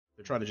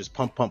They're trying to just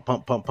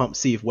pump,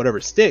 see if whatever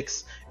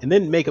sticks, and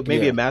then make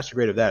maybe a master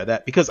grade of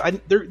that. Because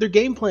their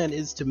game plan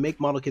is to make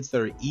model kits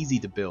that are easy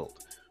to build,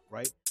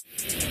 right?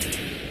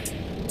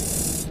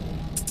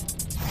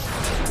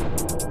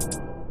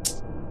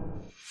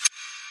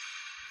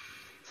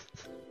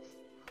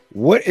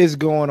 What is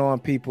going on,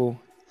 people?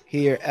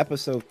 Here,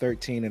 episode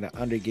 13 of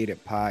the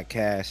Undergated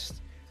podcast.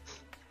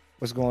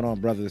 What's going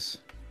on, brothers?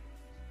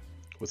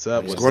 What's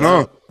up? What's going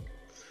on?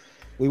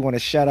 We want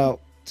to shout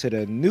out to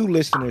the new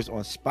listeners on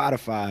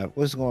Spotify.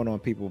 What's going on,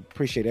 people?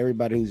 Appreciate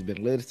everybody who's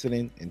been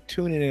listening and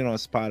tuning in on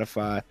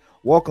Spotify.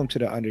 Welcome to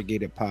the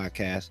Undergated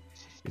podcast.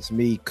 It's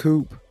me,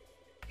 Coop,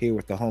 here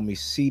with the homies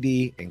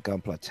CD and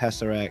Gunpla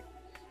Tesseract.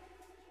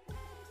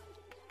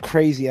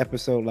 Crazy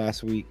episode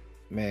last week.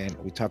 Man,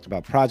 we talked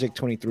about Project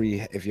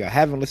 23. If y'all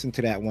haven't listened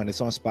to that one,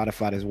 it's on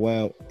Spotify as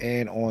well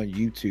and on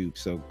YouTube.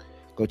 So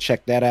go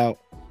check that out.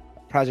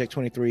 Project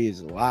 23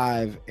 is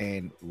live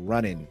and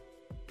running.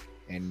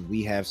 And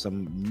we have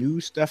some new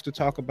stuff to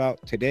talk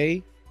about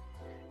today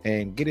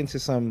and get into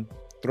some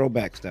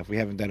throwback stuff we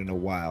haven't done in a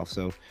while.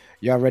 So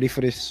y'all ready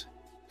for this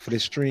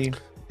stream?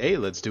 Hey,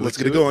 let's do it. Let's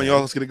get it going, y'all.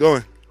 Let's get it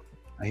going.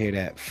 I hear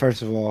that.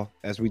 First of all,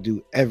 as we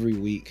do every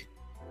week,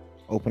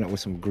 open up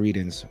with some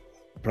greetings.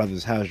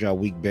 Brothers, how's y'all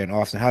week been?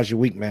 Austin, how's your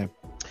week, man?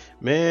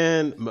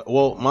 Man,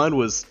 well, mine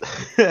was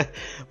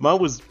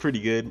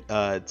pretty good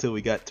till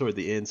we got toward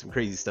the end. Some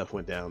crazy stuff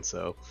went down,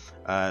 so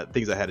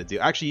things I had to do.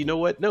 Actually, you know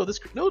what? No, this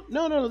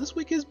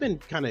week has been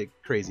kind of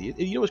crazy.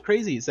 You know what's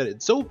crazy is that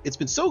it's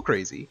been so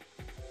crazy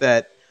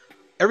that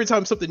every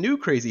time something new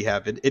crazy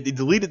happened, it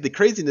deleted the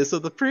craziness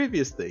of the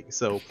previous thing.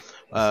 So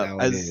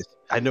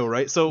I know,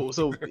 right? So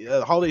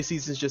holiday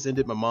season's just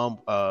ended. My mom,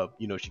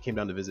 she came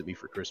down to visit me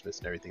for Christmas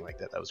and everything like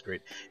that. That was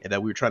great. And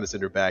we were trying to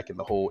send her back, and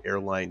the whole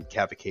airline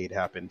cavalcade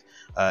happened.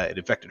 It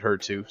affected her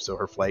too, so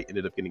her flight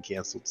ended up getting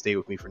canceled. Stayed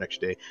with me for next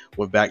day.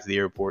 Went back to the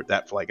airport.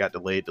 That flight got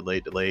delayed.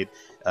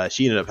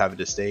 She ended up having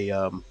to stay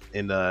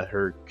in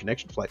her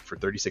connection flight for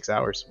 36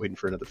 hours, waiting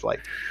for another flight.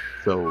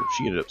 So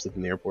she ended up sleeping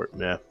in the airport.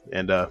 Yeah,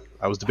 and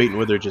I was debating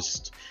whether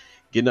just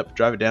getting up,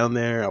 driving down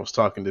there. I was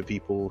talking to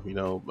people,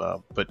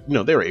 but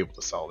they were able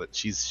to solve it.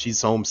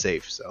 She's home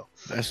safe, so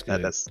that's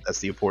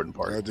the important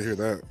part. Glad to hear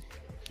that.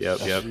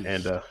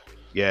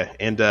 Yep,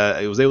 and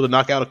I was able to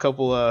knock out a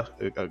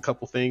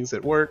couple things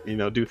at work.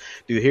 Do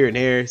here and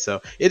there. So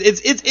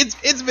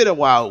it's been a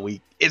wild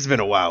week.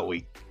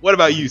 What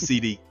about you,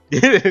 CD?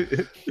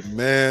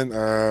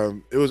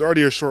 Man, it was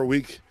already a short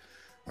week.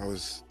 I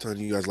was telling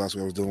you guys last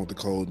week I was dealing with the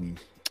cold and.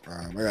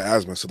 I got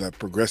asthma, so that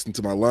progressed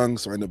into my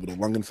lungs, so I ended up with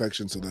a lung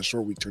infection. So that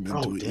short week turned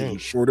into a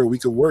shorter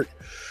week of work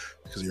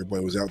because your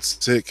boy was out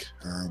sick.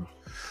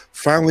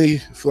 Finally,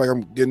 I feel like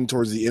I'm getting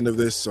towards the end of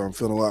this, so I'm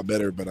feeling a lot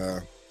better. But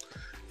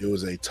it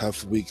was a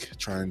tough week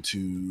trying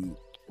to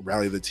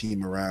rally the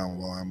team around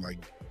while I'm like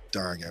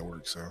dying at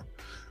work. So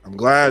I'm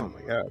glad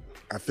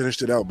I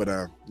finished it out, but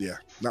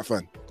not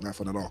fun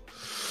at all.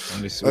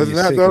 Other than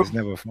that, though, it's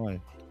never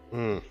fun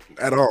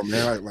at all,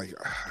 man.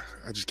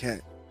 I just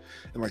can't.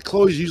 And like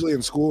Chloe's usually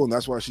in school, and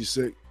that's why she's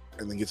sick,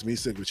 and then gets me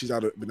sick. But she's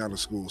been out of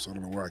school, so I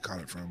don't know where I caught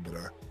it from. But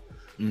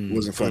it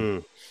wasn't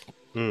fun.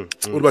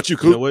 What about you,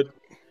 Coop? You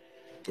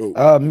know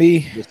what?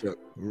 Me,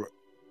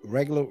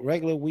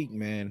 regular week,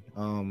 man.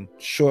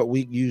 Short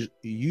week.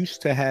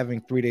 Used to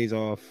having 3 days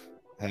off.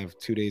 Have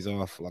 2 days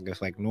off. I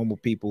guess like normal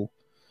people.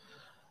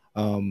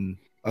 Other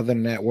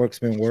than that, work's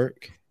been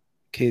work.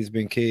 Kids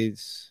been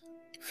kids.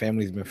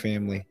 Family's been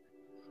family.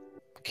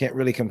 Can't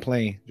really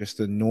complain.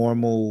 Just a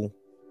normal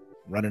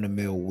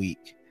run-of-the-mill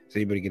week. So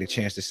anybody get a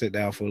chance to sit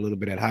down for a little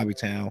bit at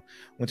Hobbytown.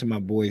 Went to my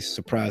boy's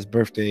surprise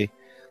birthday.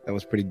 That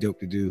was pretty dope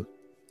to do.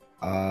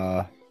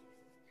 I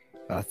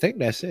think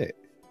that's it.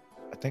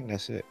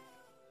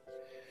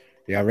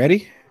 Y'all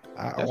ready?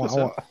 I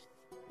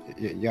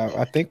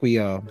think we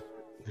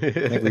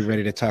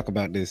ready to talk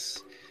about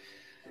this.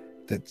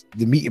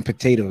 The meat and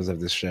potatoes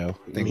of this show.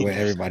 I think where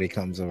everybody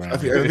comes around. I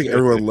think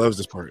everyone loves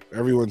this part.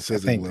 Everyone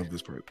says they love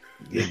this part.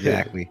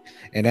 Exactly.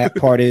 And that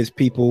part is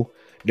people.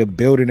 The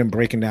building and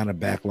breaking down the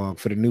backlog.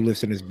 For the new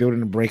listeners,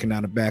 building and breaking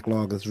down the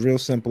backlog is real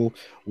simple.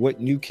 What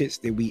new kits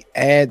did we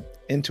add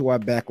into our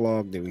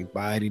backlog? Did we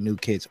buy any new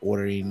kits,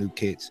 order any new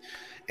kits?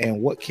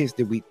 And what kits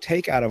did we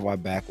take out of our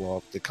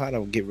backlog to kind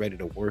of get ready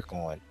to work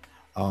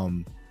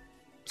on?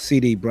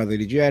 CD, brother,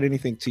 did you add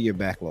anything to your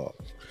backlog?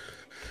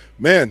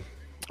 Man,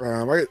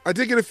 I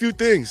did get a few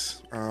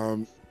things.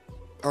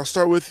 I'll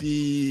start with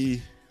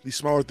the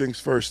smaller things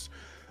first.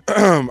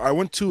 I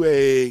went to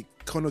a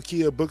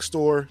Konokiya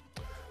bookstore.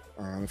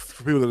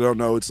 For people that don't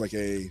know, it's like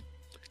an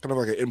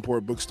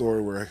import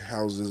bookstore where it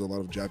houses a lot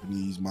of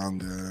Japanese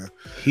manga.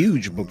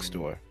 Huge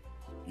bookstore.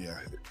 Yeah.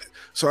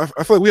 So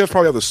I feel like we have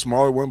probably the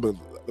smaller one, but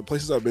the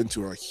places I've been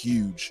to are like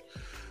huge.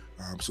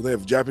 So they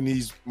have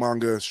Japanese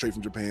manga straight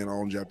from Japan,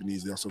 all in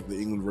Japanese. They also have the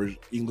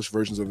English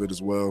versions of it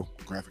as well,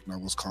 graphic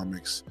novels,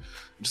 comics,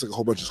 just like a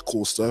whole bunch of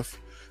cool stuff.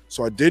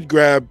 So I did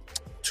grab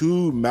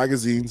 2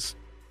 magazines.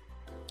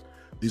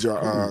 These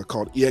are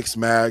called EX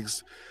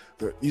Mags.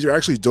 These are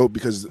actually dope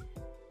because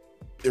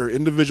they're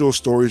individual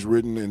stories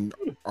written in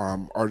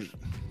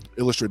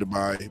illustrated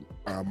by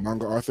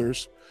manga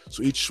authors.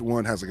 So each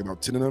one has like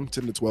about 10 of them,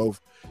 10 to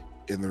 12,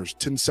 and there's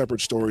 10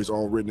 separate stories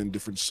all written in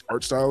different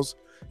art styles.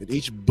 And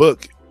each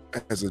book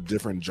has a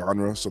different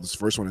genre. So this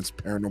first one is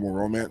paranormal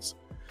romance.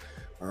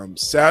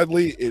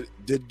 Sadly, it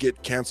did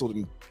get canceled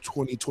in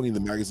 2020. The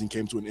magazine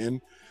came to an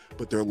end,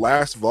 but their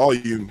last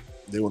volume,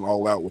 they went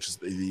all out, which is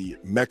the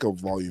Mecha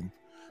volume.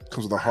 It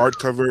comes with a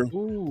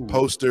hardcover,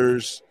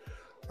 posters.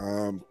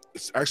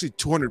 It's actually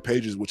 200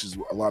 pages, which is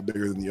a lot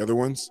bigger than the other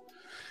ones.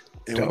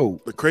 And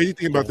the crazy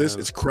thing about this,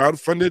 it's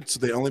crowdfunded, so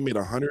they only made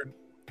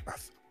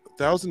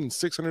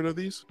 1,600 of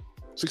these,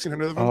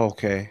 1,600 of them. Oh,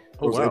 okay.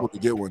 I was able to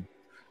get one,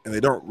 and they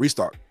don't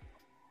restock.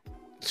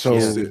 So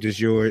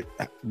does your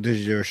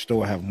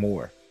store have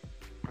more?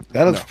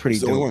 That looks pretty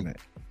dope.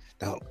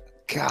 Oh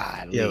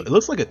God. Yeah, it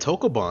looks like a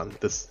Tokobon.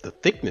 The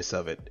thickness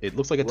of it. It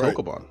looks like a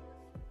Tokobon.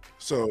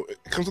 So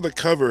it comes with a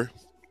cover.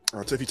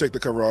 So if you take the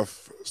cover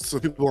off, so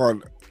people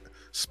on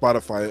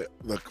Spotify,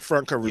 the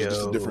front cover is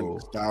just a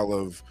different style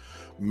of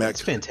mech.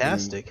 That's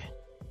fantastic.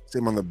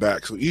 Same on the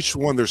back. So each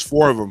one, there's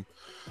 4 of them.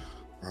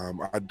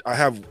 I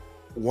have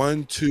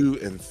 1,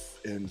 2,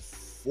 and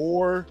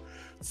 4.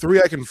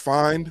 3 I can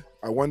find.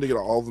 I wanted to get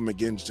all of them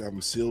again just to have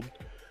them sealed.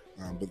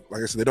 But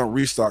like I said, they don't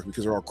restock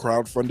because they're all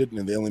crowdfunded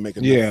and they only make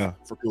enough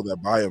for people that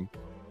buy them.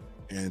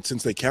 And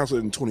since they canceled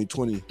it in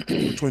 2020,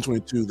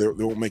 2022,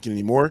 they won't make it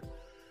anymore.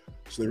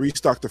 So they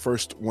restocked the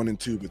first 1 and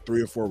 2, but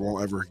 3 and 4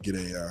 won't ever get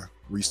a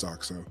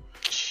restock. So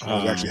I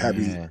was actually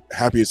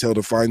happy as hell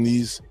to find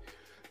these.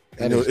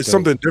 And it's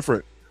something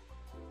different.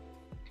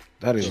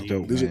 That is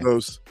dope. These are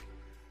those.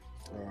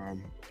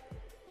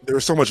 There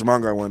was so much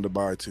manga I wanted to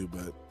buy too,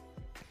 but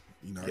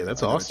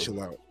that's awesome.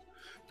 Chill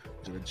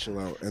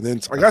out. And then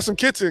I got some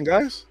kits in,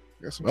 guys.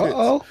 I got some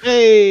kits.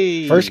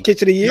 Hey, first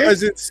kits of the year.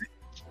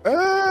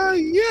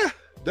 Yeah,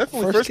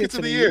 definitely first kits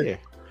of the year.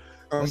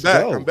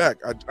 I'm back.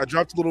 I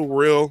dropped a little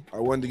reel. I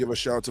wanted to give a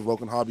shout out to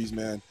Vulcan Hobbies,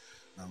 man.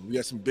 We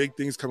got some big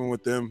things coming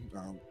with them.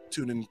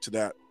 Tune into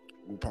that.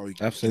 We'll probably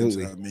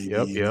absolutely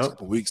maybe in a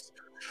couple weeks.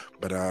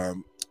 But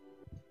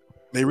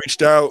they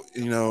reached out,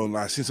 and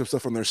I seen some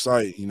stuff on their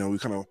site. We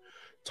kind of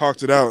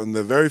talked it out, and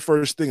the very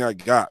first thing I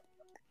got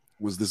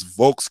was this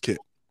Volks kit.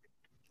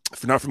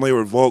 If you're not familiar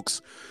with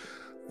Volks,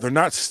 they're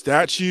not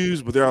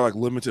statues, but they are like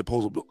limited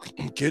posable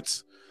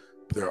kits.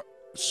 They're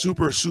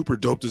super, super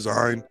dope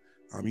design.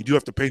 You do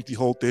have to paint the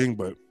whole thing,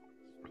 but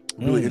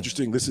really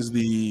interesting. This is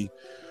the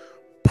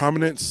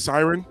Prominence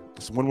Siren.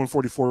 It's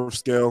 1/144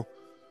 scale.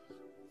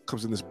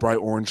 Comes in this bright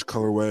orange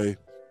colorway.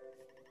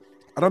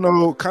 I don't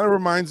know. Kind of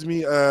reminds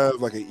me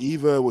of like an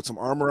Eva with some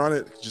armor on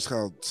it. Just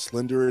how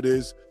slender it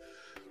is.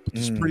 But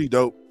it's pretty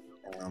dope.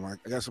 I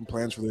got some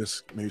plans for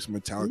this. Maybe some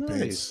metallic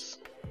paints.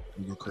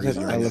 Go crazy.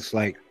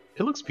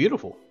 It looks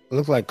beautiful. It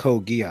looks like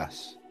Code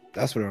Geass.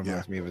 That's what it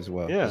reminds me of as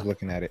well. Yeah. Just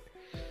looking at it.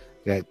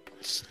 That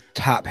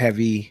top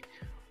heavy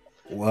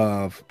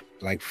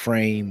like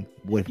frame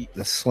with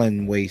the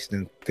slim waist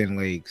and thin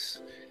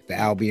legs. The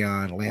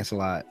Albion,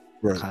 Lancelot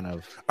kind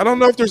of. I don't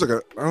know if there's like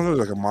a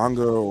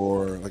manga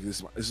or like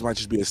this might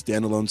just be a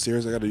standalone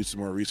series. I got to do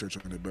some more research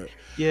on it, but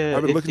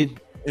I've been looking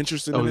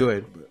interested in it.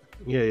 Ahead. But.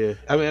 Yeah.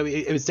 I mean,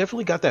 it's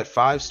definitely got that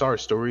 5-star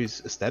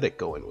stories aesthetic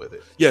going with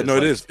it. Yeah, no,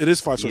 it is. It is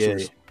 5-star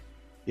stories.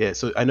 Yeah,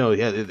 so I know.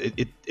 Yeah,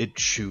 it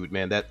shoot,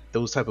 man.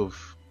 Those type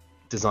of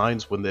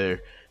designs when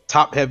they're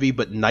top heavy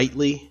but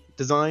nightly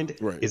designed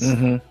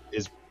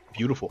is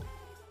beautiful.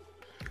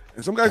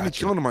 And some guys be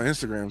chilling on my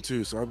Instagram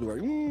too, so I'll be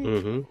like,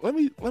 let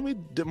me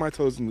dip my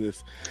toes in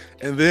this.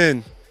 And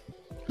then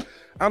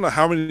I don't know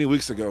how many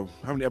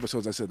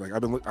episodes I said like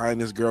I've been eyeing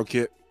this girl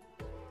kit,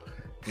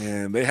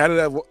 and they had it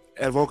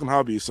at Vulcan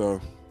Hobby,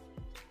 so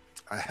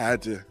I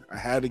had to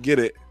get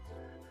it.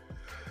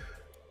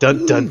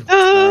 Dun dun.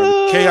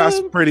 Chaos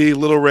and Pretty,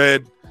 Little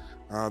Red.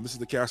 This is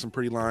the Chaos and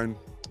Pretty line.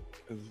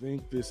 I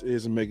think this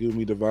is a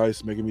Megumi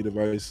device,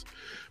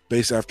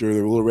 based after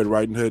the Little Red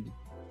Riding Hood.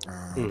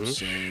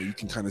 So you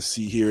can kind of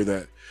see here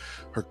that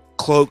her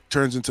cloak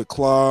turns into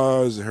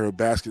claws, and her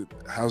basket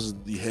houses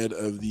the head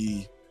of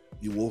the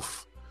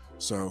wolf.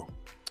 So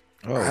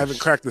I haven't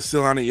cracked the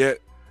seal on it yet.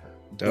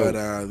 Dope.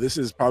 But this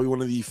is probably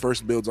one of the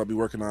first builds I'll be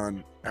working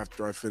on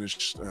after I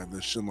finish the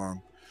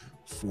Shinlong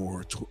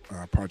for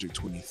Project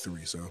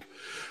 23. So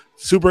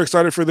super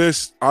excited for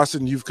this.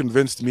 Austin, you've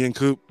convinced me and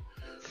Coop.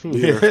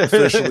 We are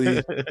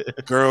officially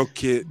girl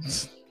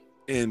kids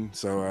in.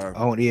 So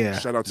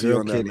shout out to you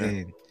on that,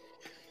 man.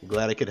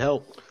 Glad I could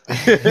help.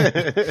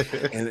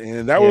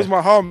 and that was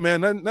my haul,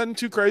 man. Nothing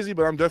too crazy,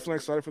 but I'm definitely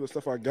excited for the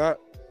stuff I got.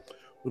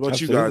 What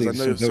about you guys? I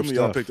know some of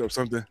y'all picked up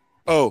something.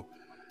 Oh,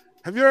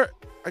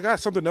 I got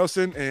something else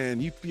in,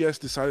 and UPS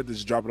decided to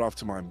just drop it off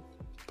to my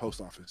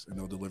post office, and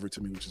they'll deliver it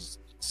to me, which is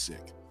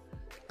sick.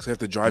 Because I have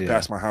to drive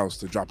past my house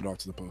to drop it off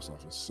to the post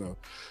office. So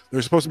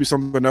there's supposed to be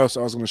something else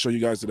I was going to show you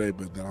guys today,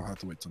 but then I'll have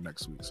to wait till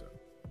next week. So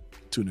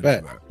tune in for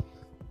that.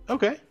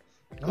 Okay.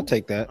 I'll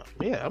take that.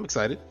 Yeah, I'm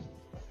excited.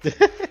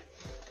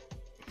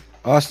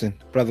 Austin,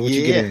 brother, what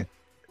you getting?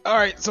 All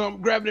right, so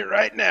I'm grabbing it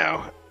right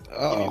now.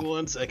 Give me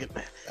 1 second.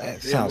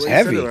 That sounds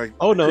heavy.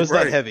 Oh no, it's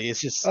not heavy.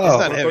 It's just it's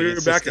not heavy.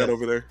 Your back out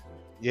over there.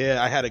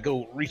 Yeah, I had to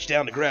go reach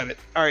down to grab it.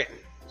 All right.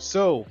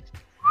 So,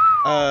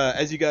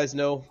 as you guys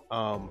know,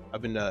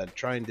 I've been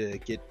trying to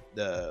get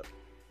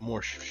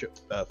more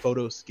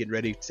photos, getting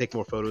ready to take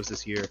more photos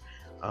this year,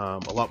 a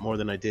lot more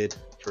than I did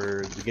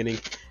for the beginning.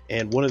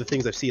 And one of the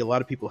things I see a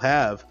lot of people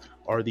have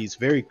are these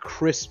very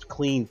crisp,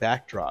 clean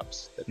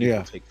backdrops that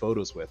people take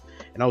photos with.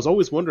 And I was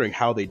always wondering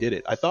how they did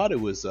it. I thought it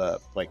was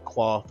like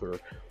cloth or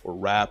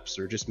wraps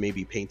or just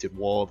maybe painted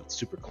wall that's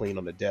super clean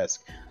on the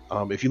desk.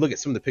 If you look at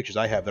some of the pictures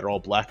I have that are all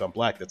black on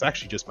black, that's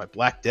actually just my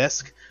black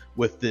desk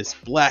with this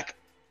black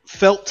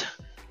felt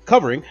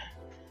covering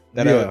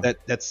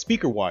that's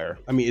speaker wire.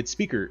 I mean, it's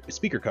speaker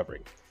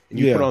covering, and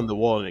you put it on the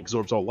wall and it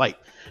absorbs all light.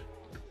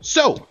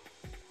 So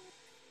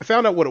I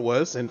found out what it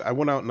was, and I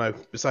went out and I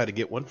decided to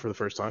get one for the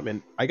first time,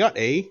 and I got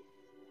a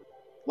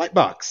light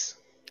box.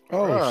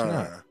 Oh,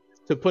 snap.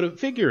 To put a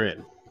figure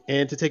in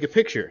and to take a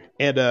picture.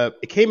 And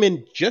it came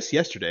in just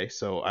yesterday,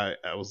 so I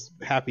was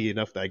happy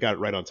enough that I got it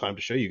right on time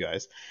to show you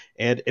guys.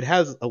 And it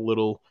has a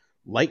little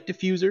light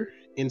diffuser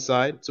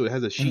inside, so it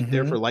has a sheet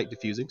there for light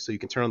diffusing, so you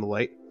can turn on the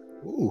light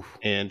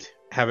and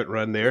have it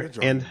run there.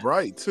 And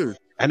bright too.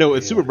 I know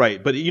it's super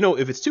bright, but you know,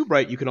 if it's too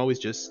bright, you can always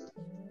just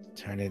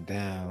turn it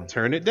down.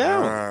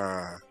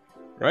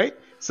 Right?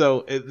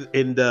 So,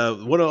 and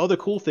one of the other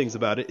cool things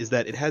about it is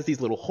that it has these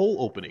little hole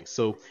openings.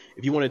 So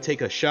if you want to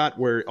take a shot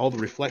where all the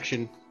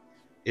reflection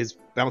is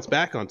bounced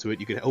back onto it,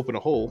 you can open a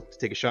hole to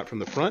take a shot from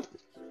the front,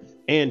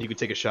 and you can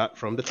take a shot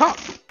from the top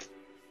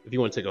if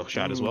you want to take a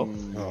shot as well.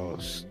 Oh,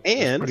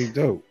 and pretty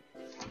dope.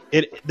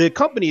 The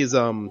company is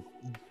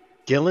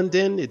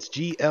Glendan. It's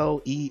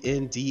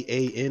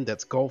GLENDAN.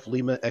 That's Golf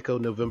Lima Echo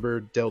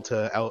November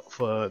Delta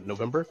Alpha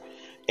November.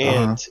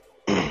 And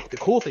the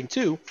cool thing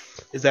too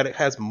is that it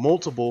has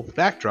multiple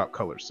backdrop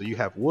colors. So you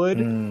have wood,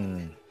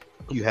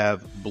 you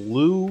have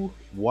blue,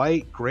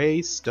 white,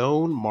 gray,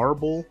 stone,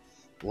 marble,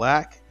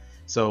 black.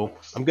 So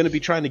I'm going to be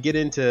trying to get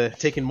into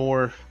taking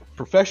more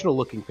professional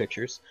looking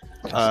pictures.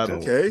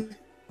 Okay.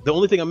 The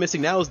only thing I'm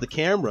missing now is the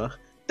camera.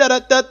 But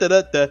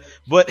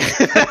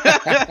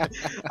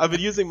I've been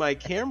using my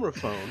camera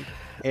phone,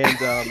 and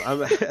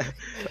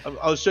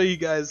I'll show you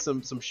guys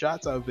some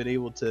shots I've been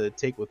able to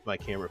take with my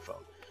camera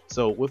phone.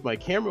 So with my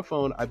camera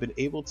phone, I've been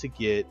able to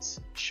get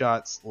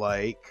shots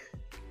like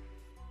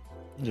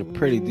They're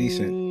pretty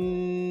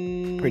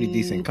decent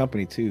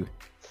company too,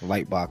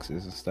 light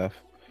boxes and stuff.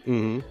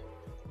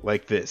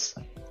 Like this.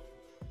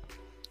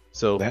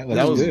 So that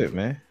was good,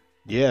 man.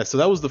 Yeah, so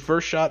that was the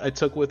first shot I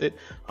took with it.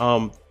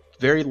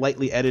 Very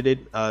lightly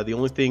edited. The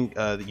only thing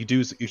that you do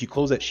is if you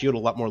close that shield, a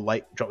lot more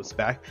light drops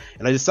back.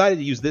 And I decided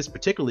to use this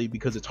particularly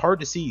because it's hard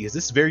to see, because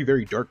this is very,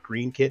 very dark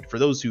green kit. For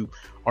those who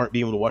aren't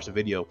being able to watch the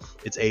video,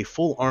 it's a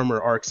full armor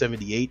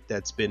RX-78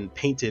 that's been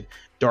painted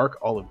dark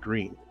olive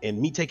green. And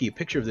me taking a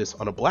picture of this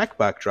on a black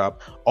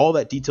backdrop, all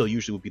that detail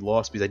usually would be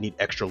lost because I need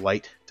extra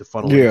light to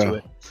funnel into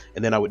it.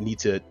 And then I would need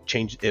to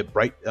change it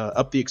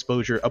up the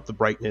exposure, up the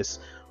brightness,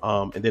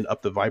 and then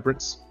up the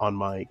vibrance on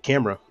my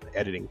camera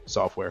editing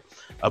software.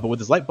 But with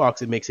this light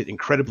box, it makes it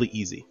incredibly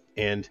easy.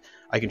 And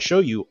I can show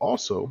you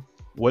also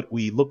what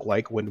we look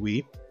like when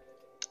we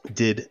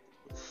did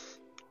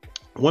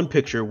one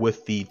picture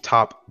with the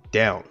top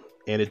down.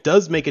 And it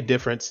does make a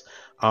difference.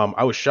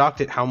 I was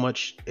shocked at how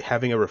much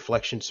having a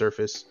reflection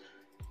surface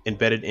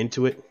embedded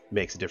into it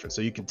makes a difference.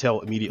 So you can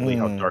tell immediately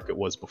how dark it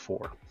was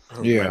before.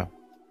 Right?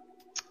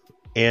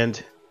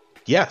 And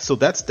yeah, so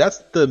that's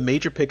the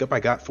major pickup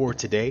I got for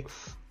today.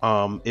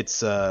 I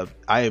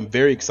am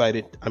very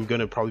excited. I'm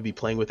gonna probably be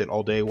playing with it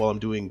all day while I'm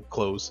doing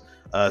clothes.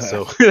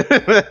 So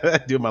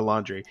doing my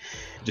laundry,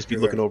 just be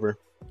looking over.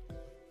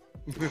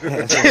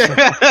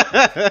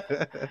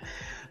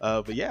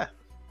 But yeah,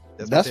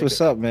 that's what's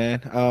up,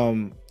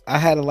 man. I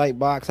had a light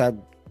box. I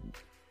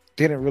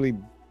didn't really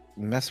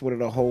mess with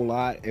it a whole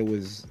lot. It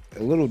was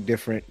a little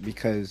different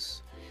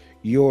because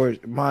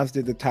mine's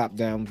did the top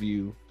down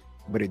view,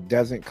 but it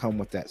doesn't come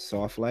with that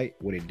soft light.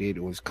 What it did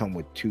was come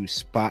with 2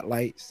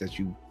 spotlights that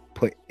you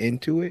put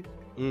into it,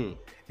 and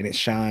it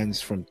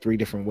shines from 3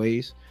 different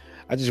ways.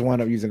 I just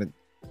wound up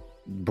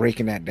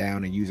breaking that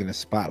down and using the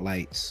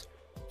spotlights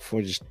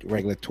for just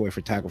regular toy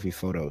photography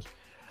photos.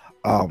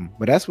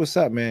 But that's what's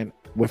up, man.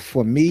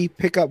 For me,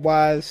 pickup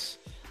wise,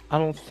 I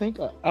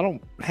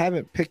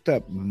haven't picked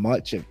up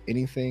much of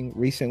anything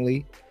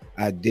recently.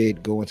 I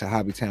did go into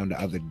Hobbytown the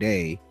other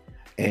day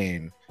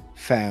and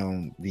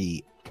found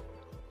the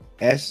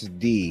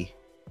SD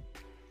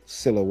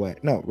silhouette,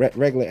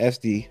 regular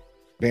SD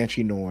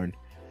Banshee Norn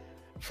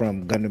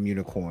from Gundam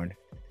Unicorn.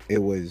 It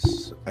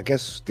was, I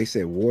guess they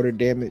said water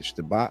damage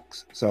the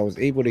box, so I was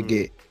able to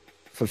get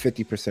for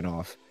 50%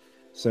 off.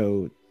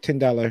 So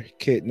 $10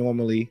 kit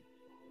normally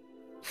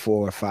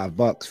for $5,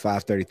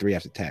 $5.33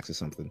 after tax or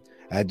something.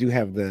 I do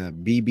have the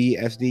BB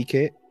SD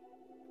kit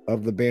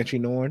of the Banshee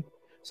Norn,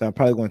 so I'm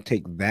probably going to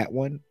take that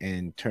one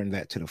and turn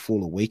that to the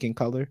full awakened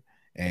color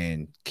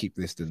and keep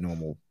this the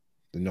normal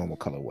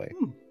colorway.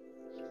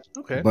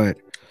 Okay, but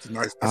it's a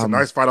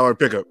nice $5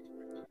 pickup.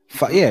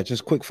 Yeah,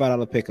 just quick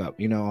 $5 pickup.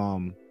 You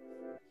know,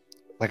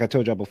 like I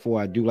told y'all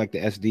before, I do like the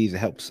SDs. It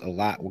helps a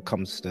lot when it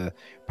comes to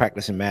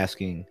practicing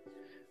masking,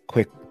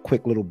 quick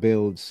little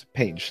builds,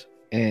 paint,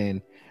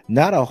 and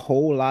not a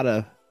whole lot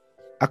of.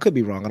 I could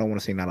be wrong. I don't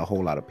want to say not a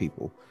whole lot of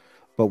people,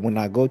 but when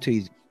I go to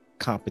these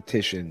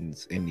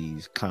competitions in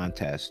these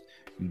contests,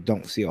 you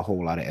don't see a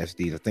whole lot of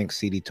SDs. I think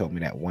CD told me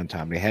that one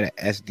time they had an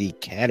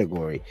SD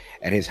category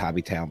at his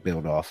Hobbytown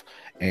build off.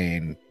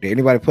 And did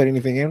anybody put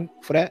anything in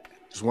for that?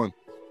 Just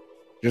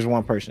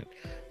one person.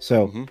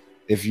 So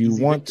if you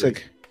Easy want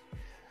victory.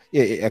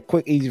 a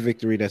quick easy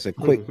victory, that's a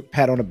quick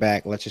pat on the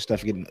back, let your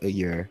stuff get in a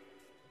year,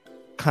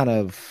 kind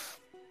of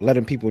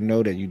letting people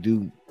know that you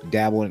do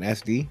dabble in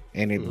SD,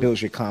 and it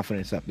builds your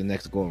confidence up the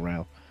next go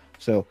around.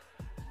 So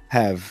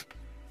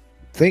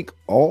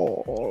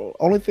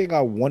only thing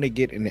I want to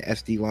get in the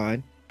SD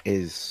line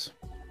is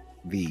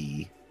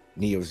the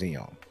Neo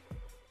Xeon,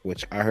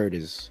 which I heard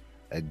is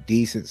a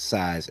decent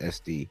size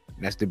SD.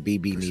 That's the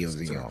BB Neo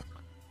Xeon.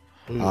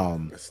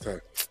 That's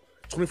tough.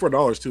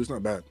 $24 too. It's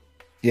not bad.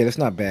 Yeah, that's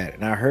not bad.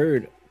 And I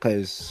heard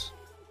because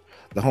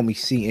the homie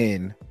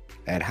CN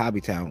at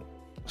Hobbytown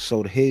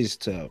sold his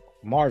to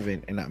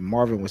Marvin, and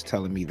Marvin was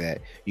telling me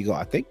that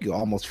I think you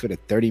almost fit a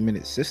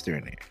 30-minute sister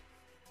in there.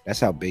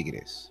 That's how big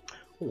it is.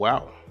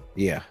 Wow.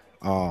 Yeah.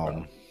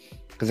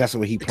 Because that's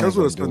what he It comes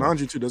with a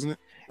Spinanju too, doesn't it?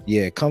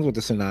 Yeah, it comes with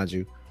the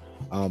Sinanju.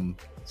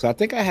 So I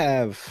think I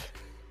have,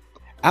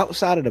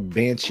 outside of the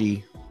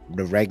Banshee,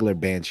 the regular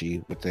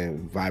Banshee with the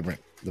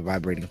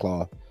vibrating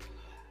claw,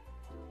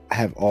 I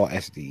have all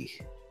SD.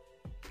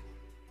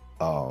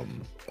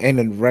 And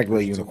the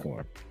regular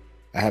unicorn.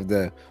 I have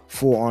the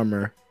full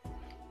armor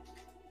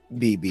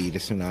BB, the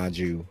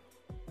Sinanju,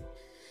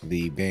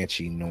 the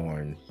Banshee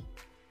Norn,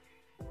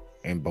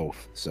 and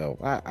both. So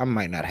I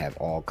might not have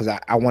all because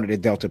I wanted the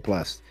Delta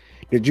Plus.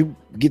 Did you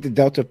get the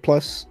Delta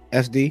Plus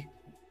SD,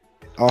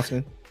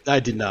 Austin?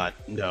 I did not.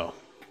 No.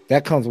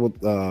 That comes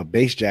with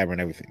base jabber and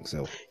everything.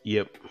 So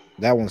Yep.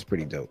 that one's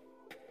pretty dope.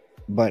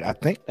 But I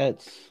think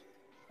that's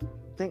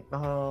it.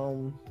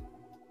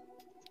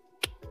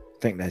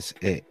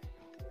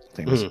 I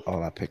think that's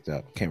all I picked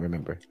up. Can't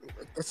remember.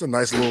 That's a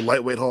nice little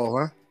lightweight haul,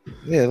 huh?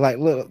 Yeah, like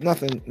look,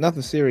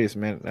 nothing serious,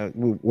 man.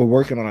 We're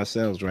working on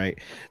ourselves, right?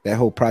 That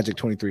whole Project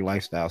 23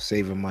 lifestyle,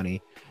 saving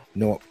money,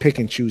 pick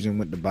and choosing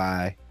what to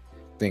buy,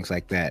 things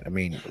like that. I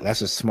mean,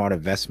 that's a smart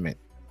investment,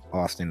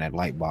 Austin. That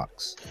light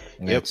box.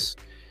 And that's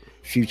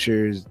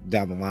futures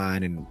down the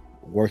line and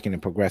working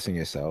and progressing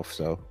yourself.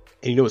 So.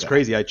 And you know what's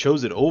crazy? I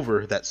chose it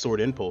over that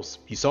Sword Impulse.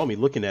 You saw me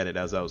looking at it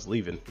as I was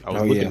leaving. I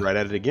was looking right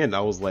at it again.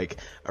 I was like,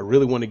 I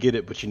really want to get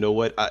it, but you know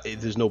what?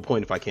 There's no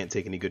point if I can't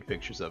take any good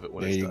pictures of it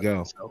when it's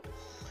done.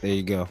 There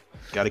you go.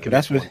 Got to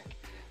commit.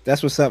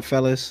 That's what's up,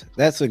 fellas.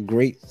 That's a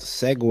great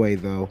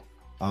segue, though.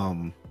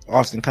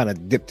 Austin kind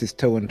of dipped his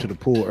toe into the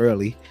pool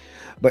early,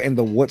 but in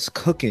the what's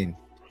cooking,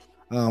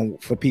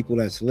 for people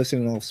that's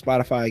listening on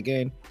Spotify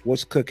again,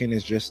 what's cooking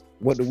is just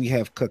what do we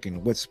have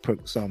cooking? What's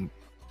some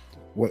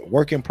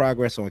work in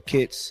progress on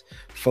kits,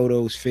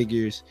 photos,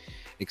 figures,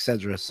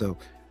 etc. So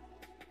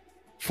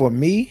for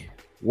me,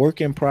 work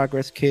in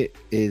progress kit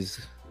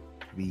is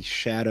the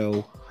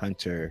Shadow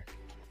Hunter.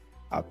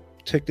 I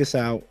took this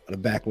out of the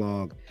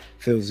backlog.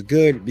 Feels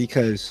good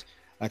because,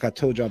 like I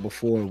told y'all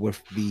before,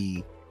 with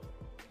the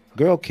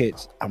girl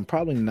kits, I'm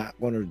probably not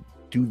going to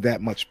do that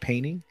much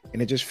painting,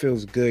 and it just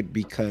feels good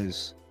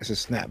because it's a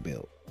snap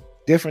build.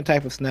 Different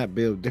type of snap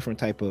build, different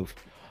type of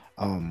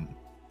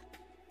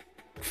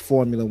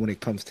formula when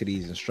it comes to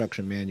these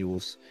instruction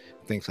manuals,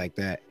 things like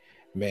that.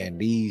 Man,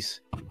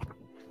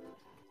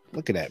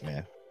 look at that,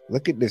 man.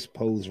 Look at this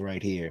pose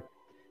right here.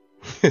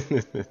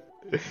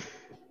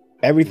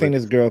 Everything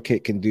this girl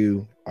kit can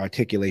do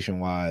articulation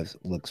wise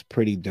looks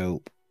pretty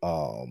dope.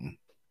 The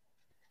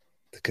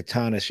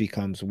katana she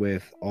comes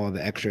with, all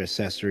the extra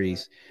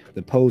accessories.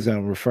 The pose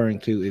I'm referring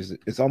to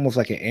it's almost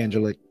like an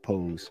angelic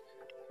pose.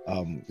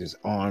 His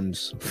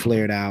arms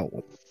flared out,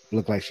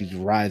 look like she's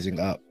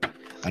rising up.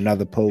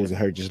 Another pose of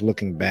her just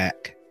looking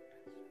back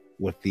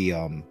with the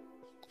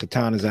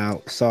katanas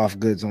out, soft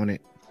goods on it.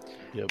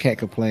 Yep. Can't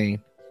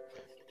complain.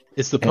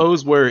 It's the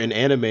pose where in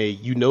anime,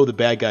 you know the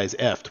bad guy's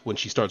effed when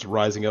she starts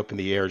rising up in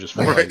the air, just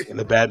flying. Right. And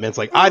the bad man's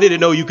like, I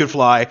didn't know you could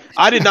fly.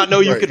 I did not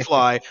know you could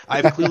fly.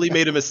 I've clearly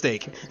made a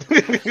mistake.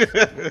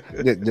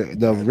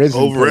 the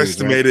risen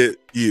overestimated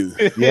pose,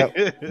 right? You.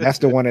 Yep. That's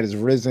the one that is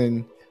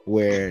risen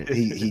where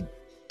he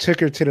took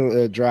her to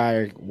the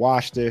dryer,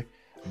 washed her,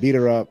 beat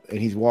her up, and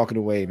he's walking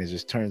away, and it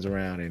just turns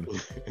around and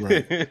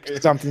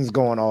something's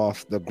going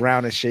off. The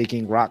ground is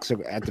shaking, rocks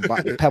are at the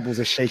bottom, the pebbles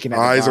are shaking.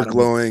 Eyes are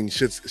glowing.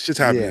 Shit's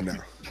happening now.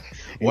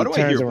 Why do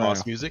I hear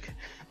boss music?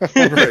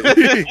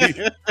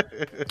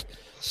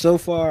 So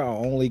far, I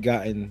only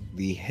gotten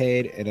the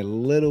head and a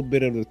little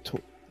bit of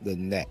the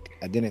neck.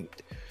 I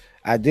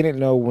didn't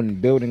know when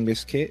building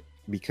this kit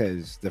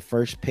because the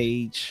first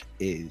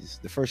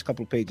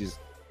couple of pages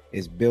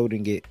is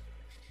building it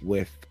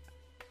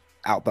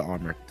without the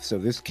armor. So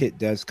this kit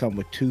does come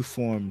with two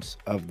forms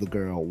of the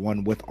girl,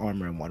 one with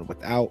armor and one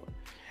without.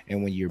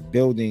 And when you're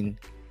building,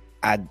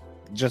 I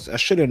I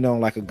should have known,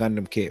 like a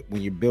Gundam kit,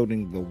 when you're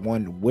building the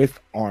one with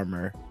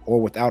armor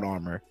or without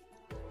armor,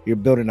 you're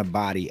building a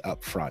body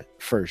up front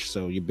first.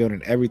 So you're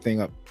building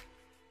everything up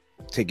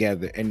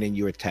together, and then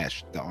you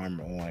attach the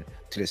armor on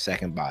to the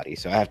second body.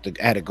 So I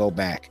had to go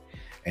back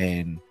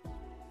and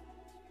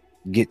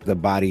get the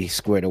body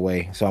squared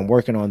away. So I'm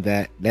working on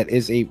that.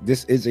 This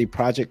is a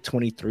Project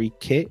 23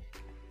 kit,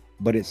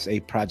 but it's a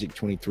Project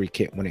 23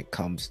 kit when it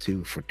comes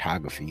to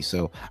photography.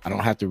 So I don't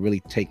have to really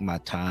take my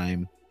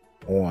time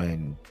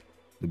on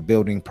the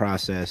building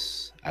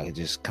process. I can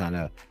just kind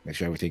of make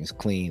sure everything's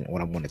clean.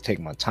 What I'm going to take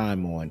my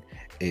time on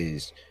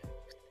is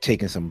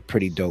taking some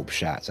pretty dope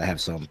shots. I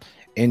have some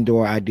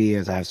indoor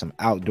ideas, I have some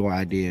outdoor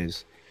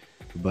ideas,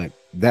 but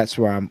that's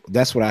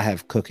what I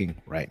have cooking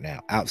right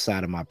now.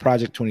 Outside of my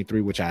Project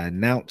 23, which I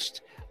announced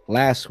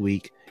last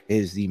week,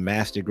 is the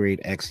Master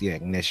Grade XE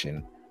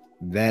Ignition.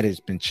 That has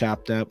been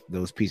chopped up.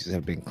 Those pieces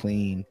have been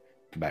cleaned.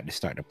 I'm about to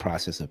start the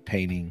process of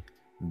painting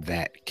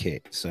that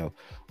kit. So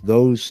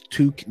these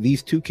two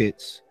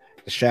kits,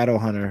 the Shadow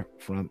Hunter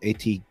from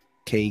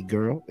ATK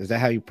Girl, is that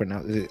how you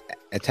pronounce it?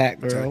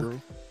 Attack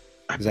Girl?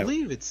 I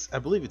believe it's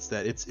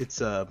that.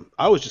 It's I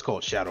always just call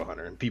it Shadow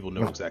Hunter, and people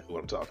know exactly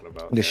what I'm talking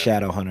about. The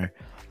Shadow Hunter.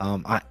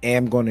 I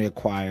am going to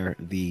acquire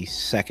the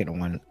second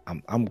one.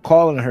 I'm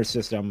calling her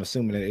sister. I'm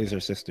assuming it is her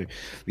sister,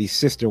 the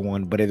sister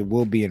one, but it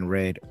will be in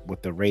red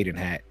with the Raiden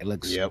hat. It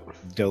looks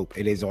dope.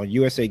 It is on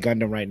USA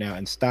Gundam right now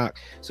in stock.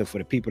 So for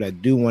the people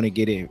that do want to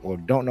get it or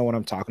don't know what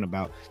I'm talking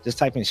about, just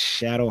type in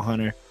Shadow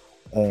Hunter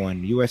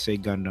on USA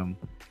Gundam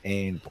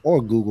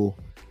or Google,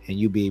 and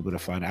you'll be able to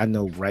find it. I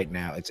know right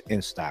now it's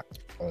in stock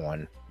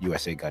on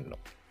USA Gundam.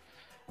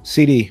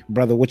 CD,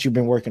 brother, what you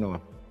been working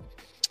on?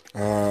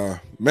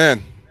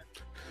 Man,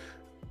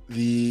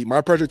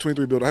 my Project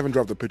 23 build, I haven't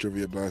dropped a picture of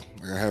it yet, but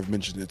I have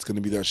mentioned it. It's going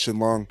to be that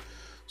Shenlong.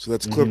 So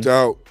that's clipped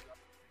out.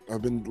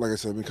 I've been, like I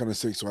said, I've been kind of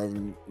sick, so I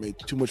haven't made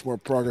too much more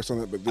progress on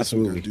it. But this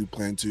week I do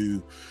plan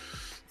to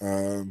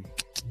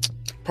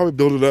probably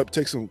build it up,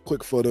 take some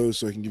quick photos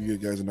so I can give you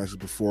guys a nice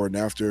before and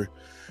after.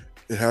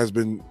 It has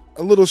been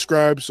a little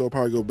scribed, so I'll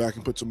probably go back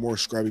and put some more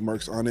scribing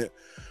marks on it.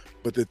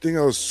 But the thing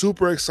I was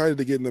super excited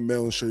to get in the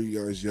mail and show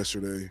you guys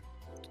yesterday,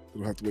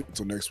 we'll have to wait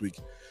until next week,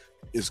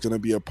 is going to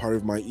be a part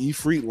of my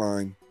E-Freet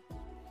line.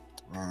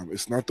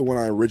 It's not the one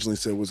I originally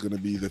said was going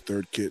to be the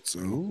third kit, so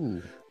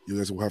you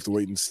guys will have to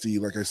wait and see.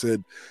 Like I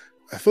said,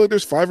 I feel like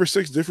there's 5 or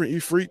 6 different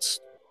E-Freets.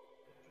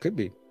 Could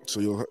be. So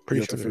you'll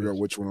have to figure out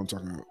which one I'm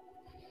talking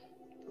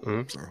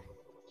about. So.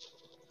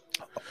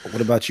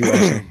 What about you,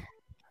 Austin?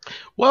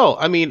 Well,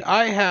 I mean,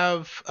 I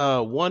have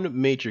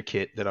one major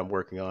kit that I'm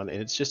working on,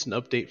 and it's just an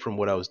update from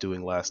what I was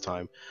doing last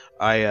time.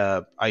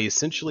 I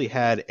essentially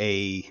had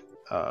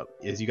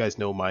as you guys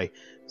know, my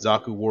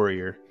Zaku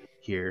Warrior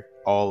here,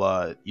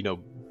 all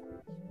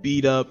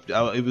beat up.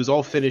 It was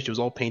all finished. It was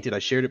all painted. I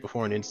shared it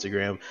before on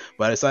Instagram,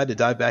 but I decided to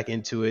dive back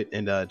into it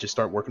and just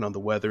start working on the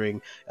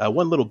weathering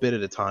one little bit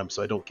at a time,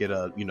 so I don't get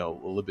a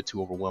little bit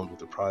too overwhelmed with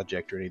the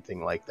project or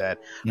anything like that.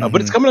 But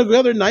it's coming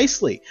together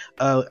nicely.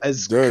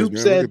 As Coop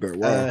said,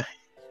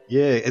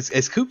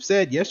 as Coop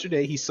said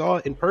yesterday, he saw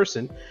it in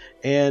person,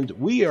 and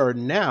we are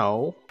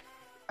now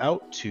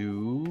out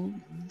to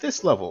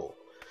this level.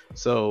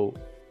 So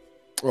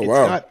it's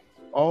got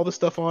all the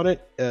stuff on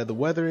it. The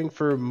weathering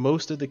for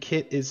most of the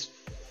kit is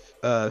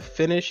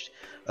finished.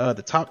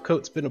 The top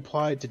coat's been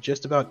applied to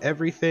just about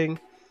everything.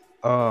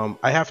 I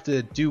have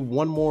to do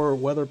one more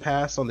weather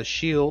pass on the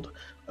shield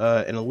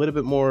and a little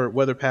bit more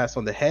weather pass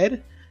on the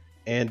head,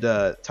 and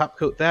top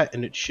coat that,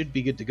 and it should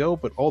be good to go.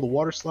 But all the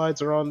water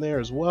slides are on there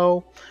as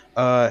well,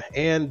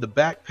 and the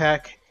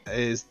backpack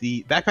and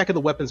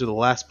the weapons are the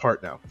last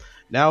part now.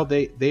 Now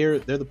they're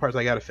the parts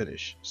I got to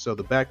finish. So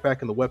the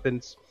backpack and the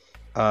weapons,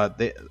 I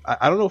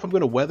don't know if I'm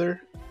going to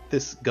weather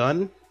this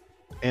gun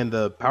and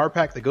the power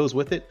pack that goes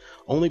with it,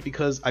 only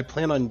because I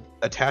plan on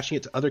attaching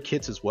it to other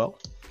kits as well.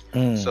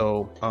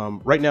 So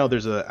right now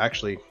there's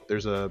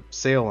a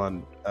sale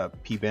on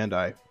P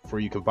Bandai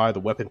where you can buy the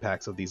weapon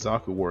packs of these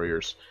Zaku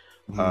Warriors,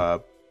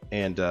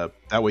 and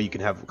that way you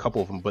can have a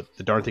couple of them. But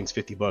the darn thing's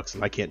 $50,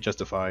 and I can't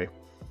justify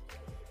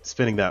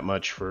spending that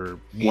much for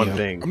one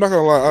thing. I'm not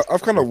gonna lie,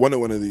 I've kind of wanted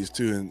one of these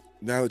too, and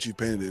now that you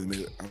painted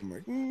it, I'm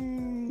like,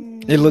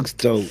 it looks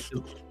dope.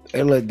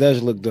 It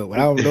does look dope. I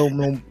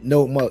don't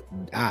know much.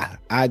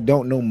 I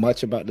don't know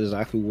much about the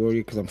Zaku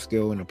Warrior because I'm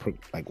still in the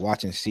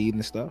watching Seed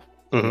and stuff.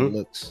 It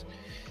looks.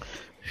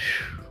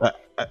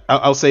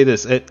 I'll say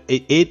this.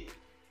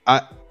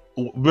 I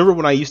remember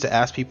when I used to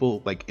ask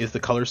people, like, is the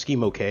color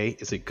scheme okay?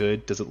 Is it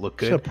good? Does it look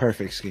good? It's a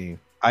perfect scheme.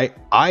 I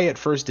at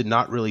first did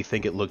not really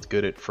think it looked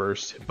good at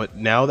first, but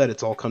now that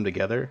it's all come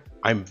together,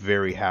 I'm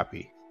very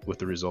happy with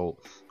the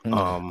result.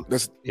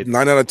 That's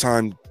 9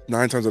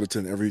 times out of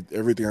 10.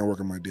 Everything I work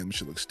on my damn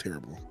shit looks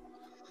terrible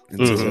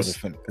until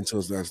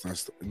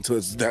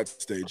it's that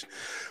stage.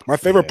 My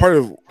favorite part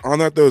on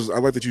that though is I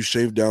like that you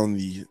shaved down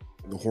the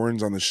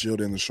horns on the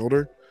shield and the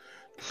shoulder,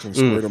 kind of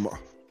squared them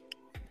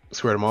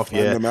off.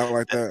 Them out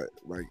like that.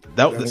 Like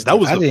that was.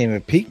 I didn't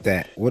even peek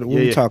that. What are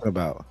we talking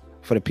about?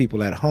 For the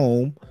people at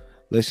home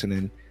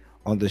listening,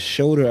 on the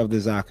shoulder of the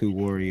Zaku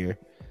warrior,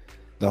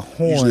 the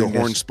horn. Usually a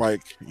horn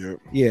spike. Yep.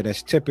 Yeah,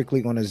 that's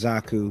typically on a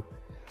Zaku.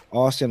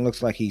 Austin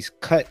looks like he's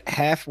cut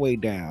halfway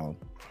down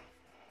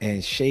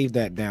and shaved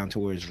that down to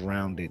where it's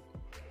rounded,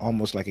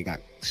 almost like it got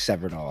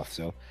severed off.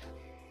 So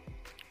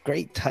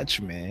great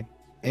touch, man.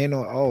 And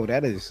on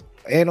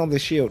on the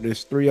shield,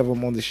 there's 3 of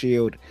them on the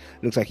shield.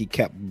 Looks like he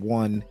kept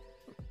 1,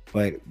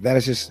 but that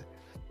is just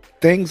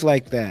things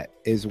like that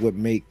is what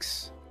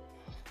makes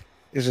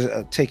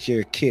takes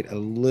your kit a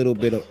little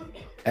bit of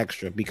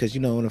extra, because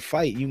in a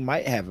fight you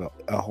might have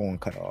a horn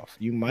cut off,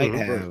 you might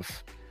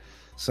have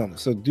something.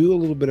 So do a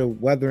little bit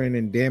of weathering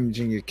and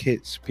damaging your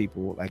kits,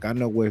 people. Like I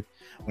know when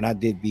I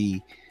did the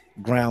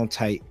ground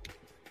type,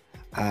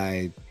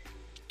 I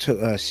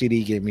took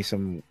CD gave me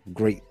some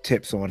great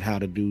tips on how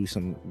to do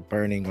some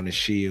burning on the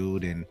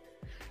shield, and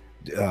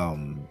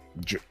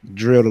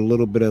drilled a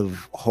little bit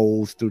of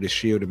holes through the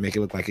shield to make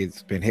it look like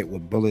it's been hit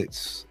with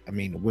bullets. I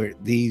mean, where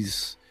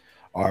these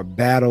are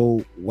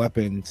battle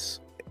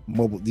weapons,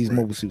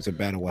 mobile suits are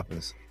battle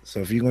weapons. So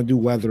if you're gonna do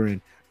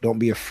weathering, don't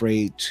be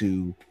afraid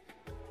to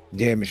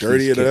damage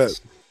dirty these it kits.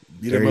 up,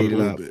 beat them up a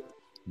little bit,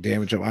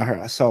 damage them.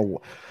 I saw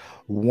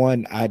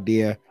one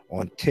idea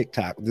on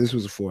TikTok. This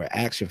was for an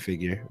action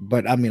figure,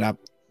 but I mean,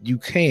 you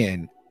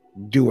can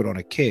do it on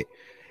a kit.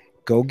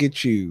 Go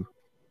get you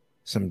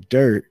some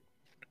dirt,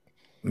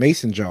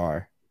 mason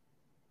jar,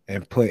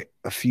 and put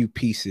a few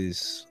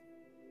pieces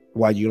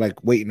while you're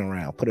like waiting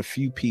around. Put a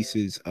few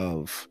pieces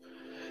of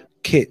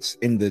kits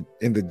in the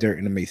dirt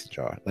in the mason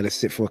jar. Let it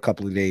sit for a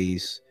couple of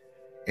days,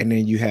 and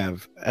then you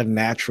have a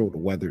natural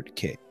weathered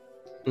kit.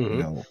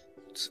 Not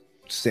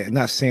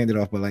sand it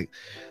off, but like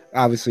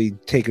obviously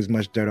take as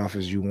much dirt off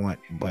as you want,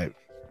 but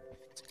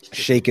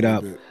shake it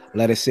up,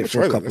 let it sit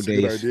for a couple of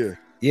days.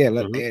 Yeah,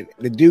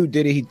 the dude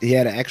did it. He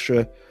had an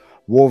extra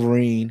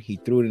Wolverine. He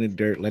threw it in the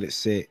dirt, let it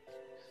sit,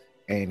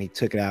 and he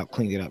took it out,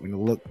 cleaned it up, and it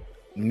looked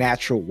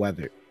natural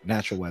weathering.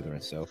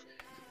 So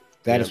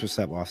that is what's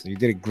up, Austin. You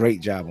did a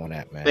great job on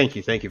that, man. Thank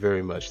you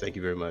very much.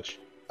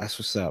 That's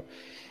what's up.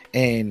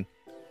 And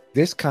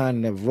this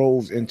kind of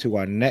rolls into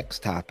our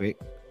next topic,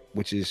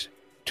 which is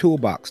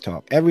toolbox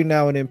talk. Every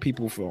now and then,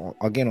 people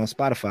again on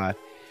Spotify,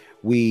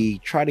 we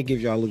try to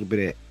give y'all a little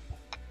bit of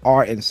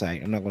our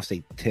insight. I'm not going to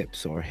say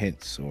tips or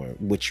hints or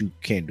what you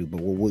can do, but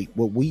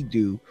what we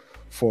do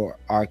for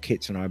our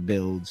kits and our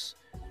builds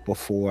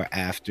before,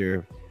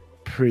 after,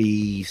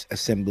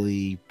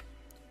 pre-assembly,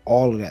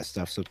 all of that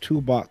stuff. So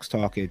toolbox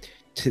talking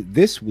to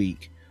this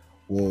week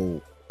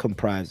will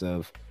comprise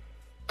of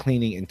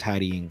cleaning and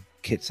tidying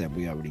kits that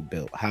we already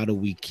built. How do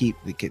we keep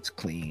the kits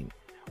clean?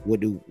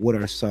 What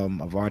are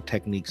some of our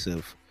techniques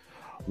of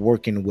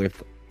working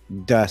with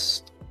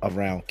dust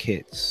around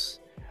kits?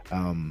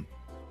 I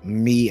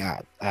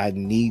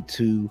need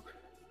to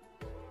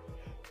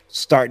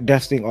start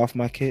dusting off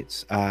my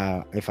kits.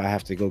 If I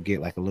have to go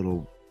get like a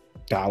little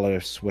dollar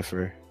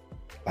Swiffer,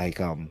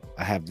 like I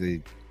have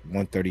the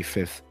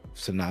 135th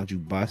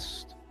Sanaju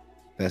bust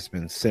that's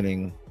been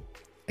sitting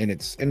in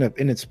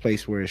its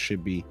place where it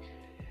should be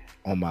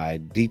on my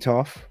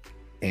DTOF,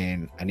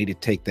 and I need to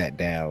take that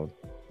down,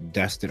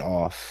 dust it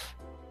off,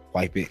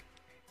 wipe it,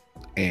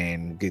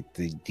 and get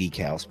the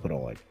decals put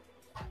on.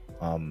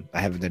 I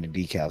haven't done the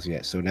decals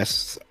yet, so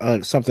that's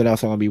something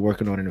else I'm gonna be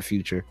working on in the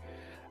future.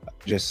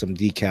 Just some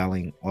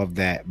decaling of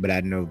that. But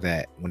I know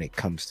that when it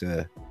comes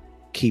to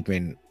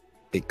keeping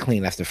it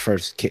clean, that's the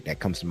first kit that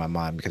comes to my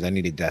mind, because I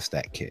need to dust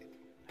that kit.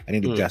 I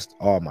need to dust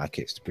all my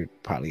kits, to be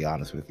probably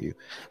honest with you.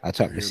 I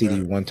talked to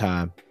CD one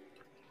time.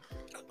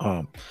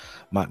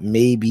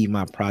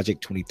 My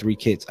Project 23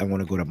 kits, I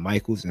want to go to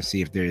Michael's and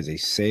see if there is a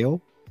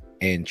sale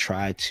and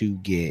try to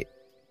get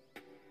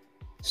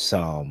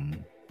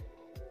some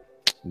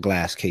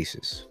glass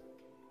cases,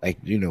 like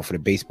for the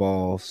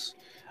baseballs,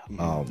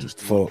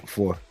 just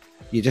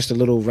a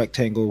little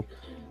rectangle.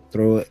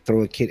 Throw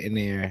a kit in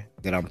there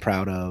that I'm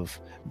proud of,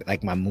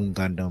 like my Moon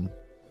Gundam.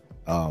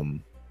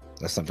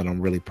 That's something I'm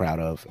really proud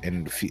of,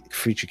 and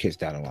future kits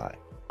down the line.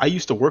 I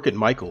used to work at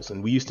Michael's,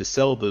 and we used to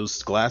sell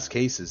those glass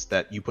cases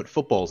that you put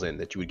footballs in,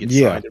 that you would get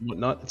signed and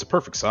whatnot. It's a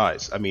perfect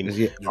size. I mean,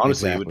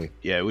 honestly, exactly.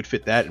 it would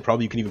fit that, and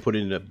probably you can even put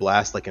it in a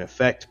blast, like an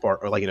effect part,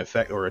 or like an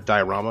effect or a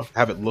diorama.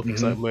 Have it look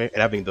some way,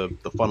 and having the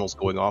funnels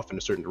going off in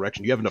a certain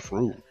direction. You have enough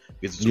room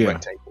because it's a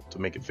rectangle to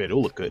make it fit.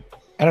 It'll look good.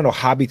 I don't know.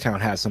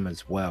 Hobbytown has some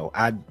as well.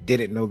 I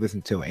didn't know this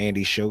until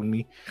Andy showed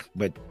me,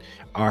 but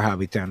our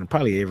Hobbytown, and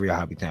probably every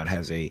Hobbytown,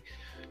 has a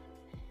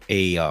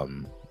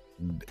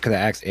because I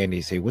asked Andy,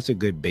 say, what's a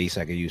good base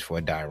I could use for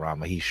a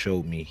diorama? He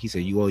showed me. He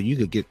said, you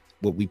could get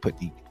what we put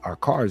our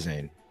cars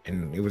in,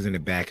 and it was in the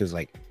back. It was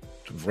like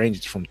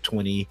ranges from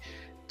 $20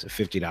 to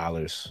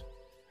 $50.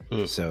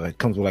 So it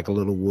comes with like a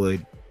little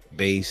wood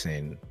base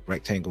and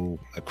rectangle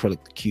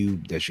acrylic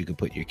cube that you can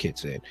put your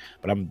kits in.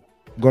 But I'm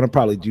gonna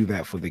probably do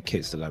that for the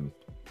kits that I'm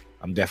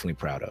definitely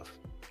proud of.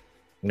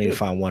 I need to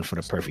find one for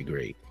the perfect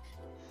grade.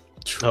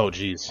 Oh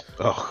geez.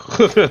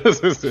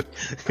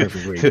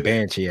 Perfect grade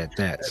Banshee at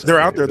that. So. They're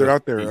out there. I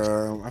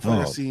think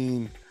I've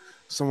seen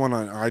someone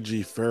on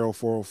IG, Farrell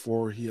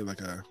 404, he had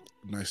like a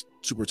nice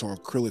super tall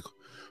acrylic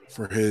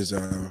for his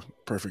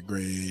perfect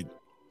grade.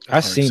 I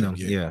seen them.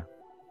 78. Yeah,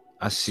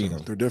 I seen So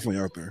them. they're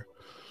definitely out there.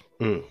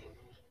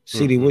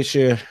 CD, what's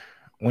your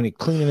when you're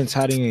cleaning and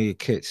tidying your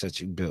kits that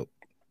you built?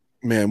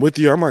 Man, with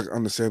you, I'm like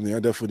on the same thing. I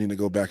definitely need to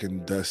go back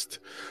and dust.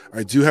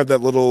 I do have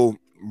that little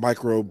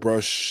micro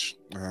brush,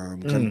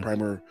 gun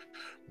primer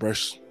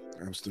brush.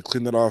 To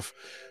clean that off.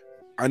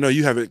 I know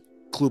you have it,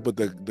 Kloop, but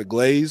the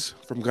glaze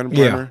from gun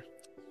primer.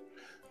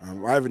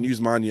 I haven't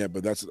used mine yet,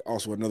 but that's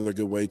also another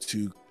good way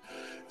to.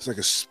 It's like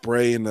a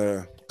spray in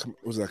the.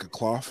 Was it like a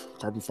cloth,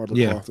 carbon fiber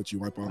cloth that you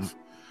wipe off?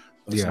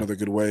 That's another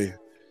good way.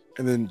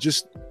 And then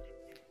just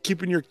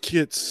keeping your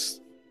kits.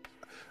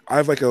 I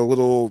have like a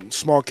little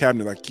small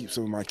cabinet that I keep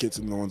some of my kits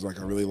and the ones like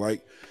I really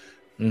like.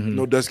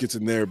 No dust gets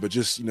in there, but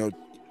just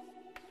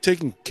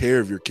taking care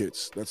of your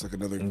kits. That's like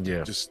another.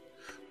 Just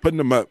putting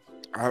them up.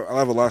 I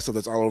have a lot of stuff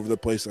that's all over the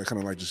place. I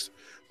kind of like just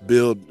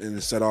build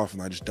and set off,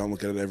 and I just don't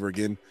look at it ever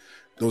again.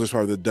 Those are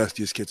probably the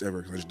dustiest kits ever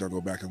because I just don't go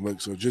back and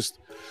look. So just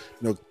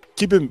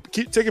keep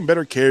taking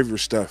better care of your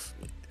stuff.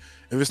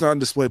 If it's not on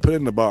display, put it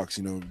in the box.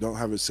 Don't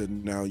have it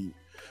sitting now.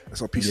 That's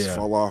how pieces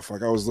fall off.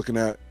 Like I was looking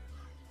at.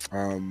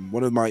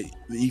 One of the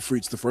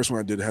E-Freaks, the first one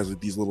I did has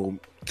like these little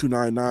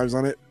kunai knives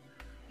on it.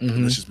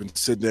 And it's just been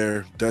sitting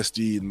there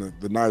dusty, and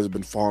the knives have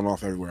been falling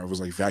off everywhere. I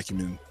was like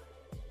vacuuming,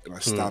 and I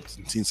stopped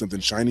and seen something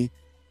shiny.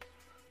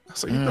 I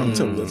was like, you don't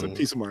tell me that's a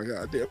piece of my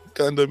goddamn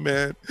Gundam,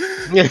 man.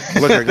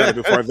 Look, I got it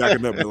before I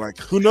vacuumed up, but like,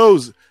 who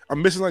knows?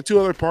 I'm missing like 2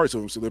 other parts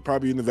of them, so they're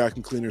probably in the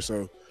vacuum cleaner.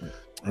 So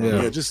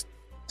just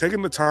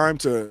taking the time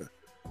to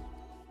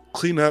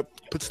clean up,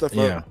 put stuff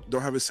up.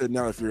 Don't have it sitting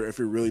out if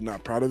you're really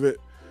not proud of it.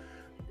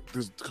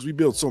 Because we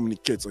build so many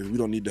kits, like we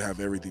don't need to have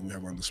everything we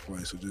have on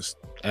display. So just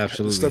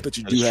the stuff that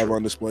you do have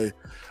on display.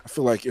 I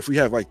feel like if we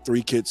have like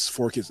 3 kits,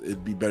 4 kits,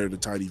 it'd be better to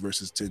tidy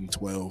versus 10,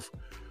 12,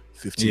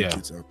 15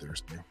 kits out there.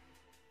 So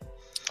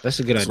that's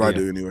a good idea. That's what I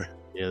do anyway.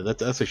 Yeah,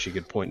 that's actually a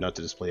good point, not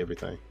to display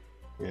everything.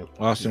 Yeah.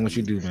 Austin, what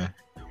you do, man?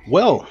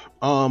 Well,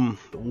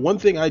 one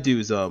thing I do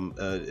is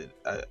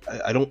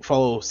I don't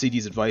follow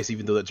CD's advice,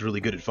 even though that's really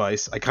good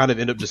advice. I kind of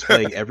end up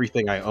displaying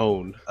everything I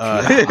own.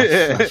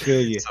 I feel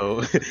you.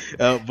 So,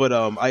 but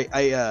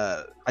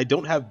I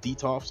don't have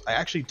DTOFs. I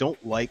actually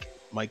don't like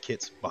my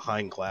kits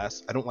behind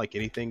glass. I don't like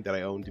anything that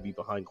I own to be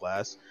behind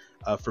glass.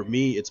 For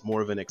me, it's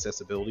more of an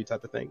accessibility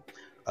type of thing.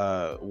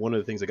 One of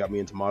the things that got me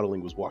into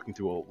modeling was walking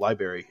through a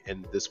library,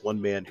 and this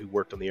one man who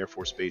worked on the Air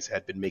Force Base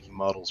had been making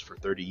models for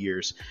 30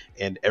 years,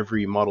 and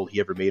every model he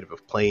ever made of a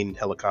plane,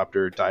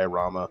 helicopter,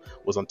 diorama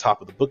was on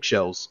top of the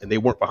bookshelves, and they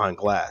weren't behind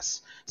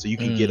glass. So you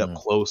could get up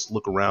close,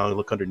 look around,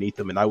 look underneath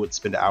them, and I would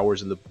spend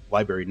hours in the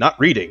library not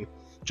reading,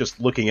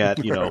 just looking at,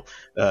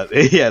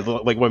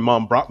 like my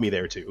mom brought me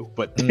there too,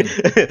 but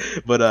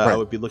I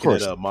would be looking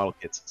at model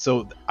kits.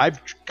 So I've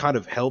kind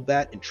of held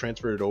that and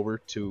transferred it over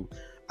to,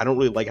 I don't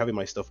really like having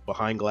my stuff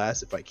behind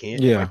glass if I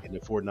can. If I can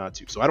afford not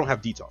to. So I don't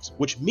have DTOFs,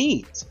 which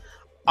means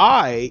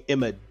I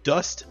am a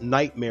dust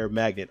nightmare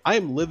magnet. I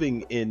am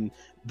living in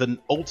the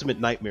ultimate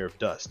nightmare of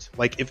dust.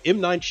 Like if M.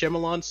 Night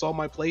Shyamalan saw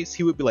my place,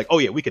 he would be like, oh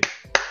yeah, we could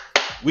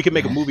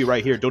make a movie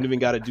right here. Don't even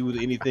got to do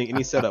anything,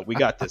 any setup. We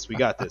got this,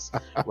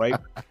 right?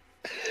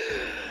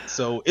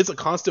 So it's a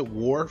constant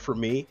war for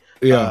me.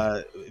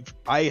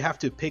 I have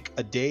to pick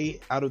a day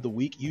out of the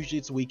week. Usually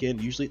it's a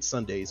weekend. Usually it's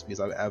Sundays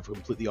because I have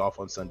completely off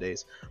on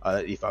Sundays.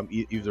 If I'm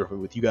either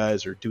with you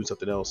guys or doing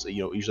something else,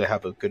 usually I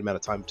have a good amount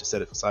of time to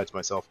set it aside to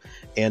myself.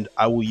 And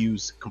I will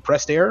use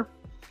compressed air,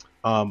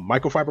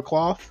 microfiber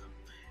cloth.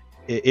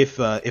 If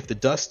the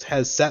dust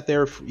has sat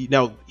there,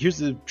 now here's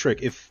the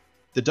trick. If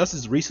the dust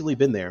has recently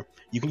been there,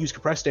 you can use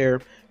compressed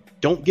air.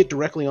 Don't get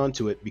directly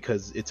onto it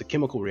because it's a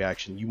chemical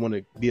reaction. You want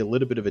to be a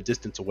little bit of a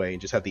distance away and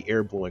just have the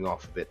air blowing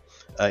off of it,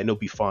 and it'll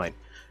be fine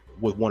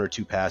with 1 or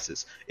 2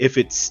 passes. If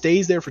it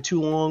stays there for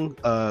too long,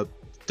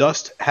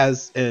 dust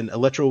has an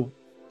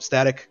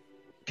electrostatic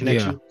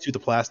connection to the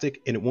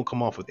plastic, and it won't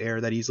come off with air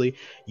that easily.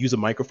 Use a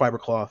microfiber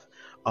cloth.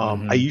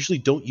 I usually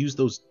don't use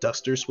those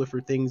duster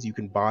Swiffer things you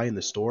can buy in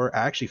the store.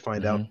 I actually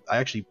find out, I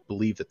actually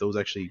believe that those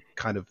actually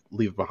kind of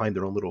leave behind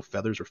their own little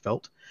feathers or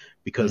felt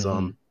because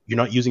you're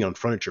not using it on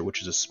furniture,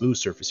 which is a smooth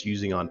surface. You're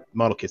using on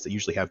model kits that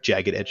usually have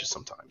jagged edges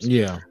sometimes.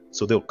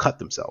 So they'll cut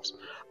themselves.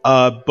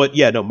 But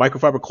yeah, no,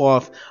 microfiber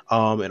cloth.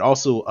 And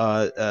also,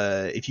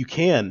 if you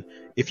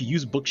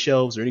use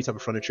bookshelves or any type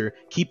of furniture,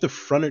 keep the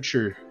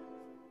furniture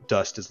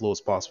dust as low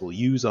as possible.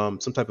 Use some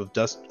type of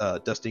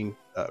dusting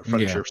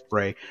furniture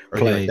spray or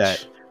anything like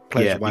that.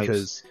 Wipes.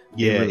 Because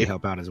they really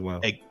help out as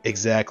well.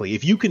 Exactly.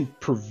 If you can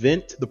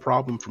prevent the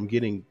problem from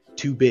getting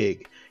too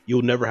big,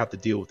 you'll never have to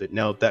deal with it.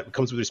 Now that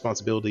comes with the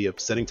responsibility of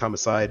setting time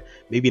aside,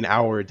 maybe an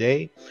hour a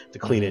day to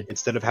clean it,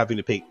 instead of having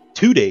to take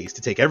 2 days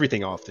to take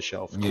everything off the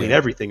shelf, clean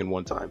everything in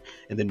one time,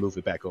 and then move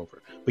it back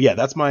over. But yeah,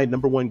 that's my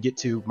number one get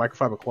to: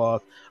 microfiber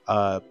cloth,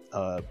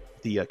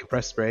 the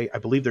compressed spray. I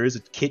believe there is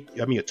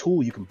a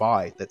tool you can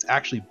buy that's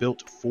actually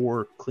built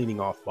for cleaning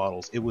off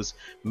bottles. It was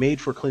made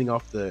for cleaning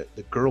off not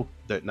the girl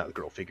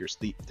figures,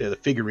 the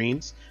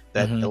figurines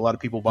that a lot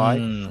of people buy.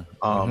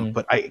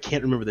 But I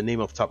can't remember the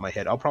name off the top of my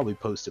head. I'll probably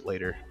post it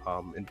later,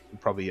 and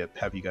probably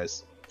have you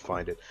guys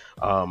find it.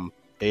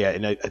 Yeah,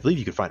 and I believe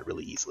you can find it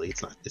really easily.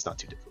 It's not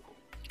too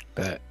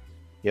difficult.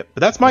 Yep,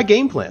 but that's my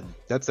game plan.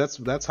 That's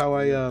how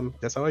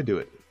I do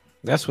it.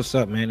 That's what's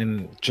up, man.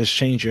 And just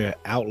change your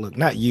outlook.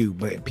 Not you,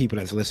 but people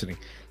that's listening.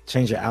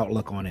 Change your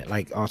outlook on it.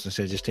 Like Austin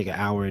said, just take an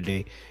hour a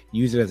day.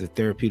 Use it as a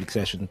therapeutic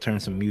session. Turn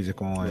some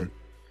music on.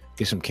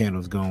 Get some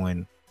candles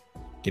going.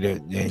 Get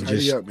it and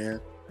tidy up,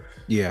 man.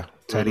 Yeah,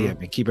 tidy up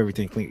and keep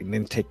everything clean. And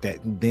then take that.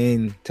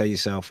 Then tell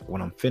yourself,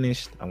 when I'm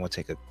finished, I'm gonna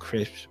take a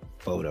crisp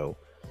photo.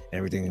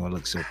 Everything's gonna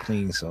look so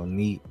clean, so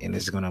neat, and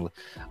it's gonna look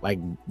like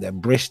that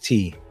Brish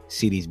tea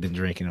CD's been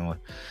drinking on.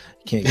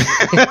 Can't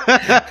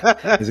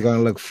it's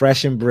gonna look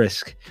fresh and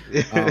brisk.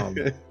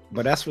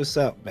 But that's what's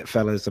up,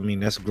 fellas. I mean,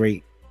 that's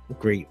great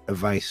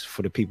advice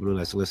for the people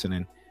that's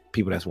listening,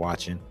 people that's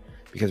watching,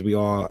 because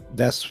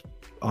that's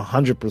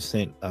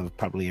 100% of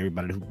probably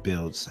everybody who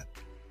builds.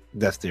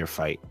 That's their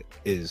fight,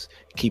 is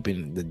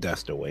keeping the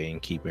dust away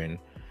and keeping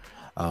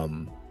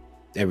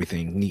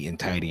everything neat and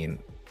tidy and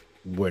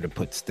where to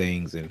put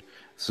things. And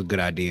it's a good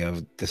idea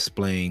of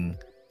displaying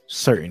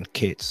certain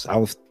kits. I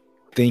was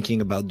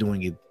thinking about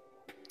doing a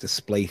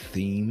display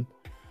theme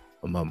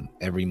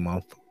every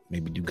month.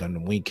 Maybe do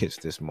Gundam Wing kits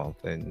this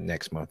month, and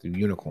next month do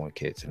Unicorn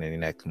kits, and then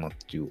next month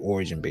do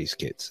Origin based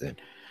kits, and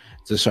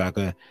just so I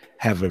could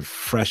have a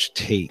fresh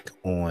take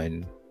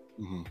on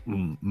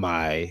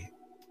my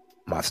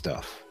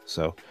stuff.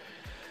 So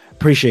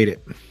appreciate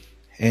it.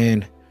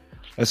 And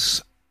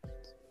let's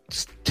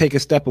take a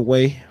step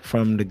away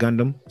from the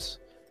Gundams,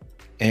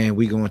 and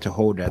we're going to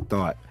hold that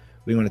thought.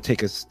 We're going to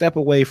take a step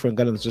away from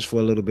Gundams just for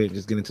a little bit,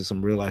 just get into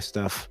some real life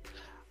stuff,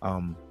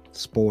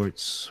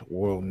 sports,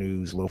 world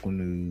news, local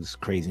news,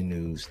 crazy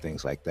news,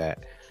 things like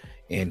that.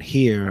 And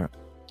here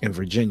in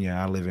Virginia,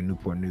 I live in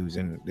Newport News,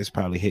 and this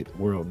probably hit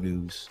world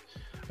news,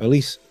 or at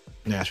least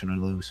national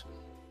news.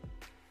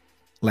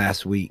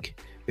 Last week,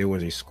 there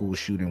was a school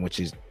shooting, which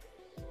is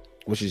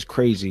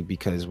crazy,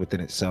 because within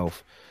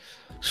itself,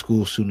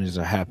 school shootings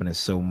are happening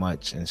so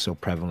much and so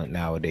prevalent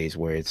nowadays,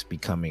 where it's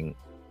becoming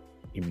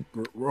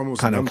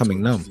kind of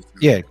coming numb.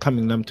 Yeah,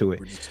 coming numb to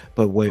it.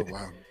 But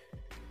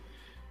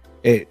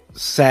it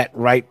sat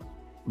right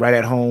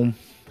at home.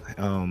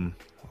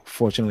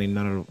 Fortunately,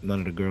 none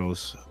of the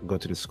girls go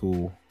to the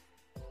school,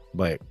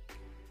 but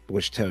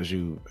which tells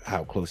you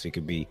how close it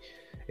could be.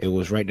 It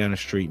was right down the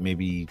street,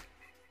 maybe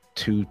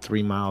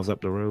 2-3 miles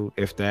up the road,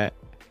 if that.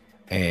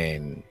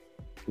 And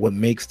what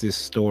makes this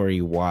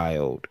story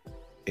wild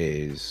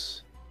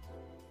is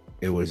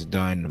it was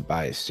done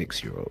by a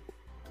 6-year-old.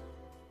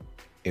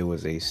 It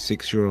was a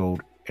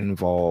 6-year-old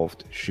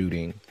involved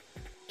shooting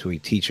to a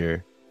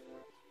teacher.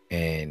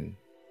 And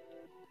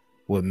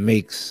what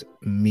makes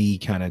me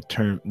kind of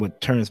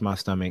turns my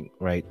stomach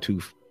right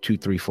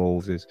two-three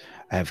folds is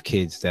I have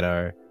kids that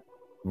are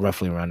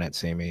roughly around that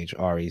same age.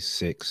 Ari's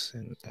 6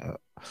 and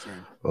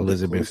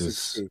Elizabeth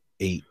is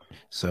 8.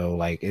 So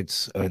like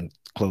it's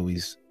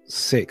Chloe's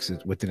 6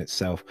 within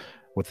herself.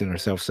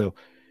 So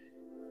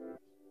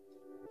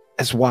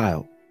that's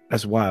wild.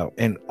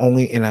 And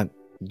I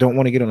don't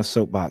want to get on a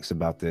soapbox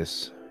about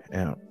this.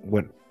 And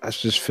what I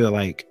just feel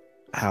like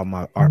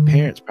how our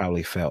parents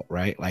probably felt,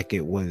 right? Like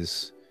it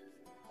was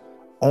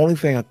only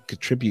thing I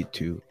contribute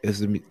to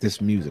is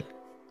this music.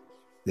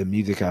 The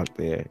music out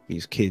there,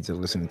 these kids are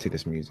listening to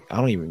this music. I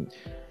don't even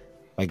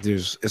like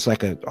it's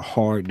like a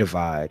hard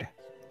divide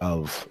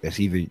of it's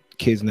either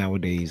kids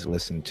nowadays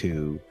listen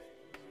to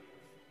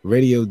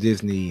Radio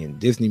Disney and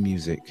Disney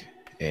music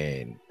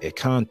and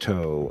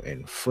Encanto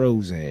and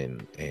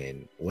Frozen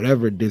and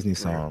whatever Disney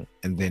song,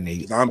 and then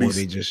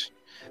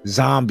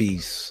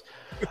zombies,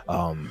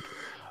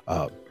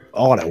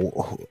 all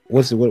that.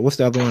 What's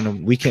the other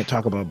one? We Can't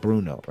Talk About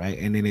Bruno, right?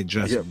 And then it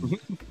just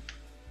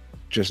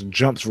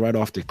jumps right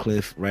off the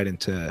cliff right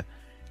into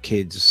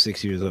kids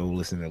 6 years old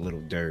listening to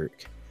Little Durk,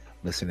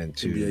 listening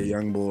to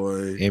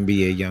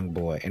NBA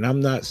Youngboy. And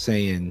I'm not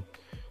saying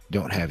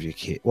don't have your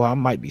kid. Well, I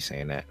might be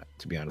saying that,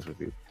 to be honest with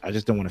you. I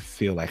just don't want to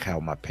feel like how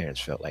my parents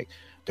felt. Like,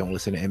 don't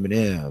listen to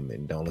Eminem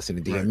and don't listen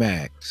to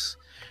DMX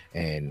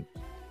and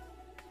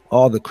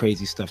all the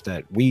crazy stuff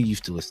that we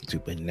used to listen to.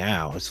 But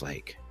now it's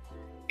like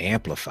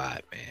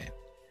amplified, man.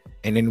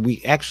 And then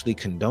we actually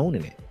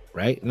condoning it,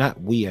 right?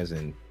 Not we as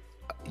in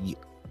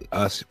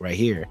us right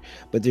here,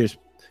 but there's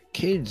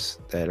kids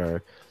that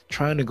are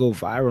trying to go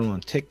viral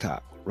on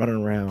TikTok,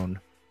 running around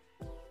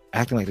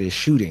acting like they're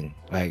shooting,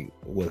 like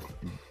with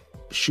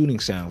shooting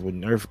sounds, with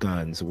Nerf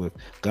guns, with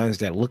guns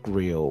that look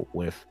real,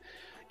 with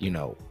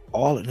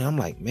all. And I'm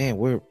like, man,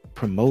 we're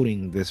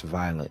promoting this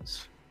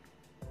violence.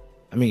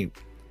 I mean,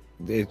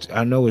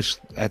 I know it's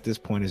at this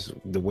point is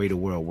the way the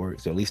world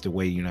works, at least the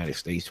way the United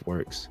States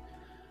works.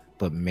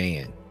 But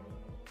man,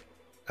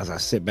 as I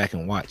sit back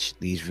and watch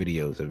these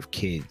videos of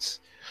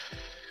kids,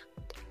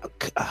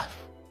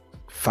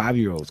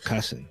 5-year-olds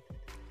cussing,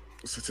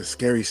 It's a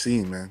scary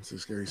scene, man. It's a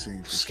scary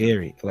scene.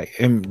 Scary. Sure. Like,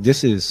 and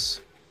this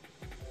is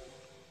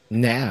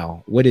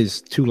now. What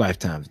is 2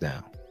 lifetimes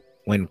now?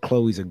 When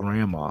Chloe's a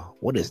grandma,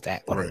 what is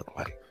that gonna look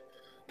like?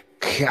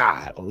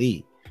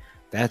 Golly,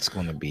 that's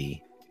gonna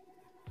be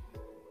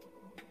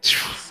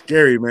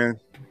scary, man.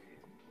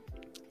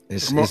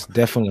 It's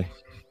definitely,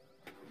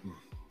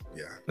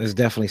 it's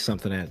definitely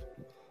something that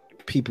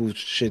people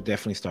should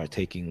definitely start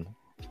taking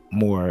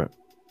more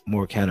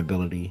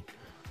accountability,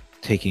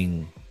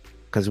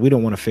 because we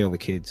don't want to fail the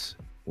kids.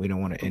 We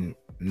don't want to in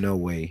no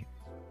way,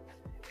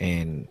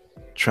 and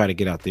try to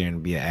get out there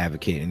and be an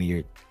advocate in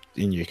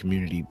your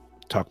community.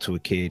 Talk to a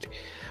kid.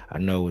 I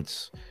know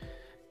it's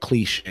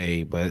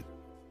cliche, but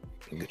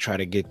try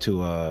to get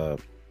to a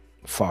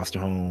foster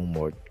home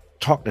or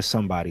talk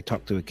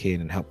to a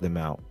kid and help them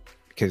out,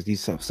 because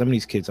some of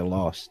these kids are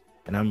lost,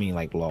 and I mean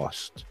like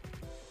lost,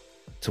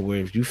 to where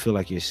if you feel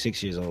like you're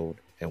 6 years old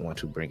and want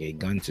to bring a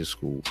gun to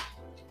school,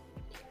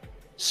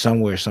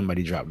 somewhere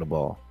somebody dropped the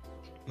ball.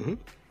 Mm-hmm.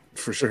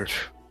 For sure.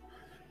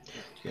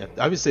 Yeah,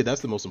 I would say that's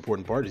the most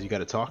important part, is you got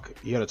to talk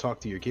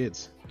to your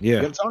kids. Yeah,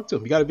 you got to talk to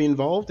them. You got to be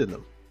involved in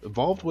them.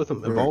 Involved with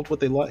them, involved what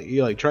they like.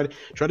 You like try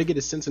to get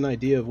a sense and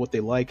idea of what they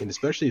like, and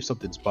especially if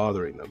something's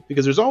bothering them,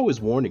 because there's always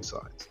warning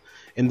signs.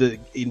 And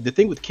the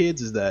thing with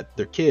kids is that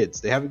they're kids.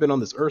 They haven't been on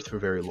this earth for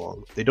very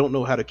long. They don't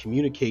know how to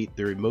communicate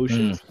their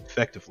emotions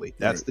effectively.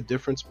 That's the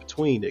difference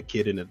between a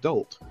kid and an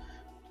adult,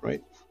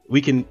 right? We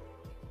can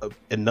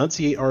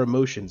enunciate our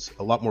emotions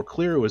a lot more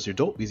clearer as an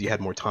adult because you had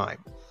more time.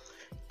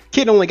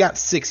 Kid only got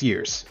 6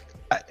 years.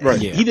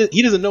 Right.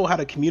 He doesn't know how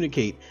to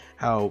communicate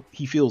how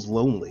he feels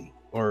lonely,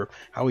 or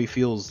how he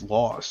feels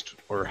lost,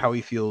 or how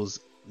he feels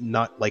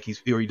not like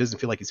or he doesn't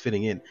feel like he's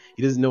fitting in.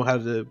 He doesn't know how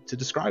to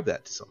describe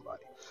that to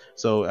somebody.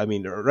 So I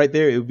mean, right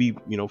there, it would be,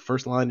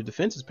 first line of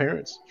defense is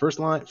parents. First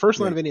line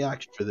of any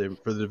action for the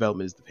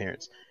development is the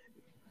parents.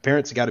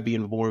 Parents got to be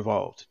more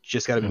involved.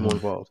 Just got to be more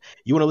involved.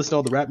 You want to listen to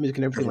all the rap music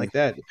and everything like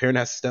that. The parent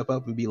has to step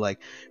up and be like,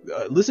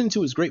 listening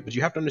to is great, but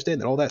you have to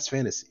understand that all that's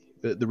fantasy.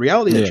 The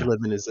reality that you're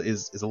living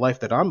is a life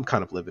that I'm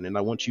kind of living, and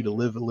I want you to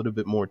live a little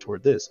bit more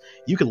toward this.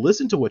 You can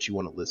listen to what you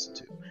want to listen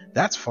to.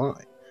 That's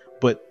fine.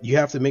 But you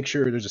have to make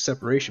sure there's a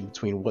separation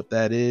between what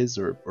that is,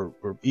 or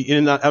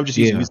I'm just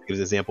using music as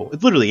an example.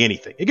 It's literally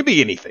anything. It could be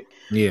anything.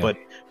 Yeah.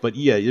 But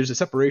yeah, there's a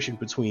separation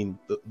between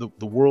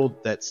the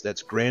world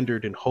that's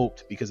grandered and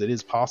hoped, because it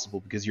is possible,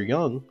 because you're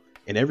young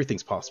and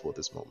everything's possible at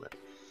this moment.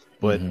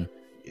 But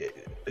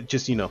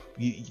just,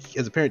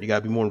 as a parent, you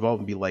gotta be more involved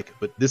and be like,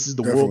 but this is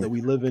the world that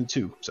we live in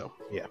too. So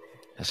yeah,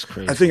 that's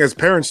crazy. I think as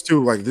parents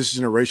too, like this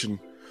generation,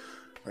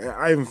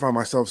 I even find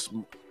myself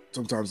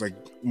sometimes like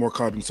more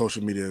caught up in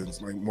social media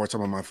and like more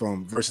time on my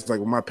phone versus like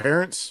when my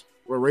parents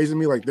were raising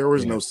me, like there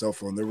was no cell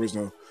phone, there was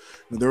no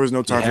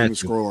time for them to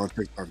scroll on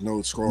TikTok,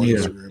 no scroll on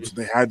Instagram. So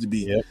they had to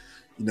be,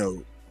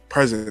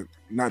 present,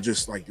 not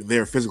just like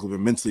there physically, but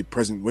mentally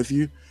present with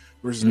you.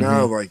 Versus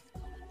now, like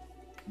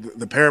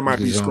the parent might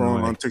be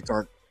scrolling on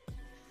TikTok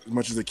as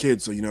much as the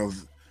kid. So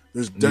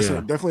there's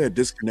definitely a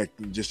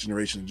disconnect in this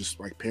generation, just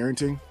like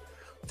parenting.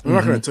 I'm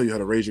not going to tell you how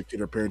to raise your kid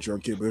or parent your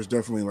own kid, but there's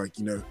definitely like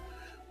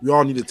we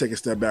all need to take a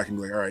step back and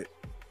be like, all right,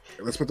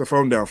 let's put the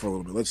phone down for a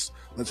little bit. Let's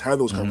have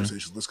those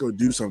conversations. Let's go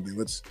do something.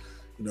 Let's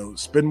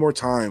spend more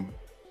time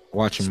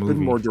watching movies.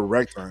 Spend more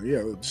direct time.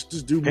 Yeah,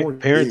 just do more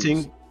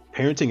parenting.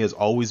 Parenting has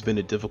always been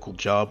a difficult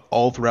job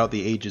all throughout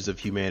the ages of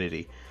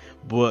humanity.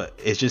 But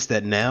it's just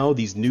that now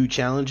these new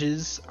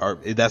challenges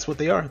that's what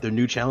they are. They're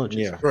new challenges.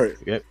 Yeah, right.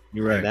 Yep.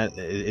 You're right. And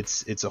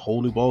it's a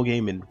whole new ball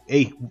game. And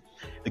hey,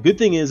 the good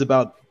thing is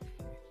about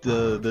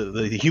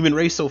the human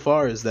race so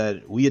far is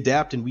that we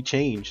adapt and we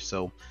change.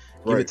 So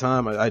give it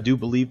time. I do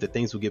believe that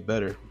things will get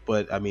better.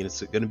 But I mean,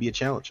 it's going to be a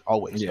challenge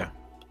always. Yeah,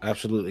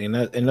 absolutely. And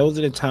those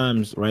are the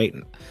times, right,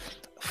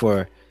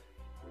 for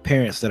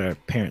parents that are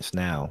parents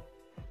now,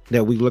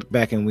 that we look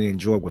back and we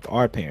enjoy with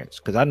our parents.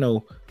 Because I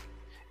know,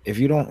 if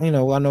you don't,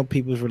 I know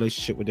people's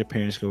relationship with their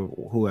parents or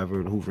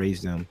whoever who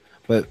raised them,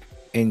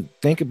 and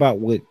think about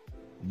what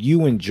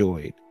you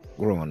enjoyed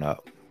growing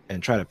up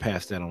and try to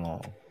pass that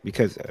along.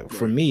 Because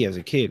for me as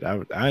a kid,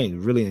 I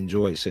really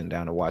enjoyed sitting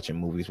down and watching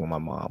movies with my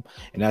mom,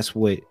 and that's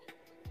what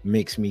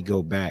makes me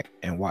go back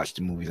and watch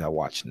the movies I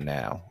watch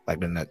now. Like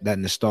that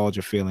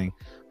nostalgia feeling.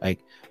 Like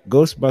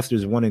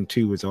Ghostbusters 1 and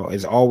 2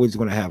 is always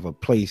going to have a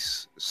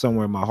place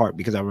somewhere in my heart,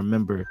 because I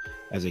remember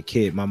as a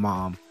kid my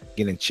mom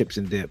getting chips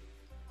and dip,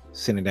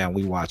 sitting down,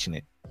 we watching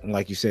it. And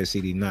like you said,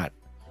 CD, not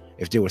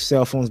if there were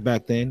cell phones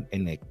back then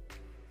and the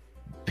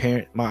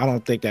parent, I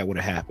don't think that would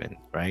have happened,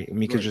 right? I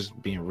mean, because just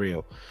being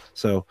real.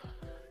 So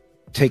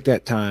take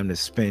that time to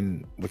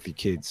spend with your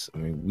kids. I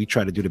mean, we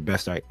try to do the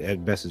best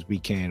as we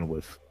can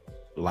with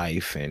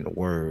life and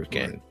work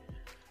and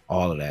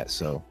all of that.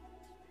 So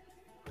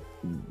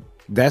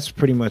that's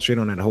pretty much it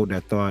on that. Hold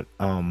that thought.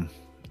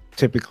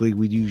 Typically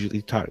we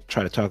usually try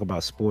to talk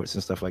about sports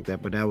and stuff like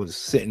that, but that was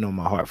sitting on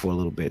my heart for a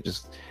little bit,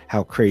 just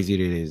how crazy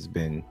it has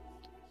been.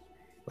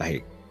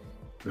 Like,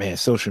 man,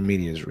 social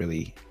media is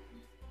really,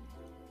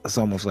 it's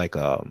almost like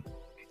a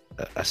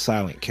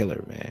silent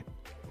killer, man.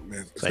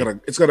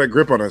 It's got a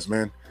grip on us,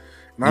 man.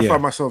 And I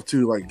find myself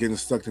too, like getting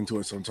stuck into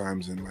it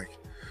sometimes, and like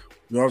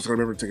we always gotta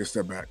remember to take a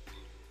step back.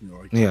 You know,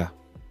 like Well,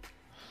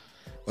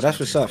 that's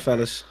what's up,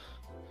 fellas.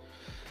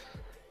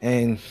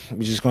 And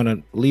we're just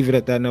gonna leave it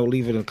at that note.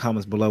 Leave it in the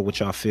comments below what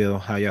y'all feel,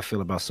 how y'all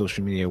feel about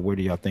social media. Where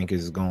do y'all think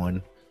is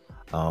going?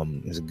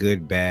 Is it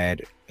good,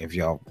 bad? If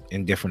y'all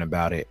indifferent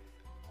about it,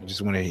 I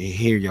just want to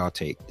hear y'all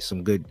take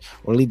some good,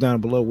 or leave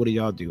down below what do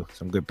y'all do?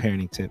 Some good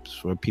parenting tips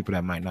for people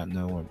that might not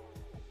know or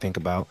think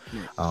about.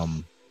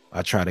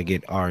 I try to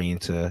get Ari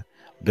into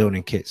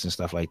building kits and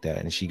stuff like that,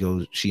 and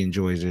she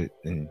enjoys it,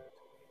 and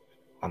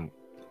I'm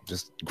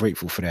just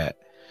grateful for that.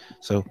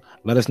 So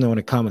let us know in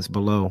the comments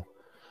below.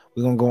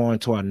 We're gonna go on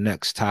to our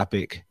next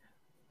topic.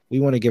 We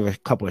want to give a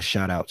couple of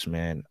shout outs,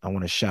 man. I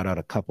want to shout out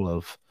a couple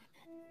of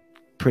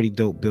pretty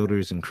dope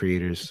builders and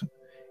creators,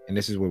 and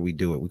this is where we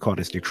do it. We call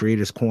this the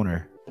Creators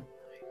Corner,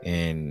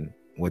 and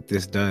what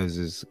this does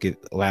is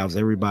allows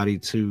everybody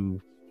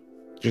to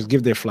just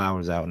give their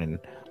flowers out, and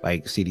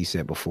like CD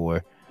said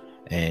before,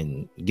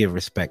 and give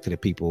respect to the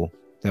people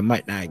that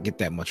might not get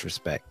that much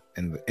respect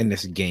in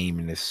this game,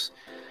 in this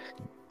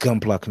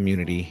Gunpla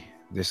community.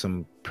 There's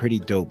some pretty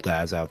dope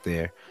guys out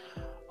there.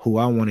 Who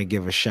I want to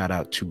give a shout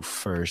out to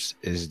first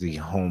is the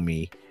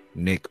homie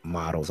Nick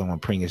Models. I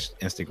want to bring his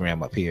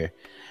Instagram up here.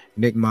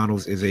 Nick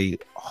Models is a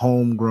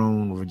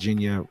homegrown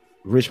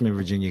Richmond,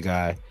 Virginia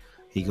guy.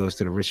 He goes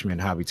to the Richmond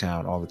Hobby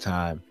Town all the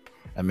time.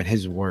 I mean,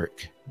 his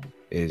work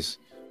is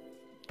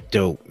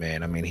dope,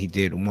 man. I mean, he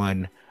did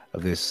one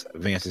of this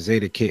Advanced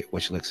Zeta kit,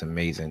 which looks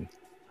amazing.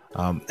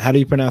 How do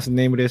you pronounce the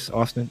name of this,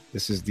 Austin?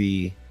 This is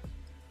the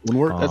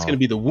Woundwort. That's going to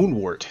be the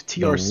Woundwort.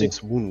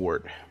 TR6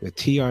 Woundwort. The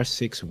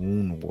TR6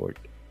 Woundwort.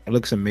 It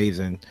looks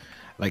amazing.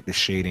 I like the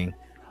shading.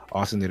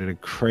 Austin did a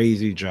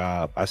crazy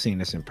job. I've seen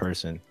this in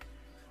person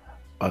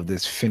of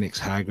this Phoenix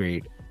high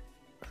grade.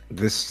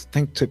 This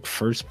thing took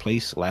first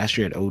place last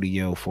year at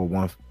ODO for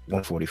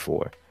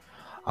 144.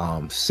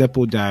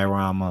 Simple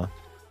diorama,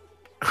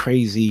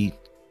 crazy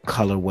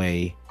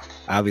colorway.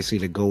 Obviously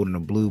the gold and the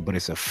blue, but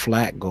it's a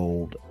flat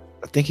gold.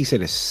 I think he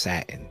said it's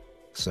satin.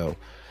 So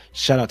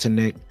shout out to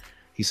Nick.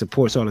 He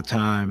supports all the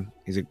time.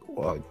 He's a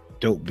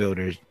dope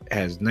builder.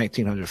 Has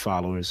 1,900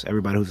 followers.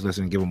 Everybody who's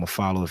listening, give him a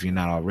follow if you're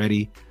not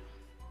already.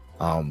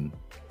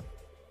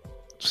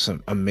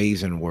 Some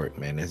amazing work,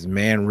 man. His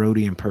man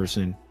Rhodey in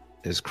person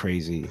is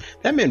crazy.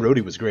 That man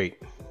Rhodey was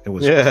great. It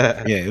was,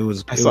 it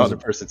was. I saw it in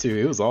person too.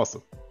 It was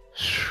awesome.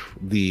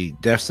 The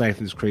Death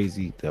Cipher is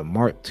crazy. The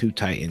Mark II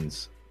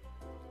Titans,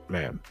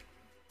 man.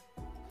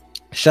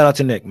 Shout out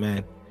to Nick,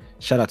 man.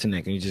 Shout out to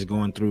Nick. And he's just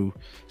going through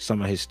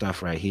some of his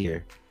stuff right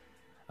here.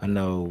 I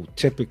know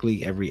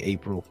typically every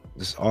April,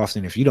 this is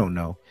Austin, if you don't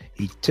know,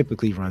 he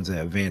typically runs an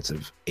Advance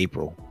of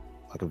April,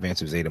 like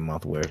Advance of Zeta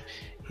month, where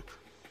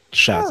he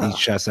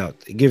shots out,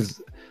 it gives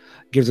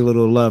a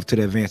little love to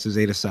the Advance of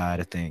Zeta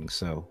side of things.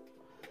 So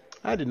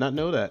I did not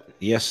know that.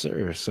 Yes,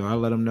 sir. So I'll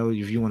let him know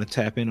if you want to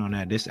tap in on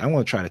that. I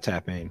want to try to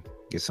tap in,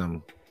 get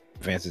some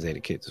Advance of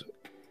Zeta kits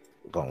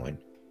going.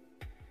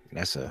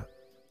 That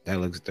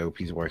looks dope.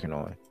 He's working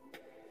on.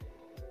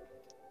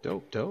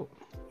 Dope.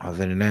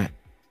 Other than that,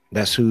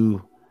 that's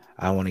who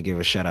I want to give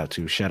a shout out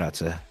to. Shout out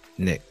to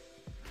Nick.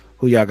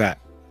 Who y'all got?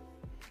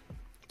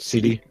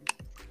 CD?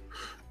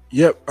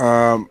 Yep.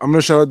 I'm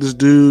gonna shout out this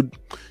dude.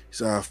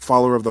 He's a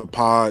follower of the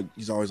pod.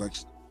 He's always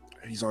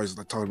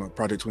talking about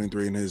Project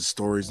 23 and his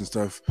stories and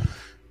stuff.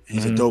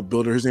 He's a dope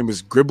builder. His name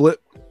is Gribble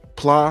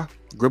Pla.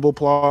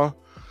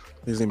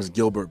 His name is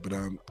Gilbert. But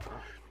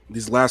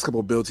these last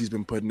couple of builds he's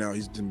been putting out,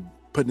 he's been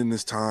putting in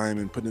his time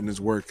and putting in his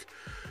work.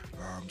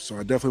 So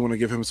I definitely want to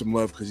give him some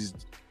love because he's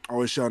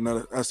always shouting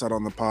us out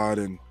on the pod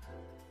and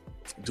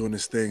doing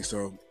his thing.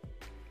 So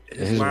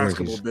his last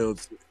couple of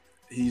builds,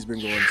 he's been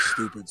going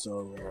stupid.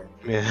 So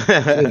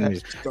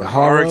the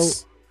Haro,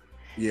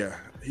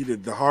 he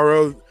did the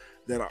Haro.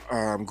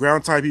 That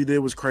ground type he did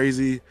was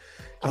crazy.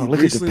 Oh,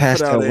 look at the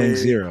Pastel Wing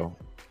Zero.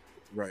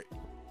 Right,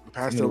 the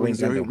Pastel Wing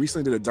Zero. He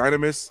recently did a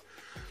Dynamis,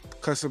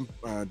 custom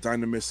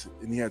Dynamis,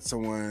 and he had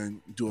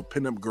someone do a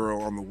pinup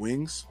girl on the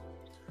wings.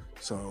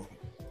 So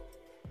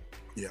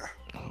yeah.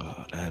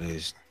 Oh, that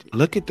is.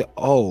 Look at the.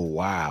 Oh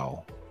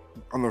wow.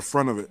 On the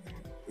front of it,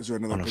 is there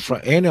another on the picture?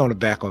 front and on the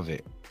back of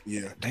it?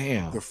 Yeah.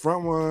 Damn. The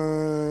front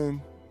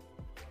one.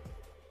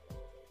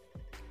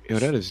 Yo,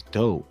 that is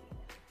dope.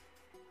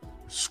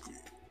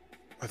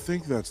 I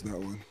think that's that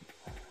one.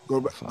 Go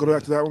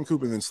back to that one,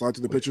 Coop, and then slide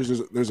to the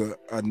pictures. There's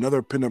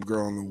another pinup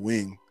girl on the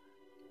wing.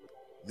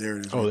 There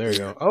it is. Oh, there you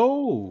go.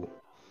 Oh.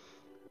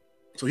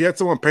 So he had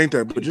someone paint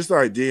that, but just the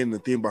idea and the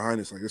theme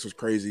behind it, like this was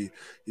crazy.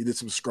 He did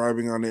some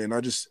scribing on it, and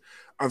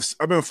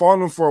I've been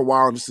following him for a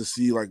while just to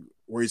see like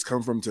where he's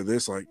come from to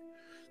this. Like,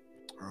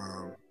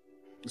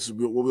 this is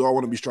what we all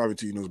want to be striving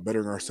to, is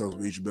bettering ourselves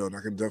with each build. And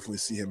I can definitely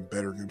see him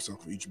bettering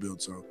himself with each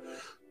build. So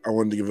I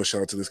wanted to give a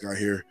shout out to this guy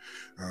here.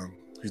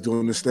 He's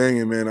doing this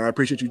thing, and man, I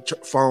appreciate you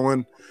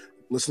following,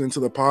 listening to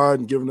the pod,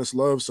 and giving us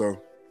love.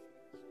 So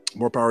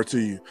more power to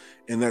you.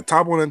 And that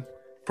top one,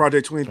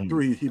 Project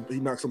 23, he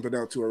knocked something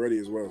out too already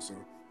as well. So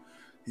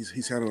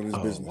he's handling his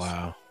business.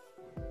 Wow.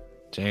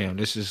 Damn,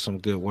 this is some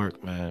good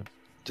work, man.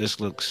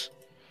 This looks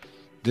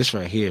This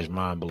right here is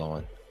mind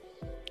blowing.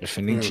 The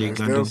Fenice Yeah,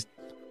 Gundam.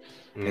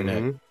 And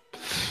that. Mhm.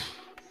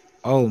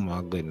 Oh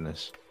my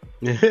goodness.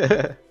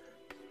 Mhm.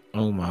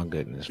 Oh my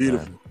goodness,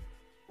 Beautiful. man.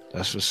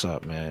 That's what's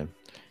up, man.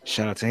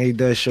 Shout out to he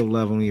does show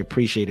love and we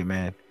appreciate it,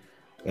 man.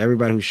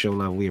 Everybody who show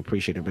love, we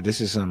appreciate it. But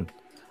this is some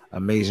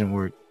amazing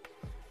work.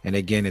 And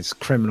again, it's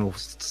criminal.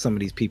 Some of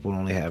these people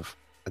only have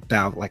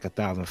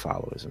 1,000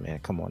 followers, man.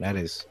 Come on, that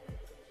is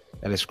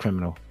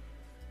criminal.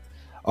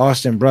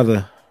 Austin,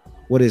 brother,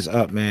 what is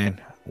up, man?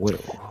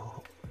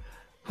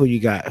 Who you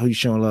got? Who you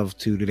showing love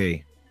to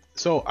today?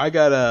 So I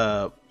got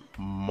a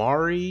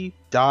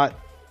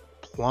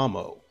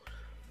Mari.Plamo.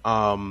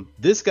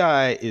 This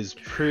guy is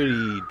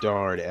pretty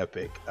darn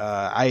epic.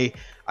 I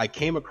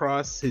came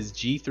across his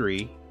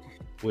G3,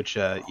 which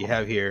you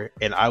have here,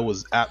 and I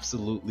was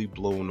absolutely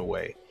blown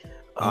away.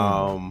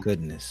 Oh my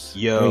goodness.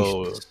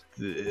 Yo,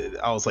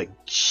 I was like,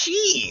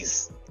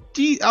 jeez.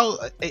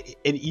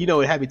 And you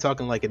know, it had me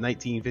talking like in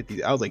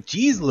 1950s. I was like,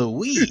 geez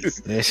Louise.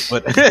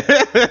 But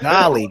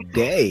golly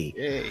day.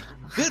 Hey,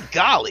 good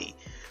golly.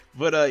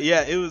 But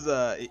yeah, it was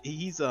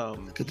he's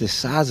Look at the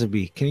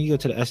Sotheby. Can you go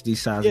to the SD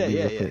Sotheby?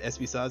 Yeah.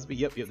 SB Sotheby.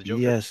 Yep, the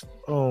Joker. Yes.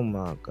 Oh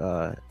my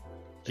god.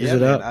 Is Yeah,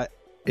 it man, up?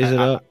 Is it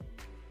up?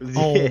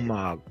 Oh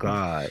my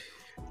god.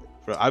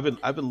 Bro, I've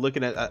been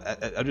looking at.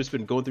 I've just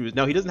been going through.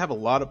 Now he doesn't have a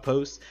lot of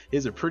posts.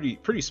 His are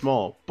pretty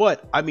small,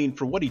 but I mean,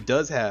 for what he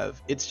does have,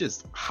 it's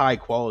just high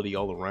quality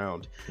all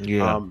around.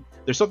 Yeah.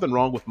 There's something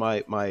wrong with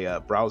my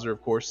browser,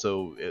 of course,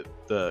 so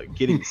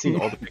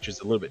seeing all the pictures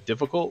is a little bit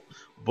difficult.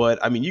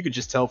 But I mean, you could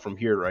just tell from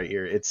here, right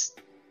here,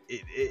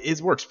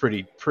 it works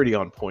pretty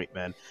on point,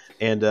 man.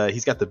 And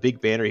he's got the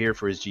big banner here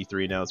for his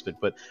G3 announcement.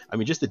 But I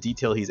mean, just the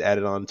detail he's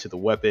added on to the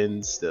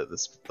weapons,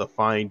 the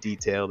fine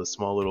detail, the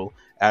small little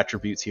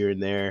attributes here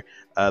and there.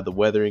 The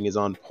weathering is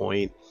on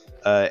point.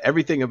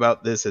 Everything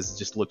about this has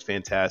just looked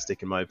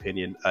fantastic, in my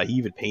opinion. He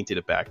even painted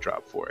a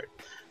backdrop for it.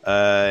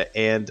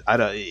 And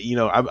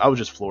I was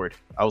just floored.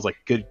 I was like,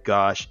 good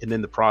gosh. And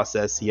then the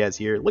process he has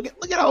here, look at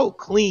how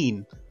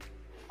clean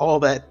all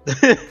that.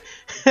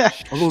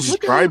 All those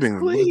describing.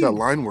 Look at that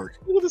line work.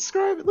 Look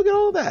at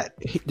all that.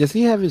 Does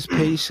he have his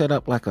page set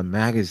up like a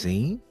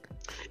magazine?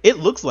 It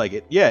looks like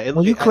it. Yeah.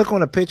 When you click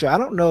on a picture, I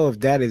don't know if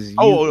that is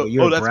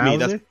your that's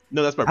browser. me.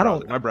 That's my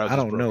browser. My browser. I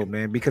don't know,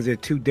 man, because they're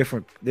two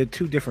different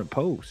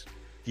posts.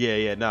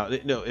 Yeah. No,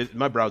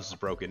 my browser's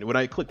broken. When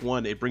I click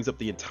one, it brings up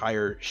the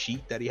entire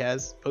sheet that he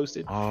has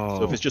posted. Oh.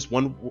 So if it's just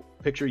one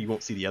picture, you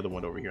won't see the other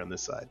one over here on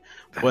this side.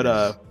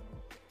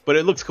 But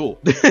it looks cool.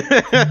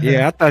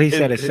 Yeah, I thought he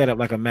said it's set up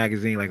like a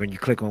magazine. Like when you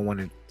click on one,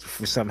 and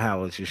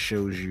somehow it just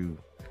shows you.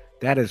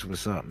 That is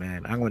what's up,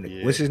 man.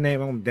 What's his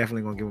name? I'm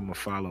definitely gonna give him a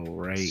follow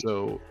right.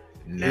 So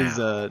now. his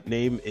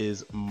name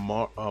is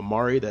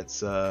Mari.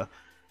 That's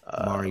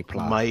Mari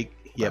Pla. Mike.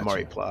 Yeah, Gotcha.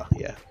 Mari Pla.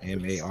 Yeah.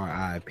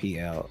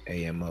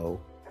 MARIPLAMO.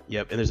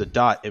 Yep. And there's a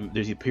dot and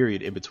there's a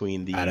period in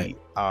between the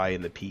I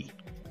and the P.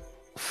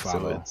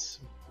 Follow. So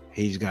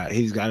he's got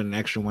an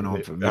extra one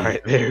on for me. All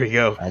right, there we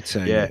go. I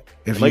tell you,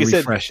 if like you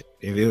refresh,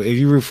 if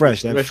you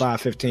refresh, that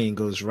 515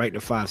 goes right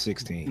to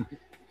 516.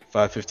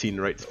 515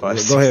 right to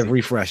 516. Go ahead,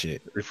 refresh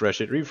it. Refresh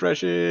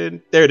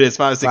it. There it is,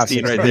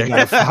 516 right there. You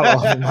gotta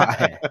follow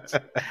my ass.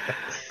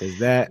 Because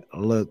that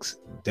looks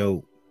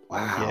dope.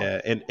 Wow. Yeah,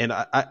 and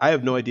I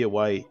have no idea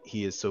why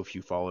he has so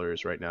few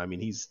followers right now. I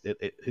mean, his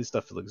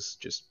stuff looks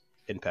just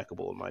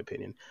impeccable in my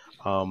opinion.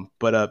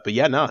 But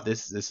yeah, no,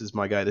 this is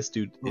my guy. This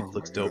dude, it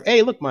looks dope.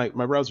 Hey, look, my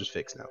browser's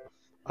fixed now.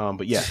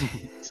 But yeah,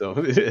 so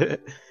but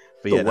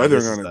yeah,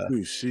 weathering on it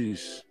too.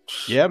 Sheesh.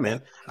 Yeah,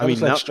 man. I mean,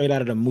 like straight out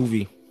of the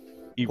movie.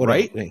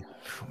 Right?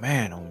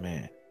 Man, oh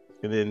man.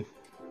 And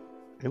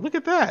look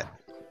at that.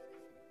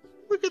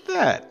 Look at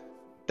that.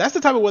 That's the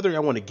type of weathering I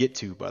want to get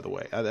to, by the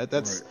way.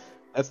 That's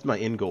my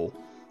end goal.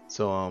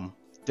 So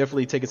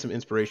definitely taking some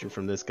inspiration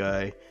from this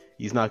guy.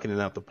 He's knocking it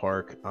out the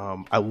park.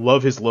 I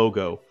love his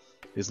logo.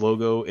 His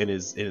logo and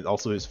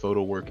also his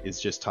photo work is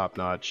just top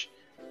notch.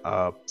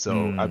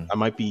 So I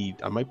might be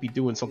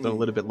doing something a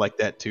little bit like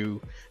that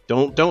too.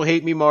 Don't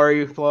hate me,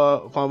 Mari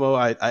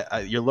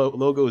Plamo. Your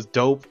logo is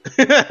dope.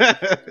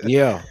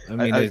 Yeah, I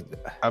mean,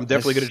 I'm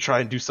definitely gonna try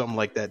and do something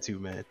like that too,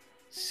 man.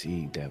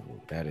 See,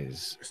 devil, that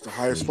is. It's the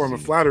highest form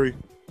of flattery.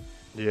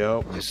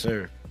 Yeah. Yes,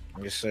 sir.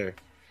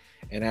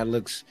 And that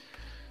looks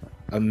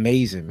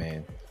amazing,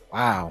 man.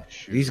 Wow,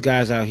 these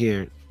guys out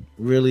here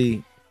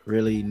really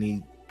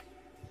need.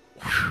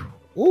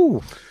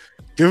 Ooh,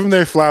 give them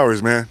their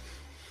flowers, man.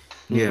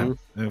 Yeah,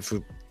 and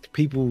for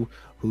people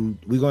who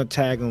we're gonna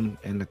tag them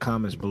in the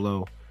comments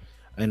below,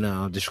 in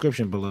the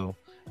description below,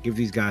 give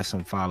these guys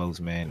some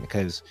follows, man.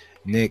 Because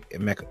Nick,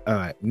 I'm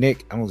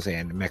gonna say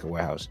in the Mecca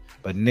Warehouse,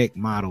 but Nick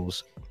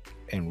Models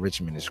in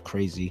Richmond is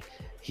crazy.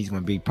 He's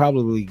gonna be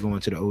probably going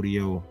to the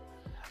ODO,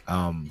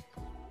 and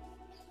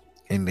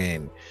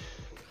then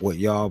what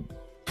y'all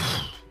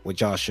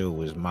showed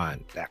was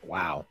mine. That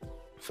wow,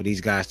 for these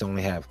guys to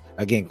only have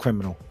again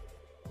criminal.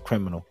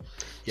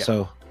 Yeah.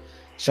 So.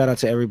 Shout out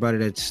to everybody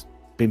that's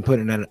been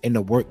putting in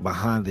the work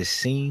behind the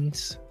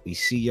scenes. We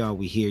see y'all,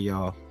 we hear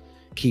y'all.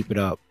 Keep it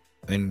up.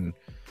 And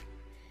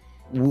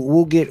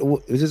we'll get.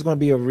 This is going to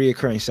be a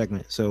reoccurring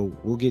segment, so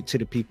we'll get to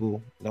the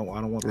people. No,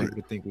 I don't want people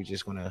to think we're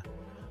just gonna.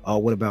 Oh,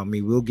 what about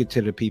me? We'll get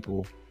to the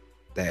people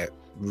that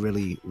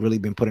really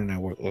been putting that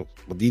work. Look,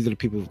 but these are the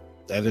people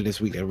other this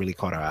week that really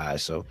caught our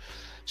eyes. So,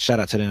 shout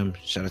out to them.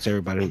 Shout out to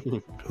everybody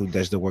who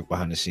does the work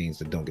behind the scenes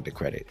that don't get the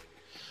credit.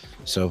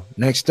 So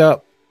next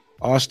up,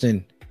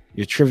 Austin,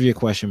 your trivia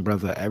question,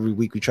 brother.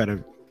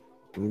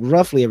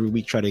 Roughly every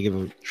week try to give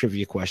a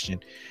trivia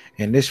question,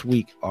 and this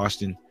week,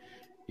 Austin,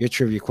 your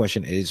trivia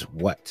question is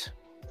what?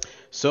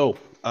 So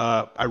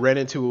I ran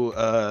into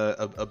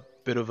a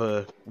bit of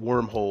a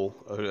wormhole,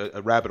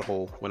 a rabbit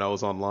hole when I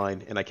was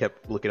online, and I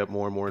kept looking up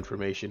more and more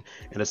information,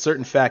 and a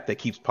certain fact that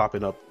keeps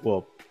popping up.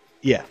 Well,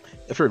 yeah,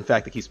 a certain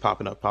fact that keeps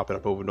popping up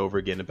over and over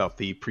again about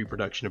the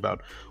pre-production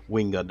about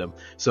Wing Gundam.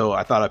 So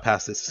I thought I'd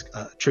pass this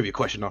trivia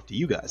question off to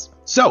you guys.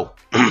 So,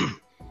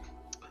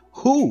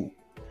 who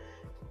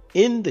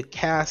in the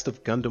cast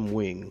of Gundam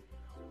Wing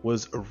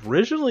was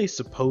originally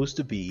supposed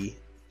to be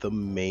the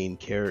main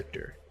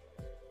character?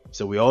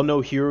 So we all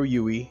know Hiro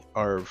Yui,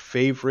 our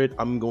favorite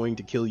 "I'm going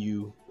to kill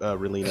you,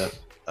 Relina"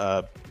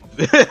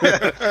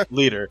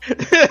 leader,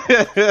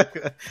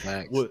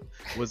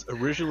 was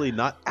originally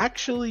not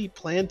actually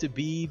planned to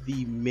be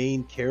the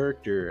main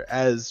character,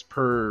 as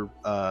per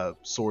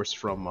source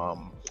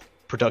from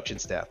production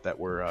staff that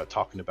were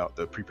talking about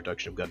the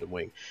pre-production of Gundam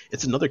Wing.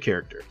 It's another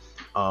character,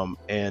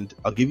 and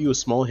I'll give you a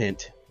small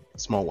hint,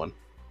 small one.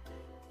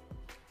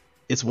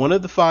 It's one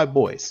of the 5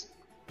 boys.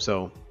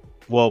 So,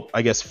 well,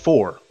 I guess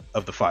 4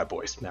 of the 5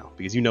 boys now,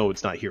 because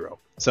it's not Hero.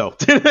 So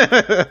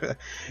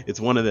it's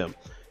one of them.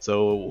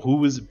 So who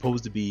was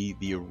supposed to be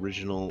the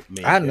original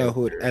main I know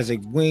character? who, as a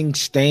Wing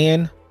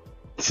stan.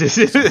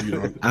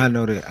 I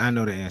know the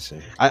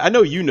answer. I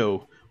know you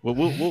know. Well,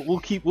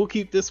 we'll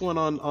keep this one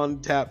on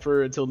tap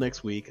for until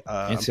next week.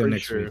 Until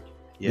next week.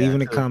 Yeah, leave in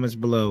the comments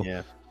below.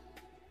 Yeah.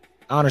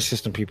 Honor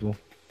system people.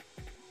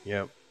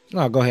 Yep.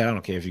 No, go ahead. I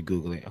don't care if you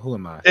Google it. Who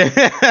am I?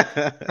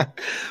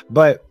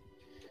 But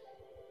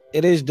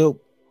it is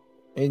dope.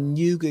 And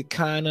you could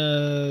kind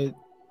of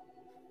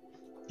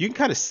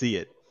see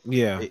it.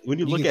 Yeah. When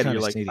you look at it,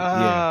 you're like,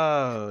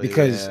 oh,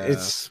 because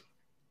it's,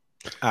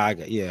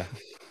 yeah.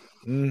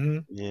 Mm-hmm.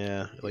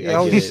 Yeah. Like, yeah,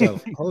 hold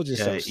yourself. Hold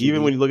yourself. Yeah,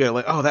 even when you look at it,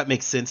 like, oh, that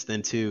makes sense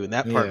then too, and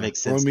that part makes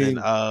sense.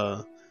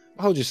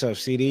 Hold yourself,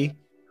 CD.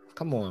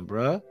 Come on,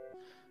 bro.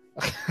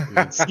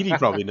 CD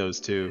probably knows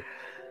too.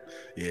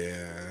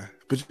 Yeah,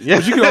 but you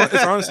can.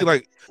 It's honestly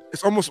like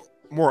it's almost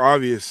more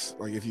obvious.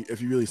 Like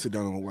if you really sit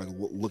down and like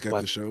look at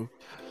the show.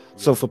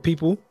 So for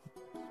people,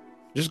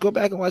 just go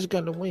back and watch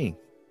Gundam Wing.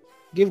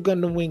 Give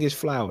Gundam Wing his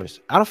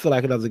flowers. I don't feel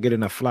like it doesn't get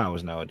enough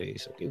flowers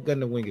nowadays. So give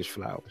Gundam Wing his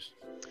flowers.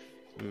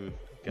 Wing.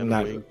 Yep.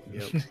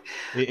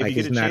 Like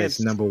it's not its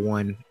number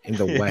one in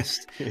the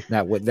West.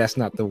 That's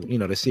not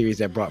the series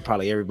that brought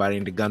probably everybody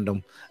into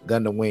Gundam.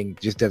 Gundam Wing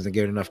just doesn't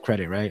get enough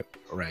credit, right?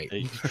 Right.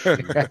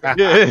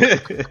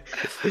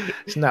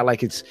 It's not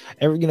like it's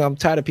I'm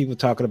tired of people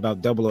talking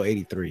about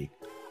 0083.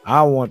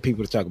 I want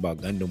people to talk about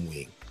Gundam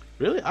Wing.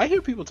 Really? I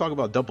hear people talk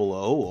about 00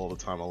 all the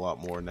time a lot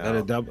more now.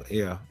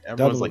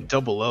 Everyone's like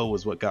 00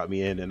 was what got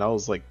me in, and I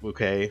was like,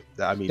 okay.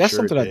 I mean, that's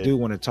something I do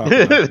want to talk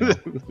about.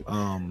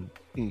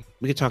 We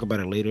can talk about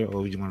it later,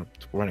 or you want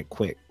to run it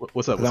quick?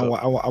 What's up?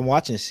 I'm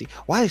watching C.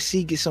 Why does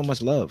C get so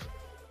much love?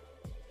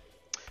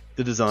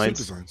 The designs.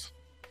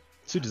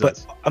 Suit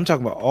designs. But I'm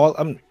talking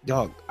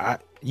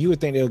about you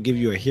would think they'll give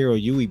you a Hero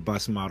Yui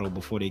bus model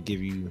before they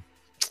give you,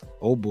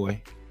 oh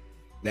boy,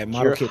 that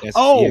model kit. That's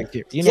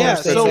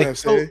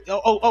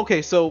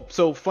okay.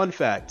 So fun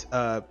fact.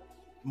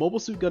 Mobile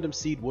Suit Gundam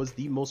Seed was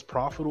the most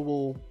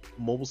profitable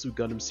Mobile Suit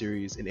Gundam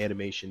series in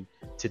animation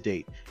to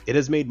date. It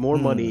has made more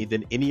money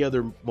than any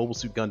other Mobile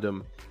Suit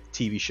Gundam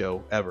TV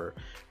show ever.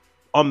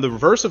 On the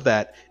reverse of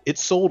that, it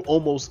sold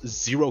almost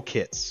 0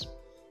 kits.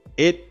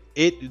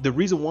 The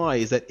reason why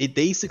is that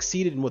they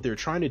succeeded in what they were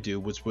trying to do,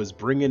 which was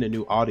bring in a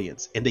new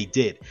audience, and they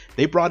did.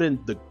 They brought in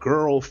the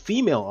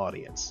female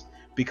audience,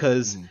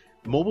 because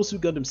Mobile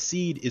Suit Gundam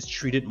Seed is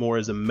treated more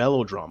as a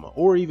melodrama,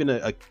 or even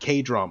a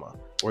K-drama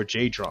or a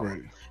J-drama.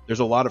 Right. There's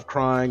a lot of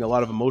crying, a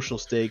lot of emotional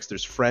stakes.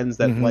 There's friends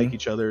that like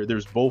each other.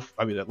 There's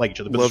that like each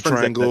other. But love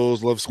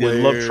triangles, love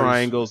squares. Love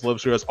triangles,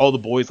 love squares. All the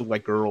boys look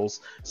like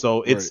girls.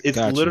 So it's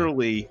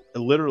literally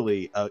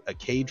a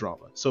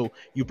K-drama. So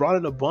you brought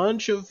in a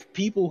bunch of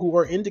people who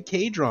are into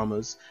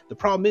K-dramas. The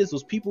problem is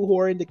those people who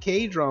are into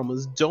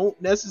K-dramas don't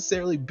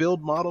necessarily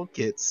build model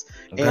kits.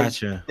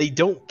 And they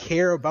don't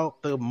care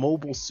about the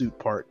mobile suit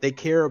part. They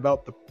care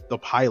about the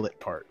pilot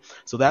part.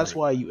 So that's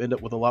why you end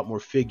up with a lot more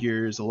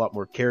figures, a lot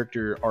more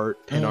character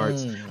art, pin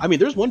arts. I mean,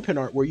 there's one pin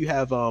art where you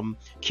have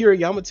Kira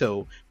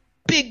Yamato,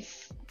 big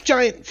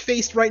giant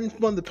face right in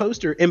front of the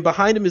poster, and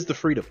behind him is the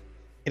Freedom,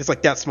 and it's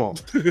like that small.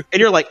 And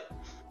you're like,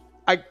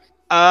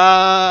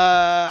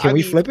 can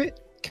we flip it?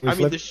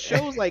 The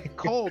show's like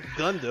called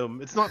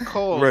Gundam. It's not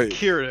called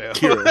Kira.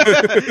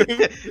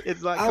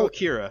 It's not called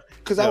Kira.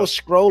 Because I was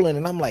scrolling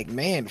and I'm like,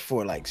 man,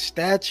 for like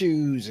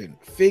statues and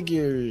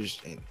figures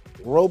and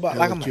robot. Yeah,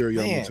 Like like I'm like, pure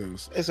man,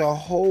 Yamatos. it's a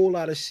whole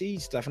lot of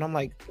seed stuff, and I'm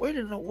like, where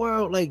in the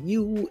world, like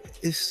you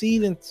is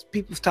seed in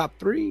people's top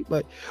 3?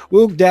 But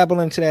we'll dabble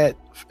into that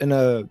in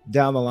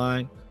down the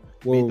line.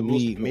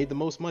 Made the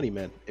most money,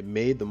 man. It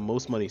made the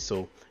most money,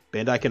 so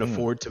Bandai can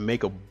afford to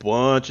make a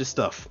bunch of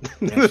stuff.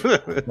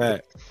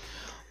 Right.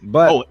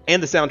 But oh,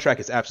 and the soundtrack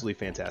is absolutely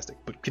fantastic.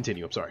 But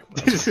continue. I'm sorry.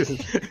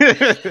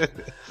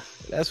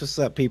 that's what's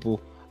up,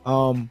 people.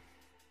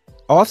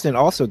 Austin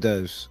also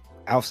does,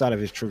 outside of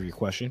his trivia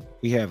question,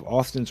 we have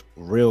Austin's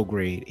real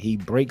grade. He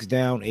breaks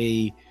down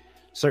a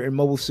certain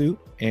mobile suit,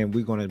 and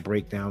we're going to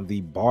break down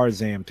the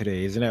Barzam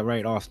today. Isn't that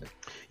right, Austin?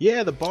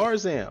 Yeah, the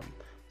Barzam.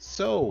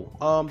 So,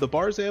 the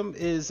Barzam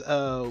is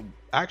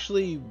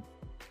actually,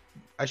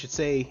 I should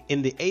say,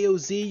 in the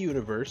AOZ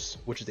universe,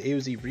 which is the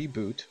AOZ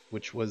reboot,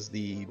 which was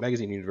the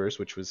magazine universe,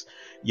 which was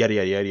yada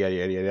yada yada yada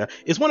yada yada,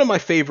 is one of my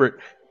favorite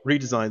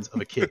redesigns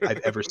of a kit I've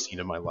ever seen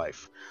in my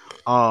life.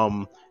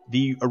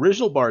 The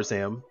original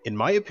Barzam, in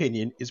my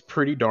opinion, is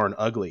pretty darn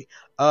ugly.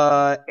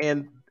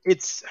 And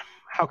it's,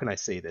 how can I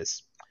say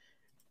this?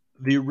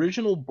 The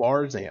original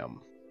Barzam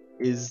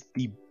is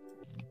the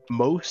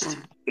most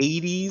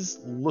 80s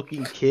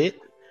looking kit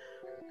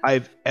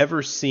I've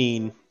ever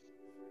seen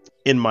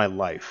in my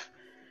life.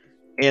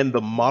 And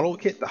the model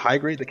kit, the high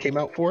grade that came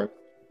out for it,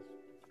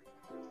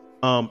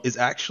 is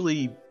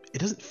actually, it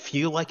doesn't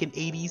feel like an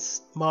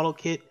 80s model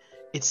kit.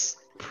 It's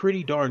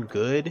pretty darn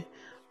good.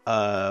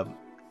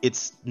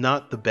 It's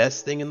not the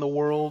best thing in the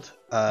world.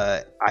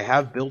 I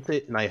have built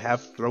it and I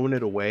have thrown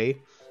it away.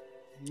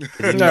 I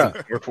didn't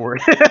even care for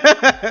it.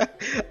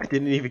 I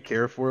didn't even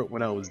care for it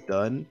when I was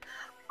done.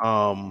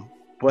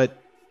 But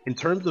in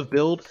terms of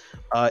build,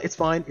 it's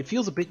fine. It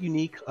feels a bit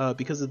unique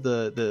because of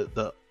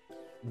the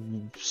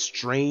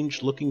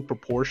strange looking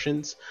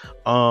proportions.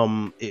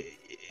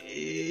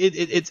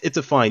 It's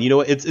a fine. You know,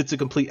 it's a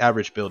complete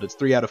average build. It's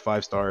 3 out of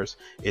 5 stars.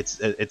 It's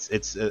a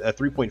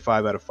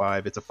 3.5 out of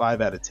 5. It's a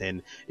 5 out of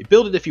 10. You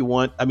build it if you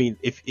want. I mean,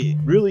 if it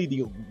really,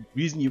 the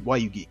reason why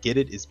you get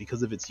it is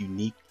because of its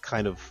unique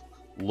kind of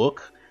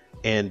look,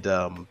 and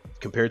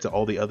compared to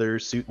all the other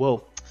suits,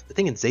 well, the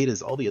thing in Zeta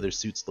is all the other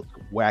suits look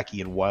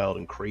wacky and wild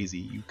and crazy.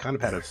 You kind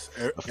of had a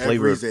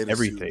flavor of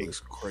everything. Looks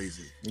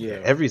crazy. Yeah,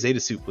 every Zeta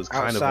suit was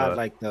kind outside of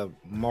like the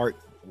Mark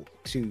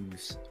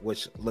IIs,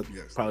 which look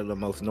probably the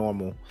most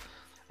normal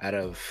out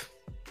of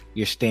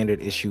your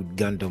standard issued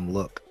Gundam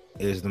look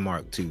is the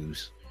Mark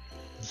IIs.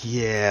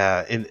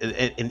 Yeah,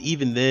 and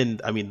even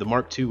then, I mean, the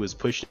Mark II was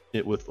pushing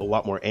it with a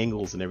lot more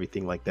angles and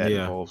everything like that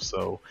involved.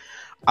 So,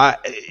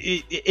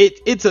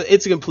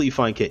 it's a complete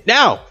fine kit.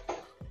 Now,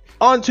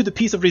 on to the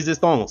piece of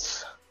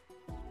resistance,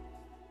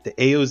 the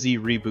AOZ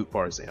reboot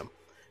Barzam.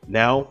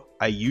 Now,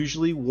 I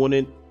usually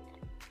wouldn't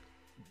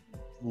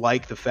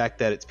like the fact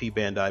that it's P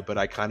Bandai, but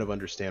I kind of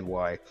understand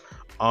why.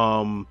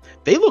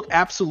 They look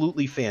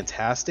absolutely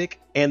fantastic,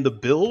 and the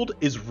build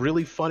is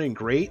really fun and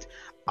great.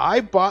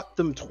 I bought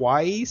them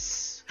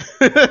twice.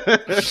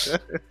 I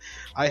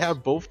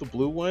have both the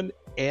blue one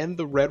and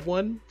the red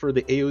one for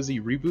the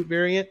AOZ reboot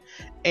variant,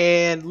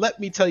 and let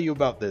me tell you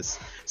about this.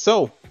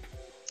 So,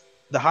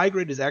 the high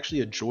grade is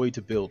actually a joy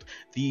to build.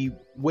 The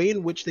way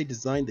in which they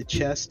designed the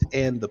chest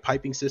and the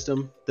piping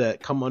system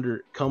that come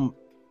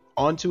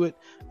onto it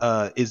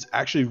is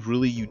actually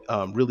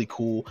really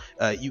cool.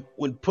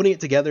 When putting it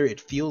together,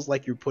 it feels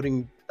like you're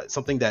putting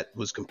something that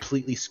was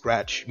completely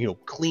scratch,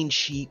 clean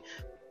sheet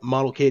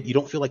model kit. You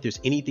don't feel like there's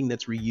anything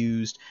that's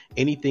reused,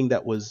 anything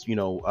that was,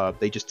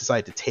 they just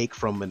decided to take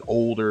from an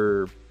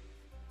older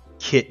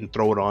kit and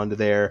throw it onto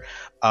there,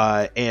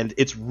 and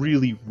it's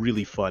really,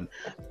 really fun.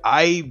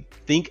 I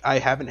think I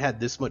haven't had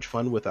this much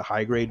fun with a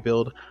high grade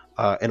build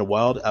in a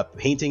while.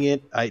 Painting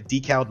it, I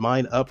decaled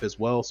mine up as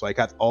well, so I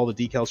got all the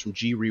decals from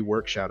G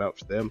Rework, shout out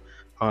to them,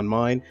 on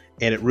mine,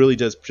 and it really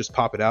does just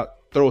pop it out.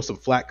 Throw some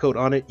flat coat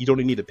on it. You don't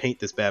even need to paint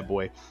this bad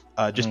boy.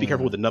 Just be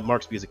careful with the nut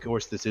marks, because of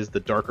course this is the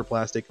darker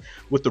plastic.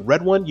 With the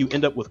red one, you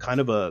end up with kind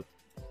of a,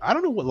 I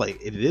don't know what,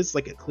 like, it is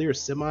like a clear,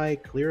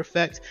 semi-clear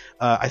effect.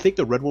 I think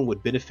the red one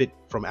would benefit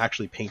from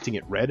actually painting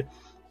it red.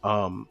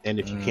 And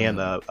if you can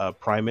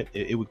prime it,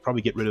 it would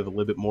probably get rid of a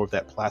little bit more of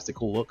that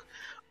plastical look.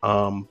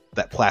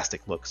 That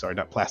plastic look, sorry,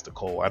 not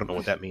plastical. I don't know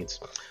what that means.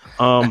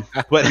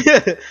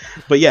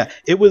 But yeah,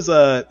 it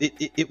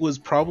was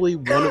probably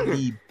one of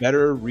the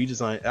better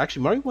redesign,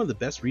 actually maybe one of the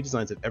best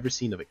redesigns I've ever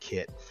seen of a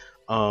kit,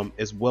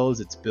 as well as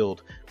its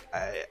build.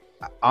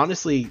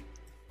 Honestly,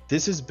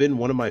 this has been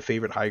one of my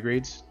favorite high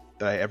grades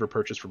that I ever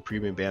purchased from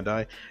Premium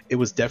Bandai. It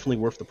was definitely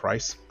worth the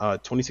price.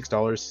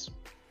 $26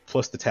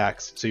 plus the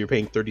tax, so you're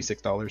paying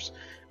 $36.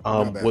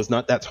 Was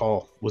not that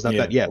tall, was not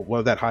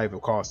that high of a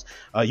cost.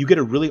 You get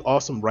a really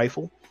awesome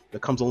rifle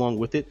that comes along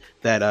with it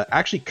that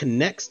actually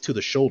connects to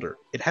the shoulder.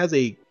 It has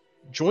a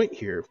joint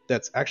here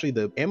that's actually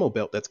the ammo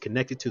belt that's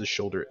connected to the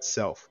shoulder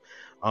itself.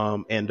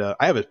 And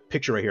I have a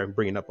picture right here I'm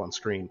bringing up on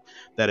screen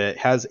that it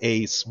has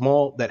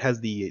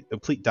the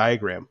complete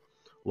diagram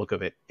look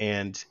of it.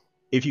 And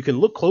if you can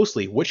look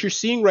closely, what you're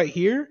seeing right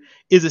here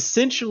is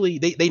essentially,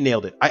 they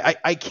nailed it.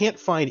 I can't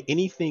find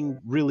anything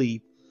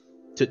really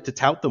to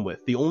tout them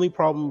with. The only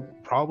problem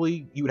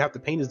probably you would have to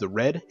paint is the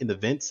red in the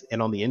vents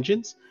and on the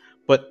engines.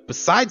 But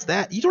besides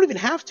that, you don't even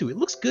have to. It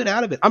looks good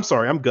out of it. I'm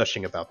sorry, I'm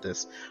gushing about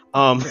this.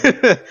 I'm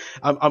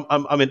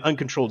in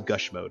uncontrolled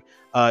gush mode.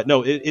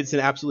 No, it's an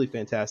absolutely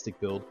fantastic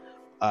build.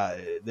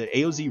 The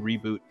AOZ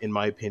reboot, in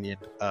my opinion,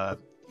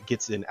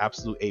 gets an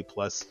absolute A+.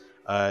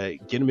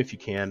 Get them if you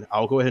can.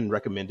 I'll go ahead and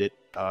recommend it.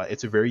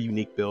 It's a very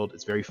unique build.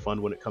 It's very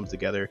fun when it comes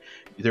together.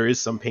 There is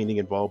some painting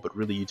involved, but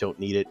really you don't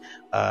need it.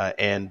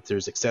 And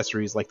there's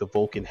accessories like the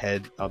Vulcan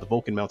head, the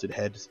Vulcan mounted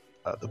head.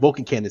 The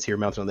Vulcan cannons here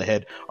mounted on the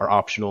head are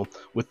optional.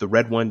 With the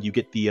red one, you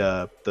get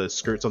the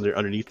skirts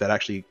underneath that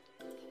actually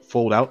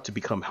fold out to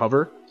become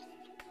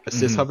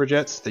assist hover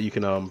jets that you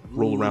can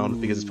roll around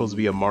because it's supposed to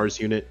be a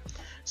Mars unit.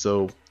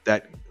 So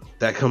that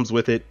comes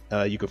with it.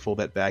 You can fold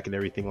that back and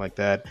everything like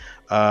that.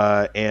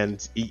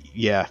 And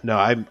yeah, no,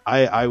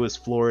 I was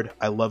floored.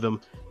 I love him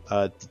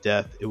to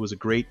death. It was a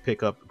great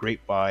pickup,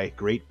 great buy,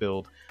 great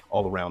build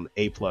all around.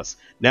 A+.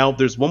 Now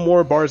there's one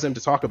more Barzam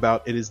to talk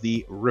about. It is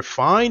the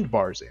refined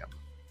Barzam.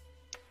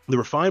 The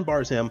refined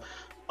Barzam,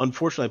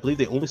 unfortunately, I believe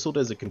they only sold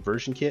it as a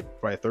conversion kit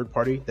by a third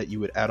party that you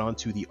would add on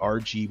to the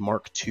RG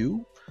Mark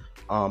II.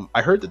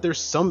 I heard that there's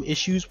some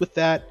issues with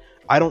that.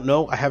 I don't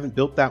know. I haven't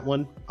built that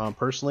one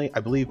personally. I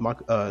believe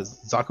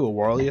Zaku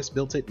Awarius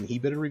built it and he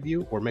did a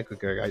review, or Mecha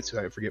Guys,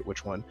 I forget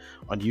which one,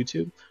 on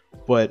YouTube.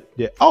 But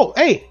yeah. Oh,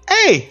 hey,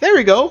 there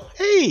we go.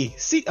 Hey,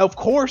 see, of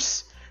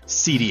course,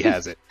 CD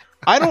has it.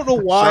 I don't know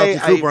why.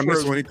 Shout out to Cooper on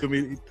this one.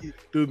 He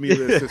threw me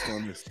the assist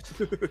on this.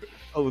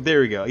 Oh,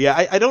 there we go. Yeah,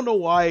 I don't know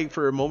why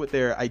for a moment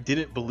there I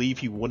didn't believe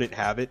he wouldn't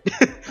have it.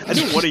 I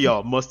knew one of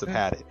y'all must have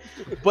had it,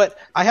 but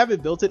I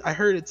haven't built it. I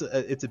heard it's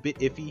a bit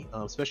iffy,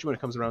 especially when it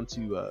comes around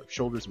to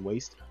shoulders and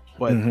waist.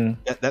 But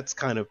that's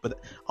kind of. But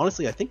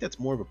honestly, I think that's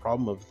more of a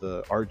problem of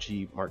the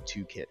RG Mark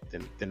II kit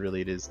than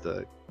really it is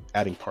the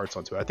adding parts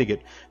onto it. I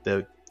think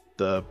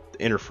the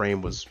inner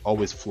frame was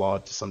always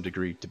flawed to some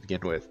degree to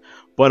begin with,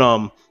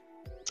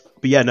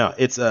 but yeah, no,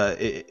 it's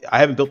I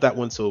haven't built that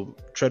one, so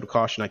tread with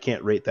caution. I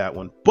can't rate that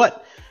one.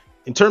 But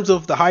in terms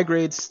of the high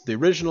grades, the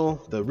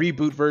original, the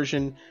reboot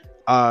version,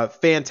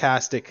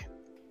 fantastic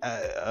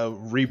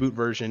reboot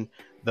version.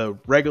 The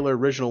regular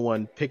original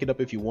one, pick it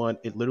up if you want.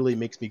 It literally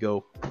makes me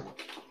go.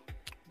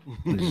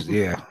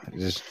 Yeah,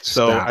 just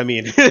so stop. I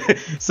mean,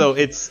 so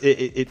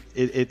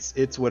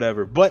it's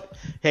whatever. But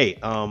hey,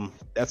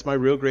 that's my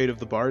real grade of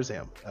the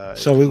Barzam.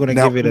 So we're gonna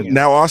give it a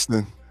now,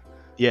 Austin.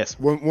 Yes.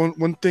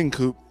 One thing,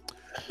 Coop.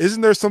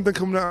 Isn't there something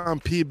coming out on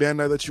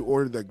Bandai that you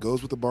ordered that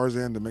goes with the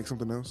Barzam to make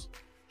something else?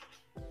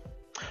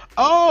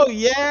 Oh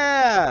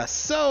yeah.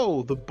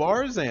 So the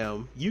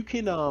Barzam, you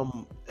can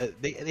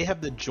they have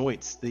the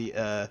joints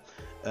that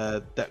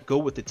go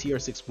with the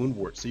TR6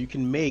 Woundwort. So you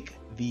can make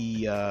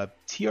the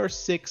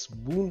TR6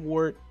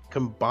 Woundwort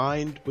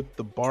combined with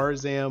the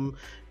Barzam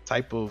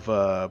type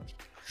of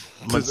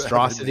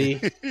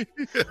monstrosity.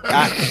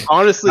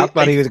 Honestly, I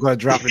thought he was going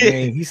to drop the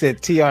name. He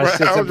said TR6.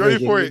 Right, I was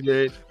ready for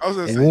it. I was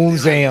and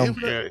Woozam.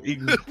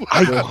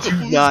 I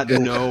do not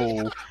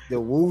know the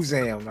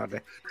Woozam. Not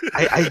the...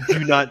 I do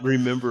not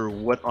remember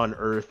what on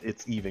earth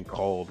it's even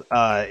called.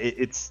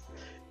 It's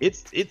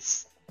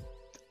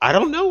I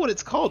don't know what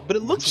it's called, but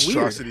it looks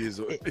weird.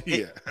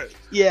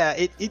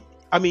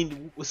 I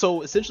mean,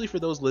 so essentially for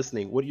those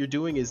listening, what you're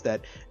doing is that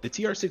the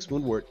TR6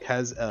 Woundwort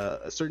has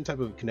a certain type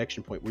of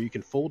connection point where you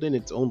can fold in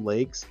its own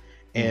legs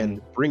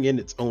and bring in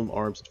its own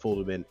arms and fold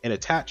them in and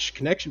attach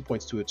connection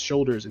points to its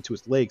shoulders and to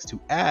its legs to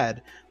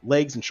add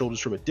legs and shoulders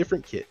from a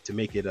different kit to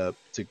make it a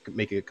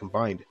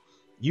combined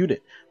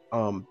unit.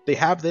 They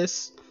have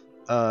this.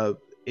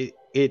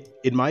 It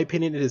in my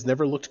opinion, it has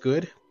never looked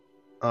good.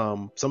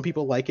 Some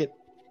people like it.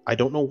 I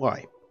don't know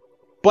why,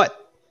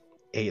 but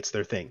hey, it's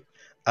their thing.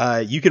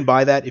 You can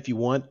buy that if you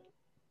want.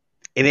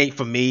 It ain't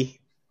for me.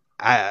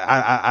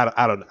 Nah,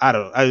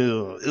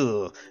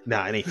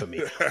 it ain't for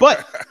me.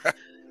 But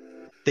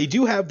they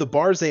do have the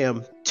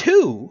Barzam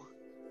 2,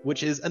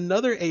 which is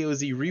another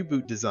AOZ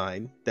reboot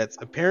design that's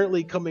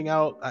apparently coming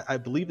out. I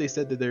believe they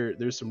said that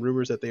there's some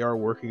rumors that they are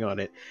working on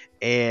it.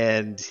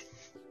 And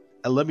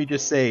let me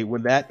just say,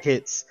 when that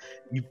hits,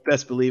 you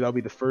best believe I'll be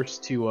the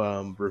first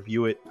to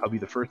review it. I'll be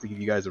the first to give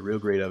you guys a real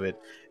grade of it.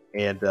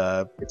 And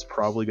it's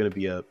probably going to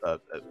be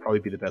probably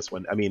be the best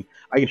one. I mean,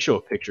 I can show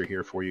a picture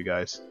here for you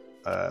guys.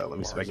 Let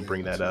me see if I can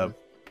bring that up.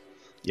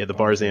 Yeah, the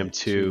Barzam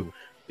 2.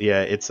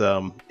 Yeah, it's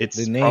the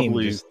name.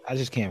 probably... I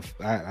just can't.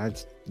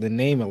 The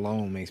name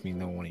alone makes me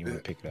not want to even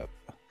pick it up.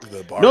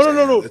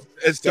 No.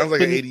 It sounds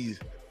like an 80s.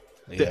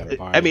 Yeah,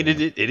 I mean,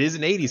 it is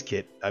an 80s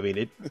kit. I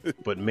mean,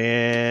 but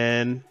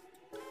man,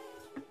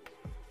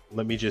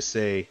 let me just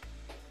say,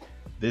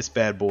 this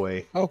bad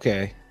boy.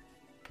 Okay.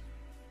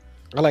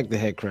 I like the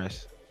head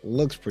crest.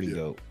 Looks pretty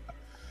dope.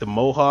 The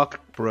Mohawk,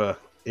 bruh,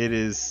 it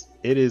is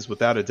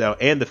without a doubt,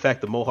 and the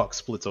fact the Mohawk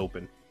splits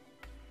open.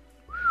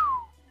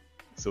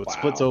 So it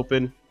splits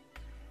open,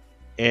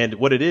 and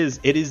what it is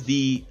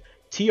the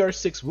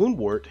TR6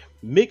 Woundwort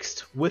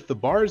mixed with the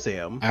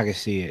Barzam. I can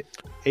see it.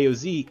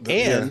 AOZ,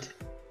 and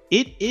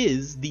it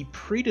is the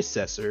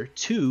predecessor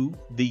to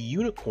the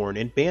Unicorn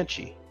and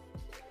Banshee.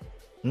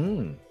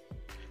 Mm.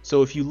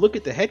 So if you look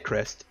at the head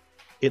crest,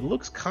 it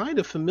looks kind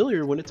of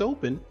familiar when it's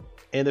open,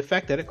 and the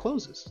fact that it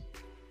closes.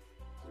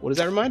 What does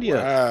that remind you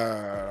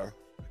of?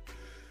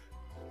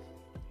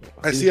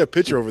 I see a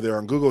picture over there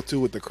on Google too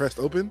with the crest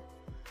open.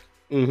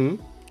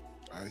 Mm-hmm.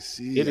 I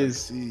see. It I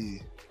is.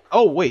 see.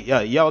 Oh wait,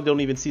 yeah, y'all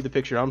don't even see the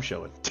picture I'm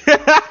showing.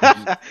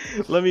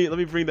 let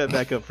me bring that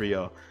back up for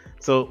y'all.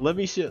 So let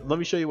me show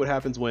you what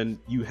happens when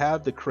you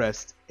have the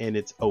crest and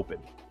it's open.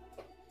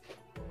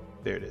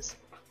 There it is.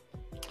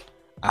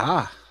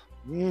 Ah.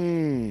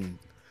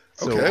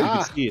 So Okay. you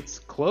can see it's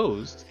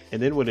closed,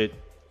 and then when it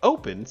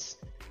opens,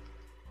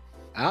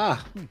 it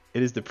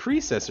is the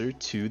predecessor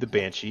to the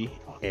Banshee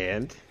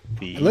and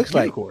the It looks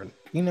Unicorn. like,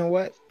 you know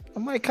what? I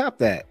might cop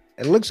that.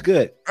 It looks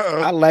good.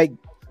 Uh-oh. I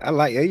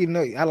like, you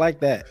know, I like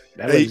that.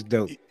 That looks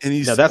dope. And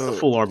he's Now that's the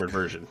full armored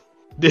version.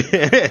 You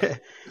have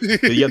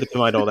to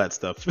combine all that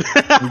stuff.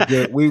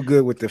 We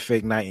good with the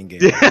fake nightingale.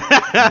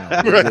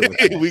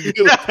 We good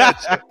with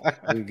that.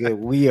 We good.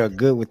 We are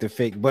good with the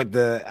fake. But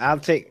I'll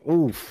take.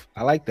 Oof,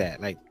 I like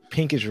that. Like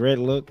pinkish red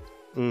look.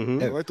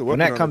 Mm-hmm. I like the When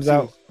weapon that comes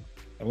on it,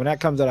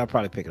 out, I'll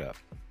probably pick it up.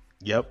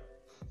 Yep.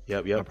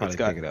 I'll probably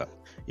pick it up.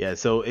 Yeah,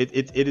 so it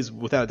is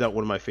without a doubt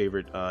one of my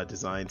favorite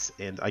designs,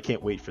 and I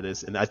can't wait for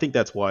this. And I think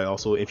that's why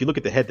also, if you look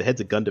at the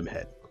head's a Gundam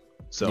head.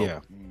 So yeah,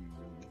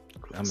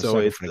 I'm so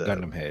excited for the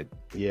Gundam head.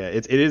 Yeah,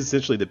 it is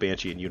essentially the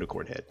Banshee and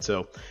Unicorn head.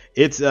 So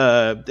it's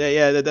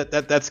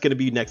that's gonna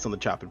be next on the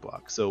chopping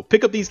block. So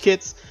pick up these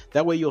kits.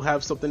 That way you'll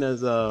have something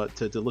as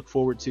to look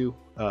forward to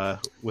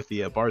with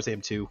the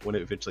Barzam 2 when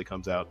it eventually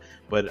comes out.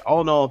 But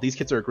all in all, these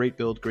kits are a great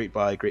build, great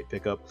buy, great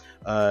pickup.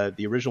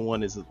 The original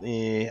one is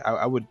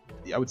I would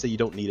say you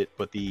don't need it,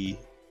 but the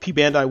P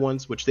Bandai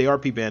ones, which they are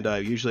P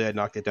Bandai, usually I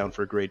knocked it down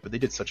for a grade, but they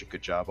did such a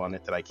good job on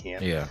it that I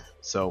can't. Yeah.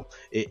 So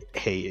it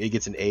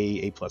gets an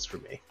A+ for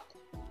me.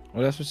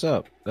 Well, that's what's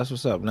up.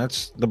 And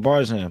that's the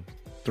Barzam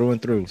through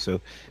and through.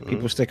 So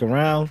people stick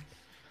around,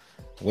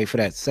 wait for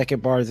that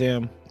second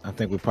Barzam. I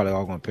think we're probably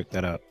all going to pick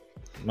that up.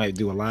 Might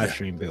do a live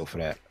stream build for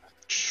that.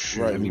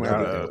 Right.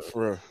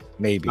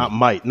 Maybe. Not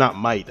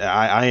might.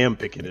 I am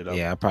picking it up.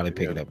 Yeah, I'll probably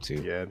pick it up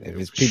too. Yeah. If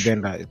it's P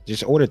Bandai,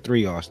 just order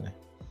 3, Austin.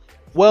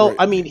 Well, Right.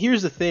 I mean,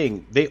 here's the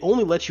thing. They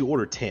only let you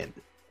order 10.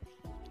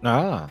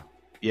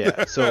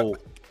 Yeah, so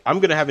I'm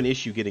going to have an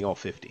issue getting all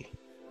 50.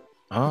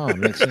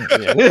 Makes sense.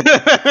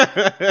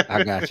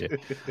 I got you.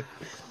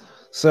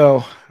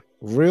 So,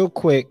 real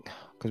quick,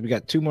 because we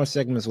got 2 more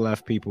segments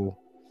left, people.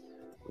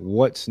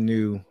 What's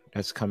new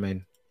that's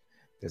coming?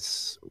 It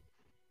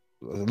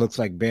looks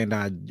like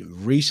Bandai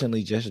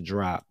recently just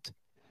dropped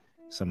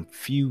some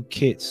few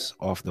kits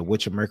off the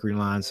Witcher Mercury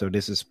line. So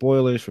this is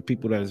spoilers for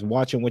people that is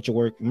watching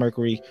Witcher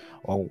Mercury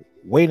or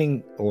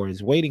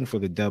is waiting for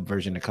the dub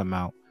version to come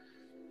out.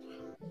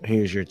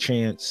 Here's your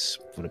chance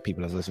for the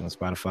people that's listening on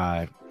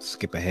Spotify.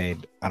 Skip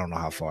ahead. I don't know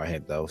how far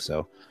ahead though.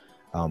 So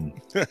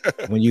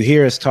when you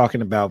hear us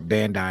talking about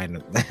Bandai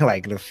in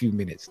like in a few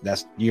minutes,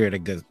 you're at a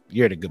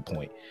good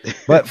point.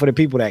 But for the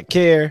people that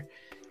care,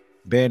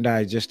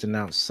 Bandai just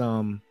announced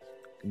some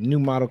new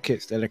model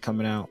kits that are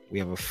coming out. We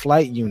have a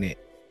flight unit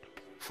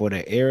for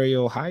the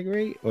aerial high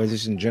grade, or is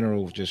this in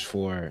general just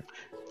for?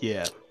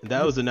 Yeah,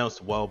 that was announced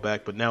a while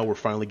back, but now we're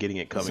finally getting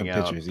it coming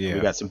out. Pictures, yeah. We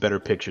got some better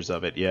pictures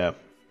of it. Yeah.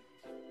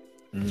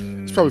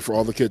 It's probably for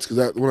all the kids because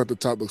that one at the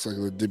top looks like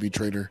a Dibby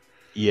trainer.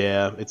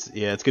 Yeah, it's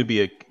gonna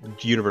be a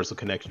universal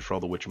connection for all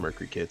the Witcher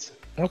Mercury kits.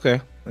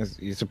 Okay,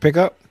 it's a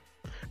pickup.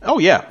 Oh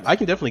yeah, I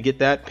can definitely get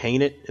that.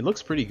 Paint it. It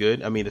looks pretty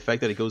good. I mean, the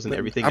fact that it goes into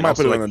everything. I might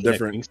put it on a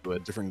different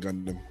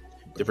Gundam.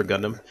 Different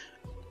Gundam.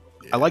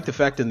 Yeah. I like the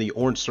fact in the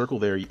orange circle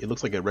there, it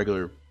looks like a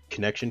regular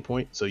connection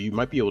point. So you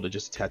might be able to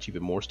just attach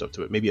even more stuff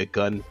to it. Maybe a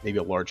gun, maybe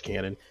a large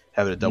cannon,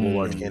 have it a double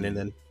large cannon,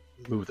 then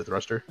move the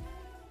thruster.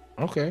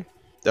 Okay,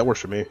 that works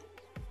for me.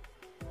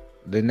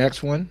 The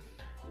next one,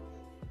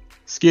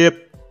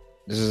 skip.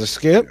 This is a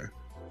skip.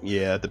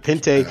 Yeah, the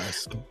Pente.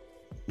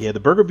 Yeah, the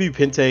Burger Bee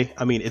Pente.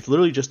 I mean, it's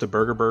literally just a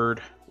burger bird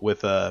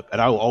with and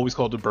I will always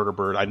call it a burger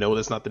bird. I know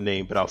that's not the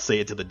name, but I'll say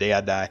it to the day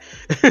I die.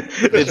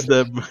 it's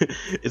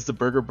the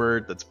burger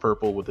bird that's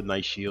purple with a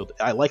nice shield.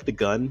 I like the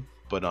gun,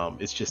 but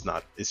it's just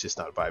not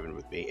vibing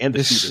with me. And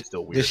the suit is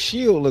still weird. The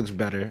shield looks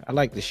better. I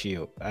like the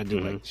shield. I do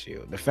like the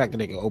shield. The fact that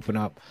they can open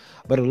up,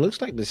 but it looks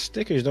like the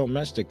stickers don't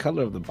match the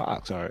color of the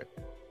box art.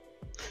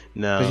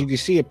 No, because you can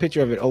see a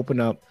picture of it open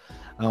up.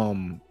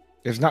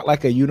 It's not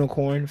like a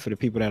unicorn for the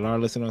people that are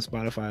listening on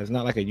Spotify. It's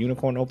not like a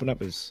unicorn open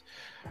up. It's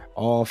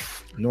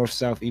off north,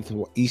 south,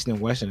 east, and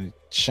west, and it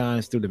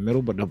shines through the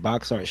middle. But the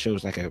box art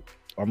shows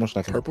almost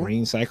like purple? a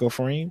green cycle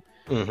frame,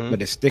 but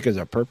the stickers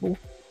are purple.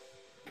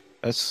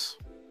 That's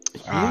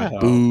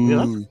that's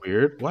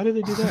weird. Why did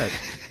they do that?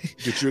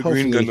 Get you a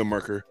green Gundam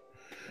marker.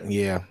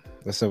 Yeah,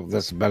 that's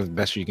about the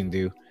best you can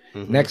do.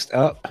 Next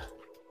up,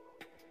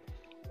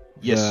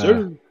 yes,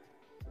 sir.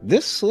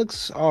 This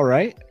looks all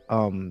right.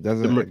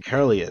 The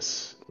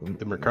Mercurius.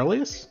 The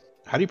Mercurius?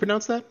 How do you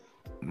pronounce that?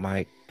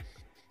 Mike.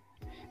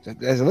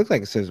 Does it look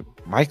like it says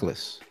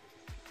Michaelis?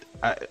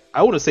 I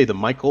want to say the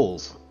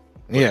Michaels.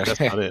 Yeah, that's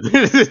not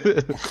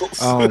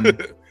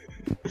it.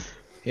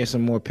 Here's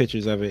some more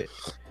pictures of it.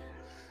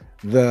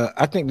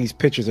 I think these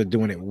pictures are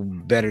doing it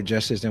better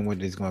justice than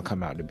what it's going to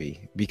come out to be,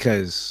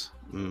 because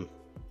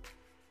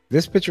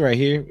this picture right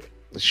here,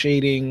 the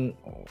shading,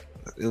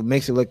 it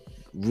makes it look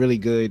really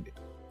good.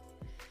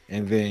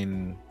 And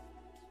then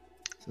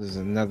there's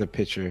another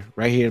picture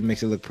right here that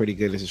makes it look pretty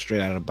good. This is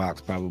straight out of the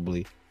box,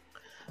 probably.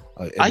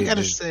 I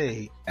gotta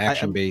say,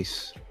 action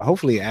base.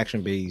 Hopefully,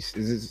 action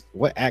base.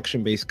 What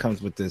action base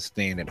comes with the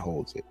stand that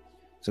holds it?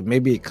 So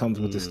maybe it comes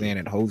with the stand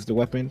that holds the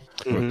weapon,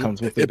 or it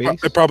comes with the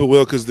base. It probably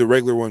will, because the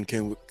regular one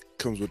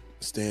comes with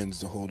stands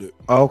to hold it.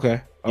 Oh,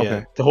 okay.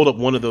 Yeah, to hold up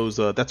one of those.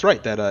 That's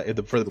right. That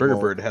for the Burger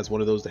Bird, it has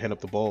one of those to hand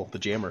up the ball, the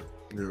jammer.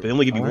 Yeah. They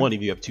only give you one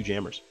if you have two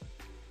jammers.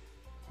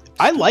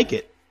 I like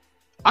it.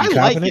 I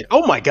like it.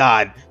 Oh my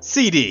god,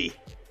 CD.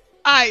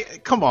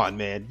 Come on,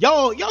 man.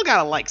 Y'all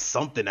gotta like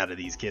something out of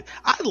these kids.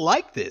 I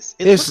like this.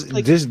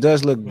 This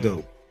does look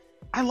dope.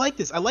 I like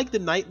this. I like the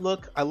night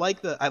look. I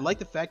like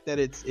the fact that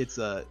it's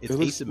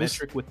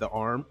asymmetric with the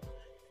arm.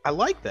 I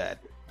like that.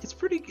 It's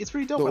pretty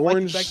dope. The I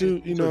orange like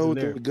suit,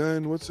 with the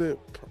gun. What's it?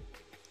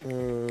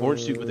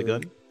 Orange suit with the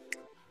gun.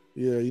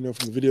 Yeah,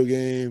 from the video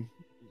game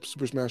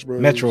Super Smash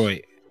Bros.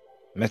 Metroid.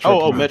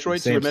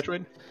 Metroid. Super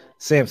Metroid.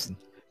 Samson.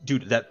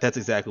 Dude, that's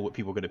exactly what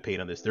people are going to paint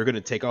on this. They're going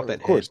to take off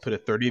that head, put a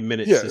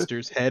 30-minute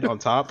sister's head on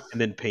top,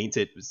 and then paint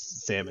it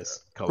Samus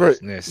colors.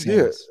 Right.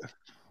 Yeah.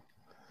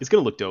 It's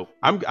going to look dope.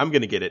 I'm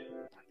going to get it.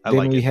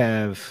 Then we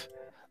have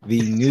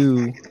the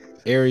new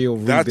aerial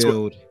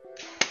rebuild.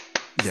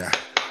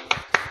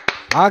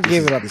 I'll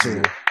give it up to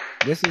him.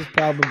 This is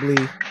probably,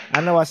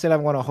 I know I said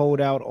I'm going to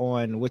hold out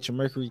on Witcher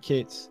Mercury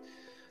kits,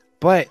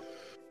 but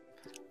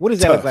what does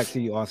that look like to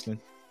you, Austin?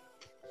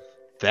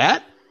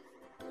 That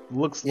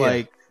looks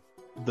like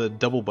the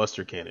double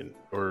Buster Cannon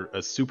or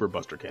a super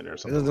Buster Cannon or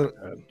something like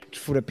that.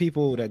 For the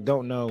people that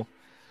don't know,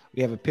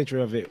 we have a picture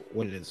of it.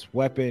 What it is,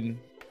 weapon,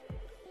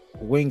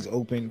 wings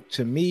open.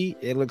 To me,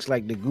 it looks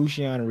like the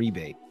Guxian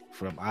rebate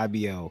from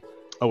IBO.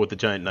 Oh, with the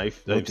giant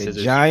knife, with the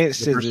giant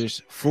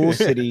scissors, full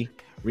city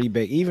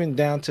rebate, even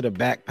down to the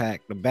backpack.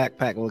 The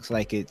backpack looks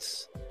like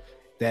it's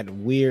that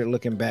weird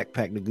looking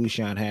backpack the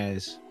Guxian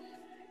has,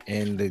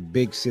 and the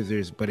big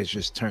scissors, but it's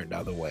just turned the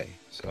other way.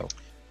 So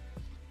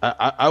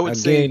I would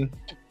say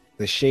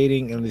the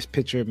shading in this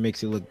picture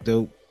makes it look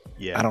dope.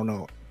 Yeah, I don't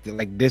know.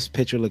 Like, this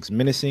picture looks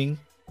menacing,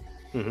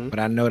 but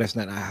I know that's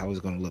not how it's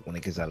going to look when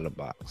it gets out of the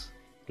box.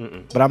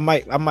 But I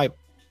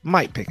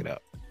might pick it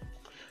up.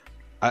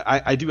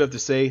 I do have to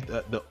say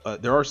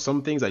that there are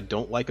some things I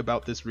don't like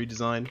about this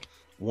redesign.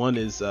 One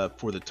is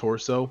for the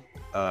torso.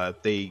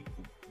 They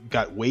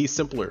got way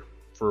simpler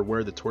for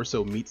where the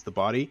torso meets the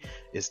body.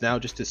 It's now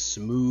just a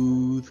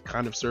smooth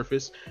kind of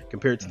surface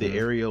compared to the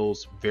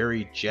Ariel's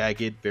very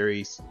jagged,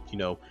 very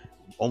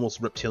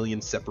almost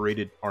reptilian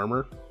separated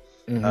armor.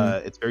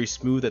 It's very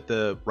smooth at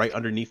the right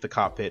underneath the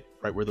cockpit,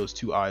 right where those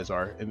two eyes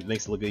are. It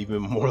makes it look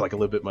even more like a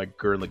little bit like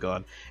Gurren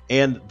Lagann.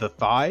 And the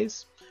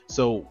thighs,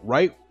 so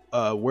right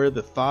where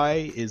the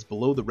thigh is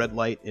below the red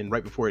light and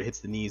right before it hits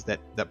the knees,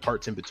 that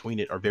parts in between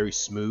it are very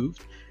smooth,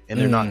 and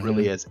they're not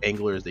really as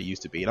angular as they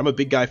used to be. And I'm a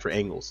big guy for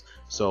angles,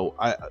 so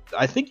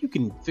I think you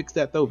can fix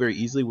that though very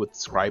easily with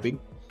scribing.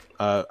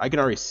 I can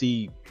already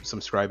see some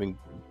scribing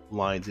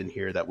lines in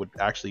here that would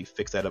actually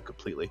fix that up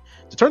completely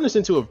to turn this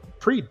into a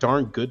pretty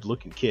darn good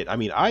looking kit. I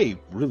mean, I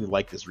really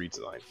like this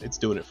redesign. It's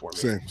doing it for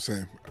me.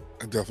 Same.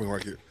 I definitely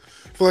like it.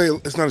 I feel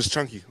like it's not as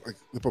chunky. Like,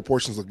 the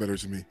proportions look better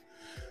to me.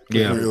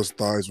 Yeah, Ariel's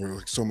thighs were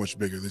like so much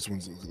bigger. These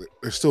ones,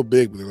 they're still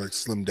big, but they're like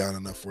slimmed down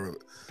enough where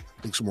it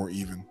looks more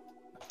even.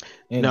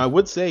 Now, I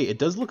would say it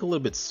does look a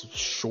little bit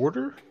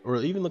shorter, or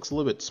it even looks a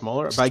little bit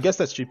smaller. But I guess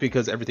that's just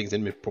because everything's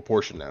in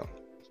proportion now.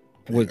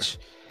 Which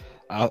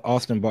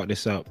Austin brought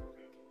this up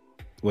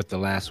with the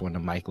last one, the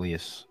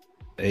Michaelius.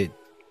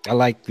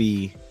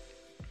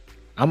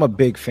 I'm a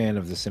big fan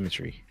of the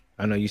symmetry.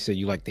 I know you said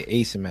you like the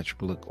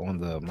asymmetric look on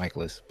the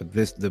Michaelius, but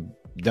the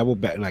double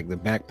back, like the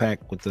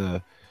backpack with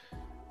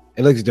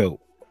it looks dope.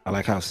 I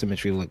like how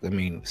symmetric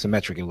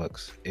it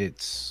looks.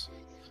 It's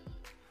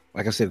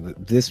like I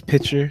said, this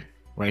picture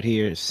right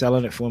here is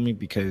selling it for me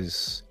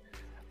because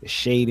the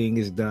shading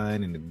is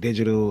done and the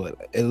digital.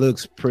 It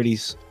looks pretty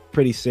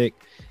sick.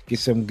 Get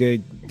some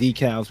good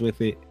decals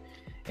with it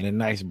and a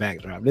nice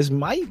backdrop. This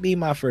might be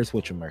my first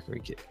Witcher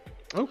Mercury kit.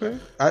 Okay,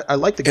 I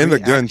like the and the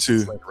gun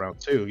too. Around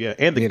too, yeah,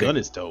 and the gun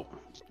is dope.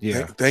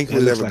 Yeah,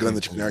 thankfully they have a gun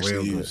that you can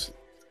actually use.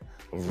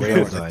 A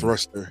real like a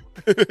thruster.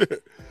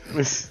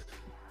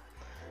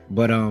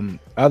 But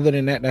other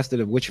than that, that's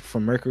the Witcher for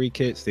Mercury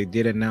kits. They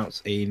did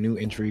announce a new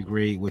entry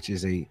grade, which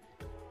is a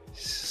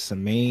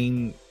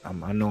Samane.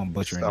 I know I'm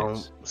butchering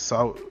it.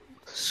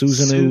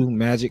 Susanoo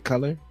magic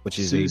color, which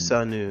is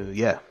Susanoo,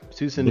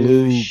 Susanoo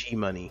blue,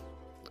 Shimani.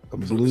 A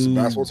blue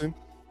basketball team.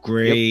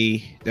 Gray.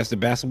 Yep. That's the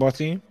basketball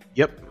team.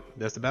 Yep,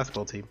 that's the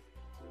basketball team.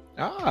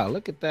 Ah,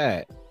 look at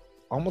that!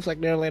 Almost like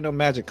the Orlando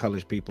Magic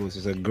colors, people. This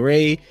is a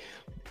gray,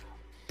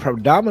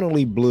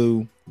 predominantly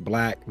blue,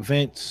 black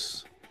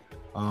vents.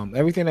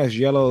 Everything that's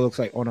yellow looks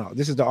like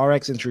this is the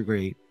RX entry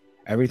grade.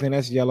 Everything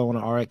that's yellow on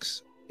the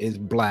RX is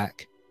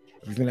black.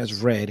 Everything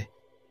that's red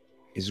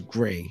is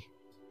gray,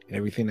 and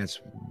everything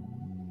that's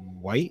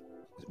white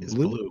It's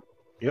blue.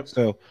 Yep.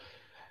 So,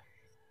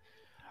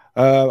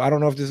 I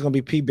don't know if this is gonna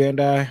be P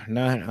Bandai.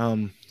 Not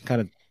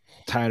kind of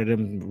tired of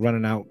them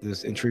running out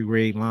this entry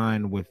grade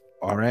line with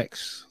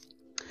RX.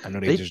 I know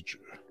they just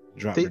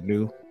dropped the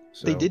new.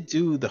 So. They did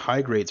do the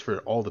high grades for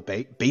all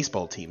the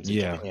baseball teams in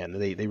Japan.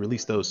 They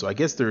released those, so I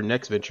guess their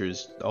next venture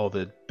is all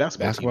the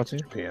basketball teams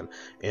in Japan.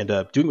 And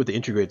doing with the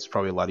entry grades is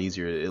probably a lot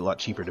easier, a lot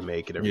cheaper to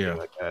make, and everything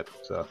like that.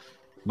 So,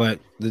 but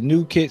the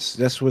new kits,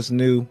 that's what's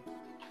new.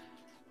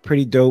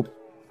 Pretty dope.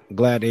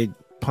 Glad they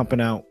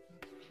pumping out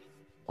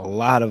a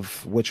lot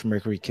of Witch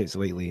Mercury kits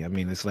lately. I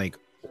mean, it's like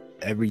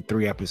every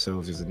 3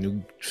 episodes there's a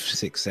new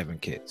 6-7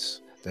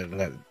 kits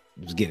that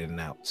was getting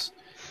announced.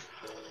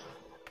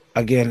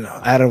 Again,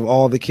 out of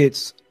all the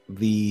kits,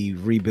 the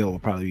rebuild will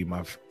probably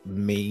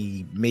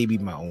be maybe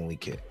my only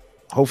kit.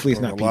 Hopefully,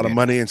 it's not a lot of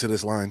money into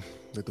this line.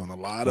 They're throwing a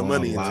lot of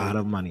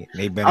money.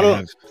 They better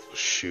have.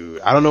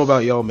 Shoot, I don't know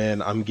about y'all,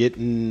 man. I'm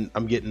getting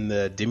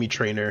the Demi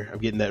Trainer. I'm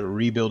getting that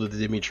rebuild of the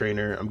Demi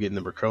Trainer. I'm getting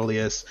the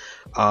Mercolius.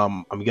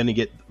 I'm gonna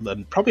get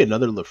probably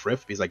another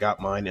Lefrif because I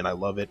got mine and I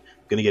love it.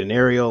 I'm gonna get an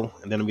Ariel,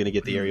 and then I'm gonna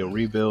get the Ariel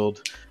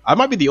rebuild. I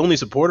might be the only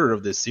supporter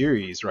of this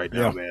series right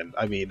now, man.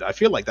 I mean, I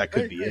feel like that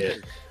could be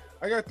it.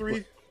 I got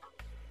 3.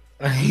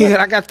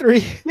 I got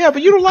 3. Yeah,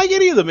 but you don't like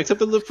any of them except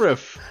the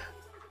Lefrif.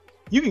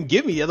 You can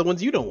give me the other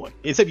ones you don't want.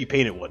 Except you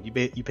painted one. You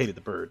painted the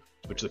bird,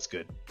 which looks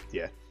good.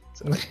 Yeah.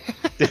 So.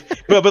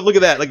 but look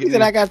at that. Like, he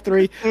said I got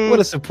 3.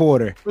 What a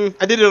supporter.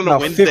 I did it on a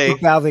Wednesday.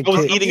 I was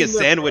kids. eating a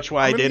sandwich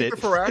while I did it.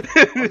 I'll get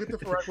the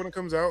Farak when it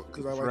comes out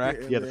because I like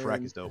it. Yeah, the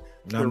Farak is dope.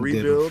 The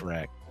rebuild.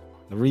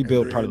 The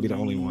rebuild probably be the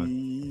only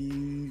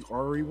one.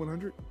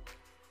 RE100?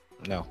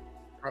 No.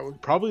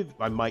 Probably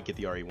I might get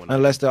the RE100.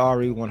 Unless the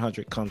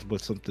RE100 comes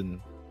with something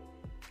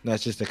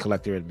that's just a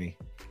collector in me.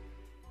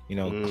 You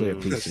know, clear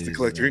pieces,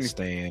 and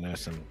stand or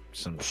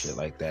some shit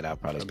like that. I'll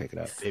probably pick it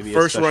up. Maybe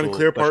first run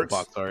clear parts.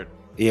 Box art.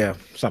 Yeah,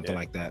 something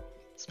like that.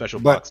 Special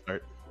box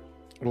art.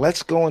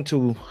 Let's go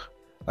into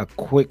a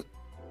quick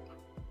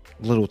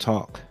little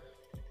talk.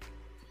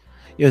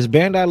 Is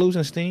Bandai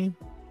losing steam?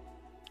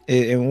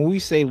 And when we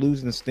say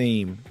losing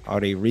steam,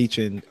 are they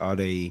reaching? Are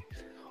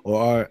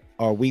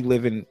we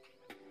living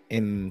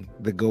in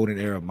the golden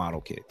era of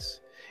model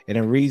kits? And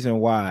the reason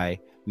why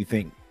we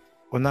think,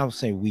 well, not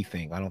saying we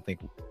think, I don't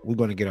think we're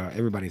going to get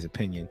everybody's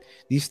opinion.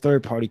 These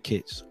third-party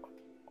kits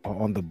are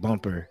on the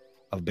bumper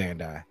of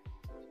Bandai.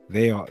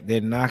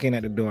 They're knocking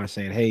at the door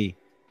saying, "Hey,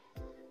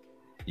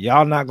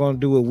 y'all not going to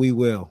do it, we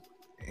will."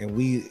 And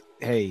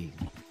hey,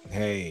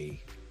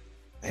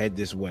 head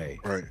this way.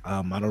 Right.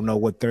 I don't know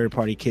what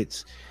third-party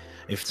kits.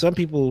 If some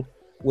people,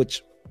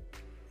 which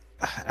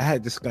I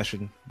had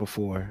discussion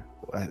before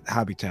at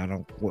Hobbytown,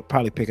 I'll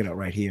probably pick it up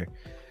right here.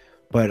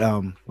 But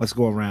let's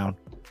go around.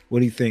 What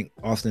do you think,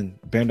 Austin?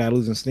 Bandai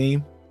losing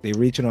steam? They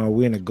reaching, or are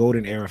we in a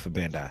golden era for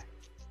Bandai?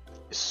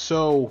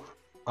 So,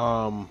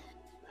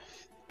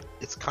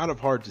 it's kind of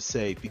hard to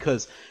say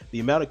because the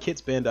amount of kits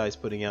Bandai is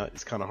putting out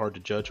is kind of hard to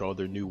judge all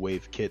their new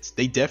wave kits.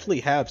 They definitely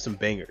have some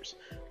bangers,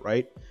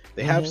 right?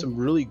 They have some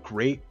really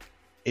great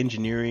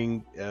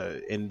engineering,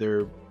 and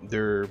their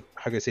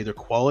how can I say, their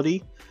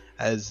quality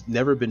has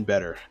never been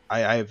better.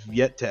 I have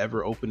yet to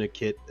ever open a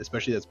kit,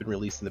 especially that's been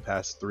released in the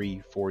past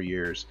 3-4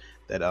 years,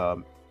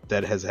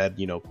 that has had,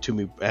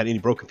 had any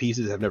broken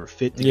pieces, have never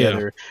fit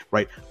together,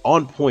 right?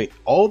 On point.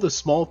 All the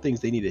small things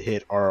they need to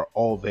hit are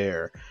all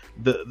there.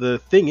 The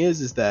thing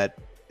is that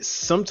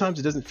sometimes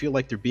it doesn't feel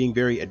like they're being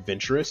very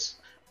adventurous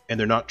and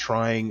they're not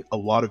trying a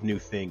lot of new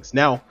things.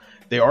 Now,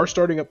 they are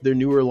starting up their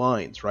newer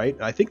lines, right?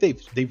 I think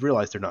they've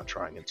realized they're not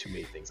trying in too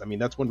many things. I mean,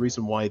 that's one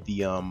reason why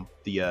the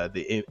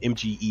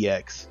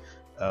MGEX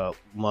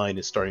line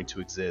is starting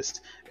to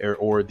exist,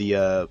 or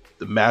the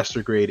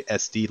master grade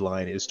SD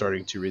line is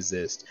starting to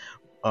exist.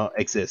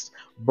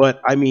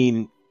 But I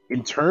mean,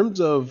 in terms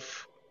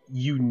of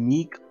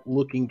unique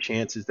looking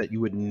chances that you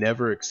would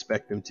never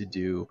expect them to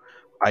do,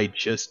 I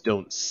just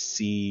don't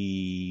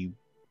see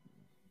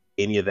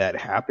any of that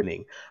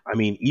happening. I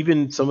mean,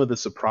 even some of the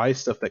surprise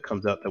stuff that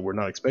comes out that we're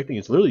not expecting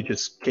is literally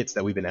just kits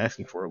that we've been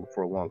asking for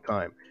a long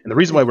time. And the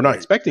reason why we're not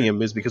expecting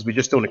them is because we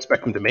just don't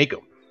expect them to make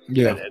them.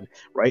 Yeah.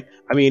 Right.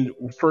 I mean,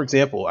 for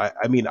example,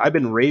 I've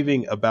been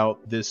raving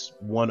about this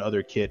one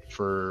other kit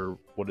for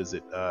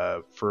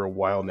for a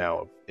while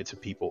now. It's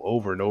people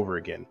over and over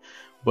again.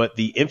 But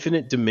the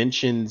Infinite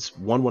Dimensions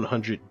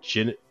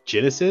 1/100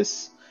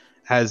 Genesis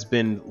has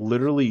been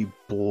literally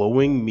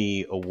blowing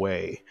me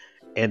away.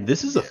 And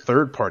this is a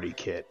third-party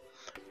kit.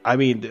 I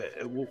mean,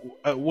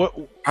 what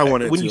I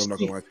want it to. I'm not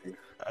gonna lie to you.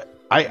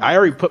 I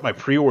already put my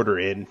pre-order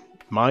in.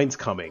 Mine's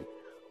coming.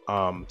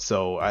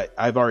 So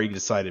I've already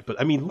decided. But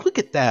I mean, look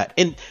at that.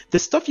 And the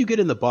stuff you get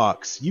in the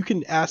box, you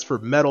can ask for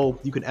metal,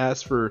 you can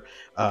ask for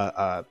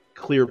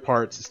clear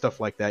parts and stuff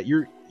like that.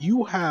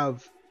 You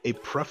have a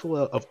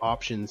plethora of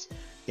options,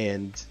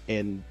 and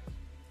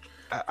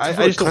I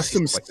just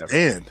custom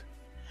stand.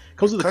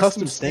 Comes with a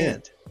custom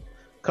stand,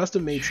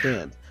 custom made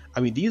stand. I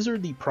mean, these are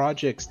the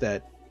projects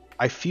that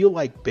I feel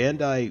like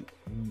Bandai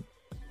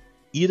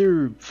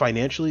either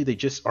financially they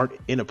just aren't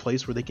in a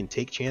place where they can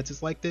take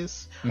chances like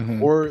this,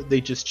 Mhm. or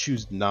they just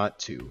choose not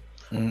to.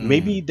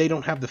 Maybe they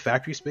don't have the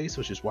factory space,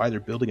 which is why they're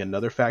building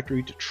another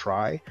factory to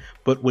try.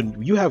 But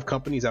when you have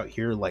companies out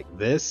here like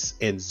this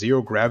and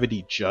Zero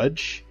Gravity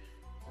Judge,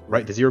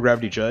 right, the Zero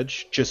Gravity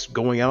Judge just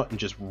going out and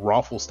just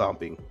raffle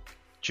stomping,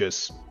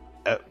 just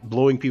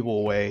blowing people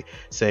away,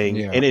 saying,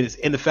 Yeah.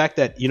 and the fact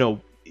that, you know,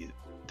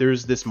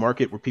 there's this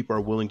market where people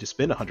are willing to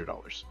spend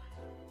 $100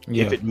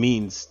 Yeah. if it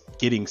means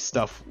getting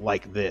stuff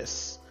like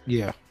this.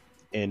 Yeah.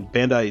 And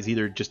Bandai is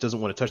either just doesn't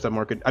want to touch that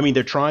market. I mean,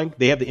 they're trying.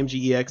 They have the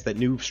MGEX, that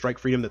new Strike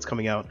Freedom that's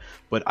coming out.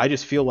 But I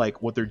just feel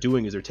like what they're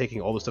doing is they're taking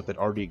all the stuff that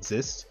already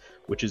exists,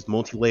 which is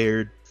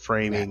multi-layered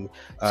framing,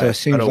 So it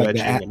seems photo like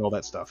etching, and all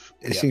that stuff.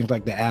 It seems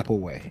like the Apple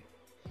way,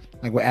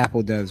 like what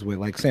Apple does with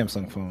like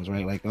Samsung phones,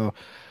 right? Like, oh,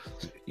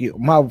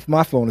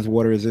 my phone is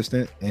water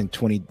resistant in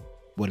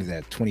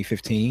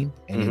 2015,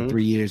 and then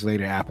 3 years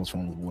later, Apple's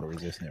phone was water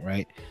resistant,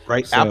 right?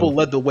 Right. So, Apple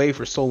led the way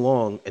for so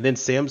long, and then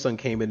Samsung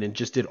came in and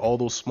just did all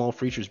those small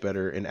features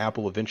better, and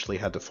Apple eventually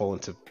had to fall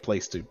into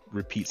place to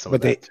repeat some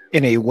of that.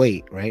 And they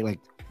wait, right? Like,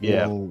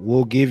 yeah,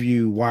 we'll give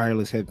you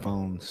wireless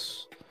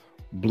headphones,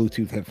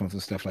 Bluetooth headphones,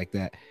 and stuff like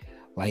that.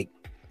 Like,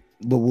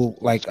 but we'll,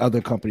 like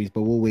other companies,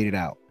 but we'll wait it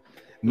out.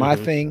 My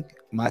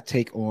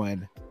take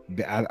on,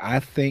 I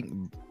think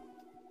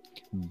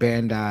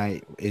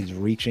Bandai is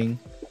reaching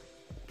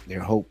their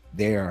hope.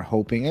 They are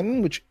hoping,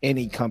 and which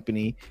any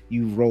company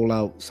you roll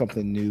out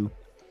something new,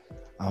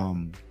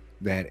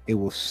 that it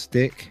will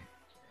stick.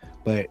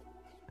 But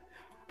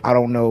I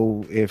don't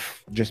know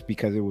if just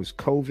because it was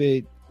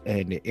COVID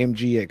and the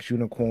MGX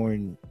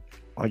Unicorn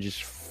are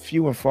just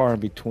few and far in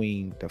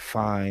between to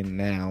find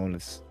now,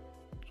 and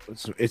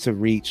it's a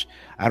reach.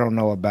 I don't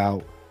know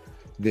about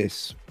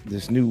this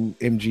new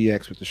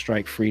MGX with the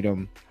Strike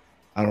Freedom.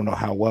 I don't know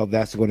how well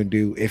that's going to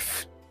do.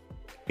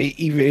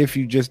 Even if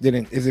you just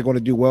didn't, is it going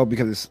to do well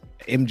because it's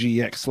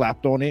MGX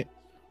slapped on it,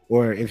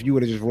 or if you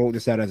would have just rolled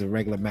this out as a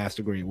regular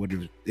master grade,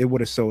 it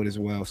would have sold as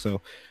well.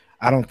 So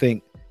I don't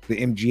think the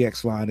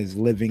MGX line is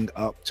living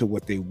up to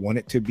what they want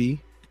it to be.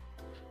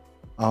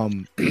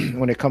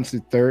 When it comes to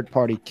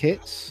third-party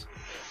kits,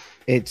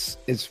 it's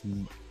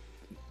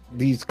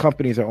these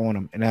companies are on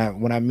them,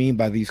 and when I mean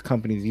by these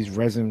companies, these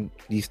resin,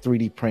 these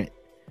 3D print,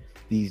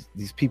 these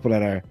people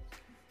that are,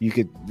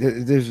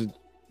 there's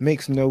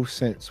makes no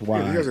sense why.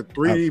 Yeah, you guys are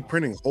 3D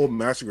printing old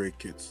master grade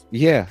kits.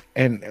 Yeah,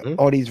 and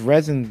all these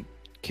resin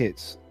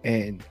kits,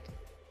 and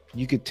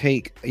you could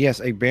take a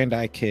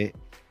Bandai kit,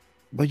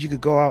 but you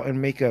could go out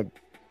and make a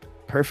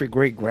perfect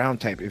grade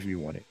ground type if you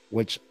wanted,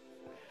 which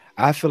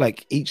I feel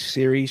like each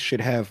series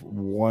should have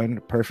one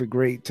perfect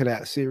grade to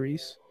that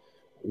series,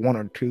 one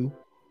or two.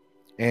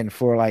 And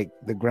for like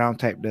the ground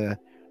type to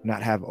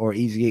not have, or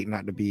Easy 8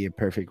 not to be a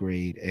perfect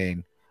grade,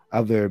 and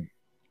other,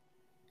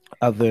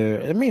 I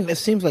mean, it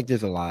seems like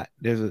there's a lot.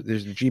 There's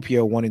the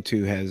GPO 1 and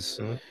 2 has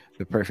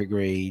the perfect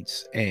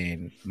grades,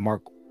 and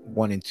Mark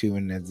 1 and 2,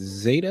 and the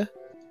Zeta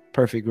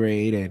perfect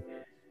grade,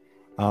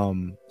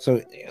 and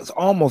so it's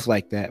almost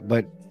like that.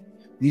 But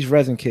these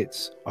resin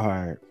kits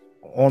are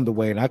on the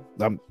way,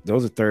 and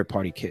those are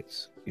third-party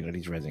kits,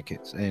 these resin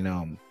kits,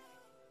 and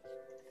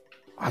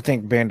I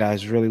think Bandai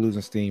is really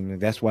losing steam, and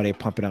that's why they're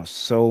pumping out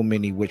so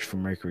many Witch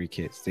from Mercury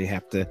kits. They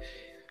have to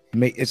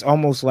make, it's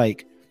almost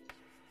like,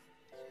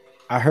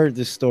 I heard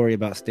this story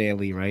about Stan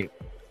Lee, right?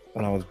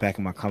 When I was back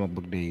in my comic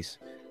book days,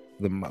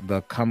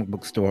 the comic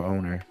book store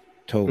owner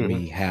told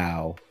me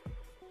how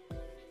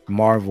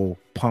Marvel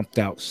pumped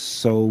out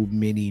so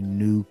many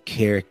new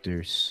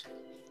characters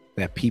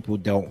that people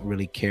don't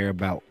really care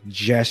about,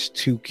 just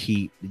to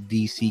keep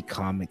DC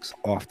Comics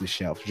off the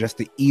shelf, just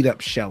to eat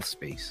up shelf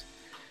space.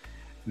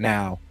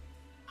 Now,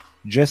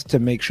 just to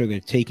make sure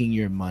they're taking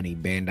your money,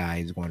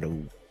 Bandai is going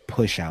to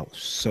push out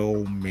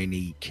so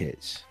many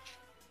kits.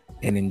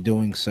 And in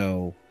doing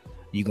so,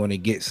 you're going to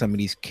get some of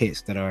these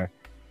kits that are,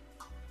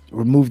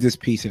 remove this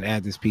piece and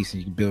add this piece,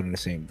 and you can build in the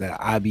same. The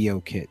IBO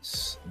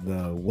kits,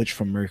 the Witch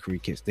from Mercury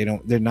kits,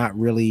 they're not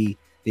really,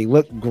 they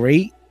look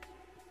great,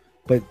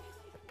 but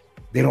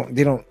there's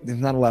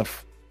not a lot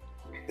of,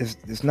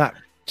 it's not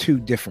too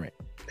different.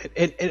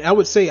 And I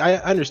would say I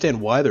understand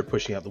why they're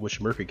pushing out the Witch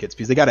from Mercury kits,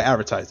 because they got to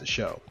advertise the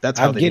show. That's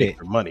how they make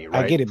their money,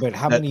 right? I get it, but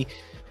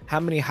how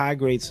many high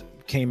grades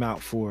came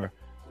out for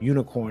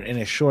Unicorn in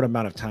a short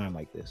amount of time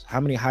like this? How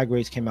many high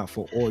grades came out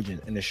for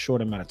Origin in a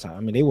short amount of time? I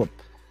mean,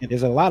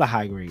 there's a lot of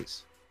high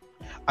grades.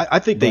 I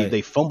think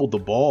they fumbled the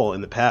ball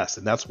in the past,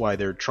 and that's why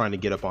they're trying to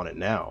get up on it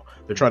now.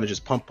 They're trying to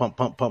just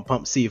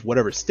pump, see if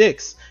whatever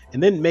sticks,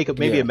 and then make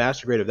maybe a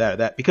master grade of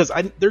that. Because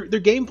their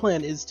game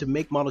plan is to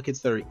make model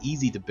kits that are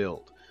easy to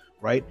build,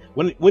 right?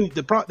 When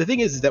the thing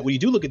is that when you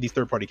do look at these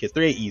third-party kits,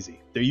 they're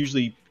easy. They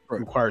usually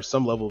require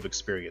some level of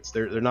experience.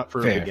 They're not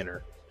for a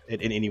beginner in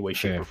any way,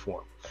 shape, or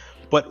form.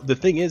 But the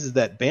thing is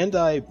that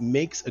Bandai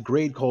makes a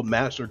grade called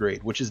Master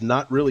Grade, which is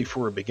not really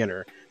for a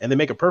beginner, and they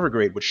make a perfect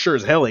grade, which sure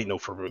as hell ain't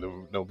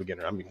no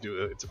beginner. I mean,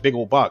 it's a big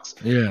old box.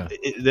 Yeah.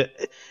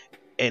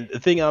 And the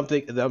thing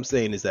that I'm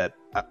saying is that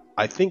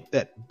I think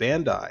that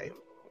Bandai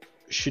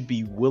should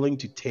be willing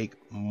to take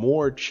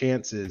more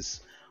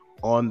chances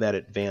on that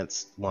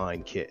advanced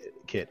line kit.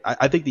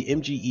 I think the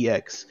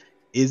MGEX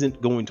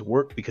isn't going to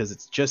work because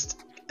it's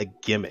just a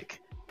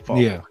gimmick. Follow.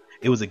 Yeah.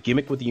 It was a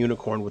gimmick with the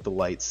unicorn with the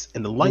lights,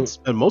 and the lights.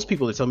 And most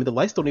people are telling me the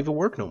lights don't even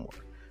work no more.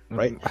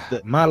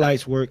 Right? My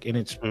lights work, and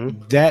it's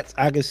that's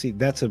I can see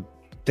that's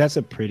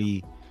a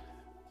pretty.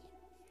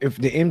 If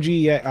the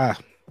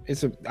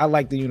MGEX, I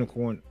like the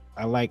unicorn.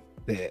 I like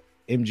the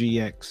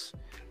MGX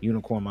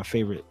unicorn, my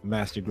favorite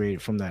master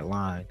grade from that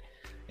line.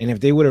 And if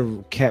they would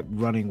have kept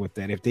running with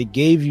that, if they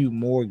gave you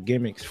more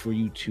gimmicks for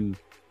you to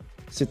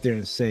sit there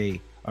and say,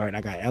 all right,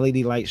 I got LED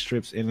light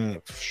strips in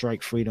a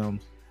Strike Freedom,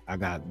 I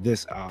got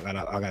this,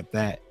 I got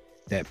that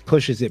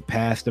pushes it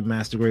past the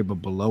master grade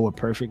but below a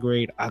perfect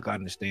grade, I can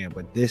understand.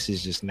 But this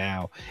is just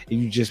now, if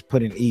you just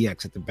put an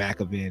EX at the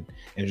back of it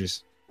and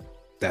just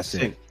that's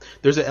it.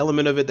 There's an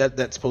element of it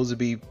that's supposed to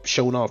be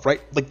shown off, right?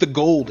 Like the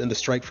gold and the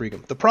Strike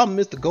Freedom. The problem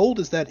is the gold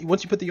is that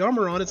once you put the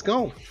armor on, it's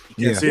gone.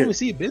 You only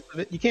see a bit of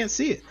it. You can't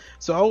see it.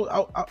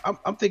 So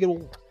I'm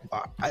thinking,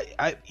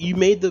 you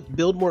made the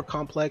build more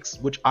complex,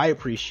 which I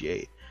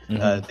appreciate.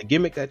 The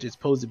gimmick that is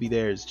supposed to be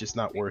there is just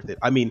not worth it.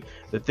 I mean,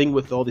 the thing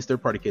with all these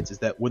third-party kits is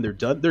that when they're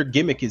done, their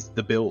gimmick is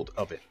the build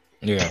of it.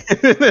 Yeah.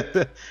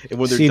 And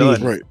when they're CD,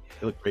 done, right.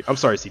 they look great. I'm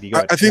sorry, CD.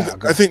 Go ahead.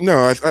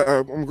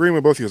 I'm agreeing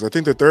with both of you. I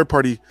think the third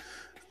party.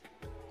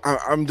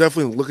 I'm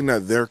definitely looking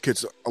at their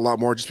kits a lot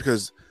more just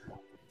because,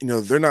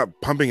 they're not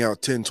pumping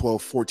out 10,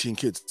 12, 14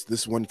 kits.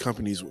 This one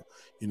company's,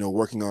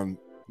 working on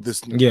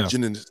this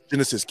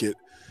Genesis kit,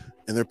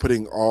 and they're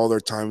putting all their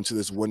time into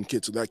this one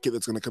kit. So that kit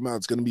that's going to come out,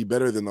 it's going to be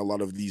better than a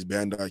lot of these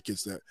Bandai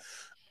kits that,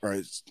 all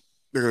right,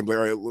 they're going to be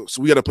like, all right,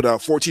 so we got to put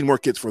out 14 more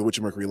kits for the Witch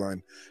and Mercury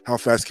line. How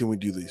fast can we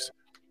do these?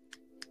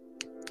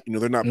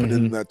 They're not putting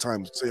in that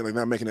time, saying like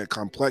not making it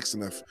complex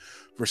enough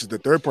versus the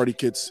third party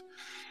kits,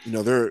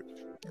 they're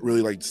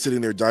really like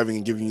sitting there diving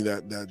and giving you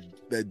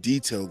that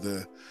detail.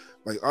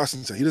 Like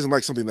Austin said, he doesn't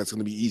like something that's going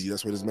to be easy.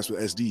 That's why he doesn't mess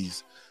with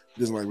SDs. He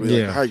doesn't like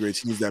really like the high grades.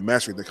 He needs that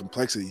mastery, the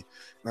complexity.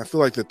 And I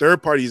feel like the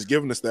third party is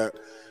giving us that,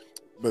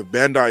 but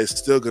Bandai is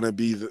still going to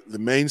be the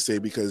mainstay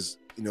because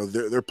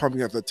they're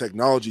pumping out the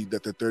technology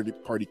that the third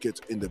party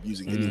kits end up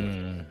using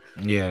anyway.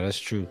 Yeah, that's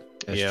true.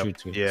 That's true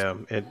too. Yeah,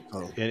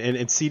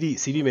 and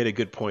CD made a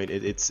good point.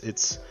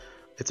 It's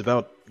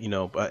about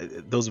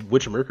those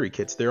Witch and Mercury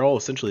kits. They're all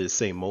essentially the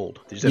same mold.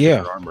 They just have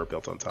different armor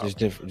built on top.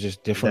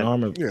 Just different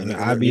armor. Yeah, and the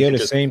IBO the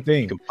same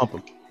thing. You can pump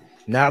them.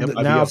 Now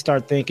I'll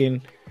start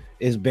thinking,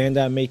 is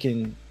Bandai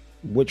making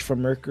Witch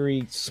from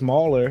Mercury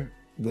smaller?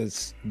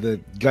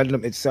 The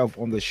Gundam itself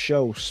on the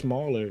show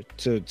smaller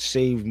to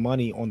save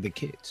money on the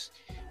kits.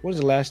 When was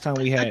the last time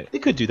we had? They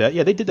could do that.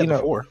 Yeah, they did that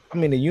before. I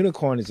mean, the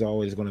unicorn is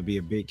always going to be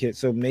a big kit,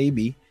 so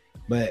maybe.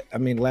 But I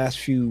mean, last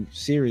few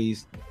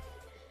series,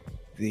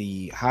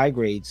 the high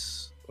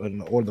grades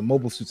or the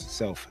mobile suits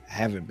itself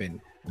haven't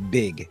been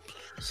big,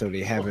 so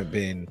they haven't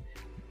been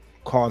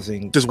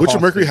causing. Does Witch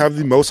of Mercury have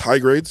the most high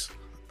grades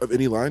of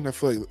any line? I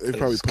feel like they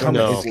probably it's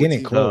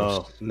getting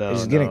close.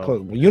 It's getting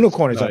close.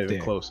 Unicorn is up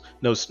there. Close.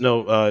 No.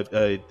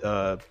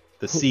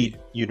 The Seed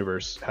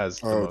universe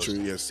has the most.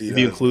 True. Yeah, Seed. If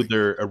you include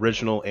their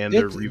original and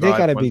their revived, they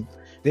gotta be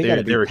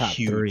they're top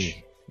huge.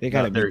 3. They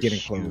gotta be getting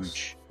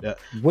huge. close. Yeah.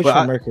 Witch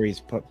from Mercury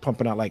is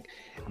pumping out like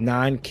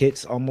 9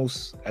 kits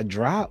almost a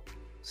drop,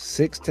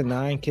 6 to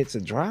 9 kits a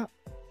drop,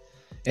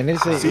 and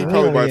it's Seed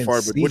probably by far,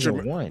 but Witch of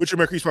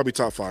Mercury's probably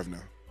top 5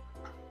 now.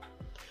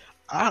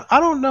 I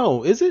don't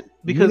know. Is it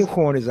because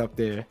Unicorn is up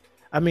there?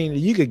 I mean,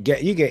 you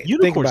get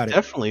Unicorn's think about it.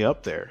 Definitely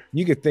up there.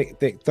 You could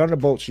think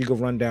Thunderbolts. You could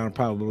run down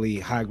probably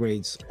high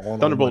grades.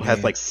 Thunderbolt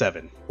has like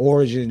 7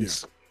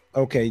 Origins. Yeah.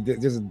 Okay,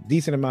 there's a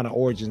decent amount of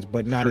Origins,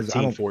 but not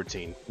 13, as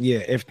 14. Yeah,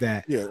 if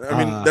that. Yeah,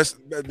 I mean that's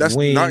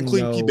Wing, not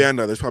including Key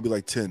Bandai. There's probably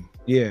like 10.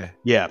 Yeah,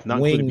 not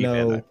Wing,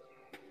 including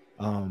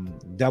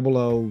Bandai.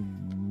 00,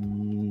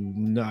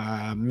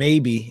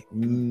 maybe.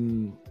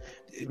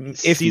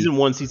 Season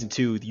 1, Season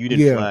 2, the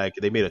Union Flag.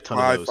 They made a ton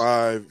of those.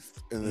 5,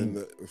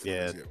 and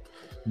then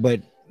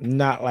but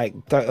not like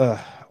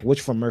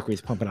Witch from Mercury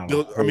is pumping out.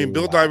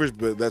 Build Divers,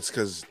 but that's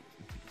because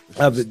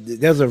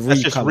there's a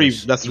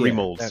recolors. That's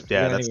remolds.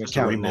 That's just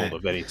a remold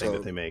of anything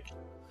that they make.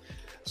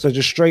 So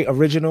just straight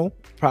original,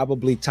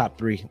 probably top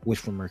 3 Witch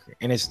from Mercury,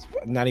 and it's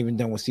not even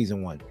done with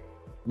season 1,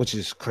 which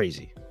is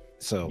crazy.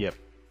 So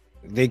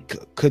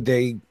could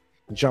they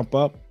jump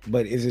up?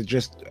 But is it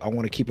just I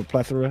want to keep a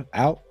plethora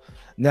out?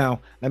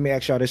 Now let me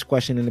ask y'all this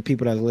question, and the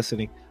people that are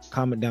listening,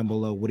 comment down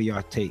below. What are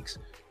y'all takes?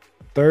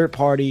 Third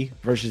party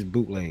versus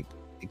bootleg.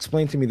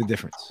 Explain to me the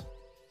difference.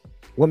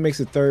 What makes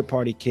a third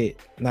party kit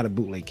not a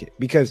bootleg kit?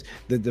 Because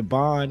the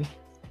Bond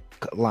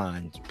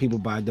line, people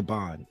buy the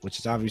Bond, which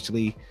is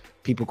obviously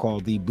people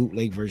call the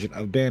bootleg version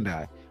of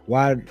Bandai.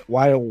 Why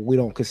we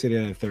don't consider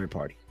it a third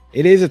party?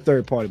 It is a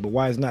third party, but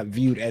why is it not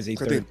viewed as a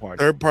third party?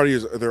 Third party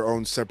is their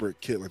own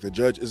separate kit. Like the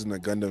Judge isn't a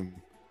Gundam.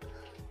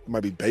 It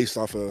might be based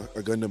off a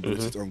Gundam, but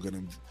it's its own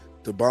Gundam.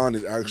 The Bond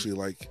is actually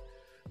like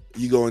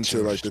you go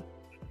into like the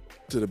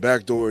to the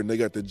back door and they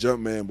got the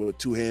jump man with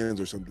 2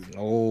 hands or something.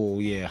 Oh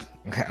yeah.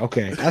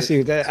 Okay. I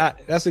see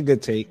that. That's a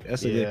good take.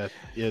 That's a good.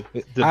 Yeah.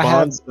 The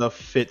Bond stuff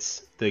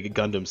fits the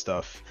Gundam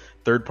stuff.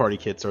 Third-party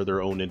kits are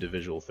their own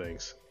individual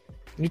things.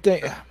 You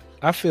think?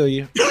 I feel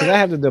you, because I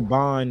have the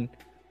Bond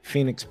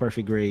Phoenix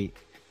Perfect Grade,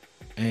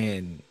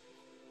 and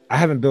I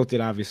haven't built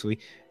it obviously.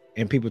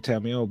 And people tell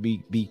me, "Oh,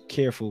 be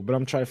careful," but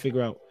I'm trying to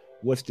figure out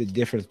what's the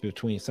difference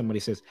between somebody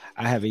says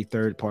I have a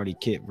third-party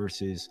kit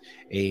versus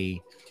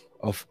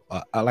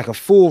like a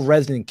full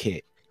resin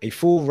kit,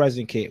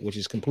 which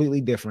is completely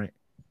different,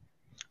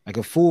 like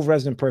a full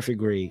resin Perfect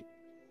Grade.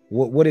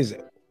 What is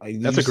it? Like,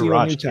 that's a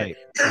garage type.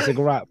 It's a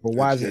garage, but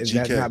why is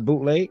that not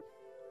bootleg?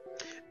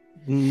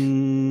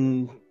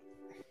 I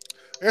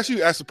guess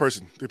you ask the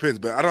person. Depends,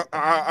 but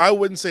I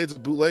wouldn't say it's a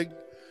bootleg.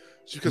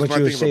 Just because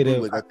my thing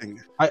about bootleg,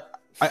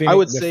 I think I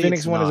would say the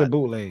Phoenix one not. is a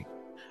bootleg.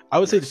 I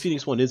would say the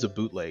Phoenix one is a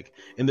bootleg,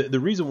 and the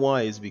reason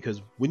why is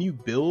because when you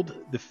build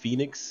the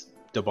Phoenix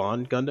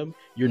Daban Gundam,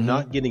 you're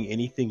not getting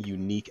anything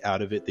unique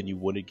out of it than you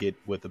would get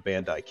with a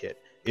Bandai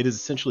kit. It is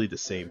essentially the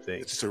same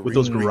thing. With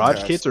those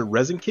garage kits or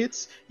resin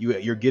kits,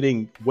 you're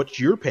getting what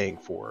you're paying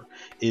for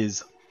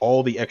is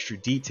all the extra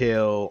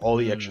detail, all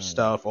the extra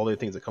stuff, all the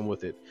things that come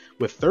with it.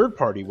 With third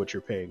party, what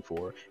you're paying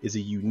for is a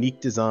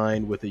unique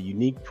design with a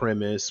unique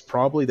premise,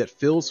 probably that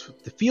feels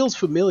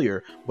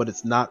familiar, but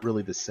it's not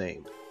really the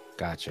same.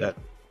 Gotcha.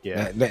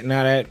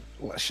 Now that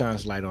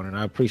shines light on it.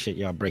 I appreciate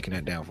y'all breaking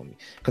that down for me,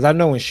 because I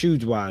know in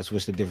shoes wise,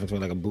 what's the difference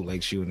between like a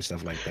bootleg shoe and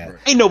stuff like that.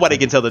 Ain't nobody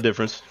can tell the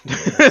difference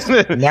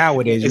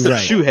nowadays. You're right.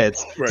 Shoe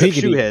heads,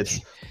 shoe heads.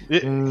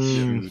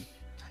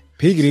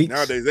 Piggy.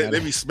 Nowadays they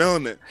be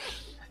smelling it.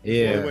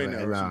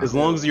 Yeah. As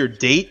long as your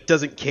date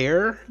doesn't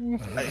care, you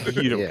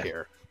don't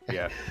care.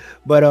 Yeah.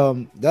 But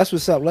that's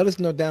what's up. Let us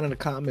know down in the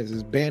comments.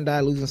 Is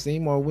Bandai losing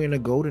steam, or are we in a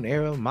golden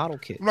era of model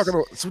kits? I'm not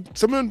gonna.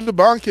 Some of the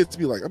Bond kits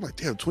be like, I'm like,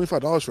 damn,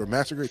 $25 for a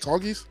master grade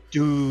Talgies.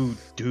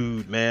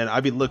 Dude, man, I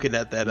be looking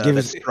at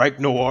that Strike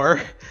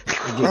Noir.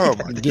 Oh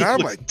my god,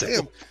 I'm like,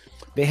 damn.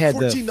 They had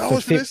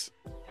 $14 for this.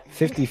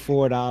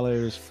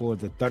 $54 for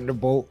the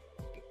Thunderbolt.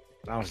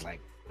 I was like,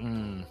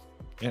 And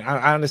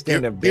I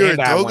understand the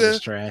Bandai one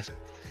is trash.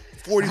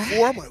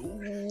 44. I'm like,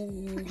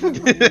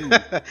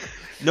 ooh.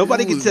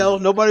 Nobody can tell.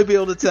 Nobody be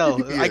able to tell.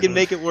 I can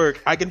make it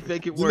work.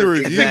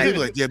 Exactly.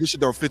 Like, yeah, this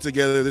shit don't fit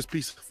together. This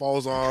piece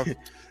falls off.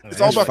 It's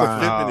all about the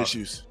fitment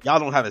issues. Y'all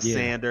don't have a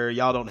sander.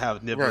 Y'all don't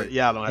have nibble. Right.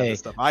 Y'all don't have this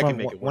stuff. I can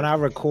make it work. When I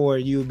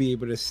record, you'll be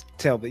able to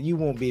tell, but you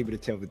won't be able to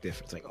tell the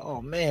difference. Like,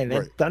 oh man,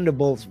 that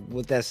Thunderbolts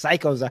with that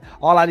Psycho Zaku.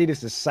 All I need is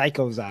the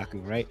Psycho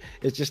Zaku, right?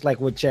 It's just like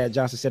what Chad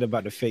Johnson said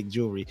about the fake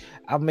jewelry.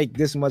 I'll make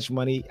this much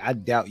money. I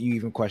doubt you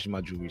even question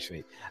my jewelry's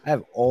fake. I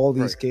have all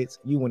these kits.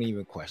 You wouldn't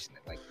even question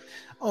it. Like,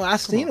 oh, I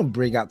seen him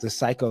bring out the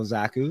Psycho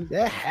Zaku.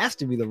 That has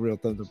to be the real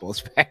Thunderbolts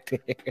back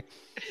there.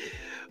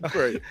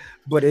 Right.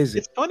 But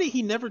it's funny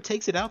he never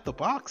takes it out the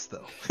box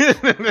though.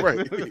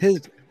 Right.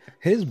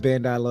 His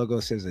Bandai logo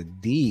says a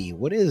D.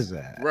 What is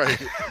that? Right.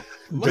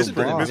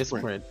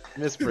 Misprint.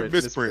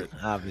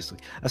 Obviously.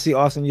 I see,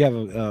 Austin, you have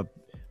a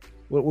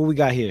what we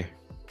got here?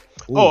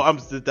 Ooh. Oh,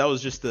 that was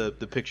just the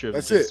picture of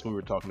that's this when we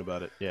were talking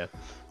about it. Yeah.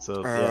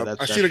 So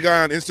I see the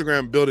guy on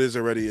Instagram build his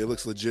already. It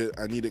looks legit.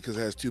 I need it because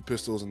it has 2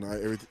 pistols, and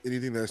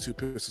anything that has 2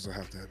 pistols, I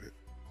have to have it.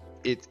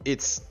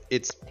 It's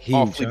huge,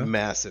 awfully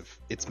massive.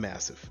 It's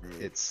massive.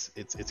 It's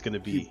gonna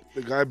be.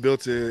 The guy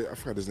built it. I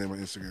forgot his name on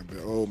Instagram, but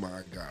oh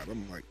my god,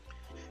 I'm like.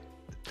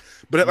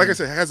 But like I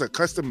said, it has a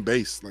custom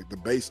base. Like the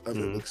base of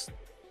it looks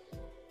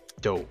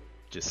dope.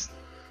 Just.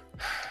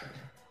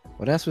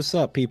 Well, that's what's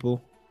up, people.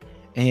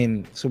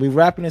 And so we're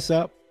wrapping this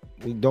up.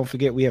 Don't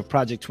forget we have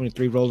Project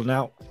 23 rolling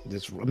out.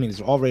 It's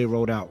already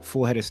rolled out,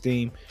 full head of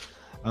steam.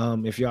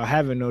 If y'all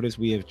haven't noticed,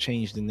 we have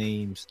changed the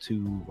names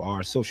to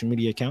our social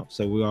media account.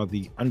 So we are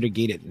the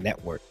Undergated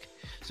Network.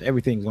 So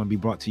everything's going to be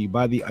brought to you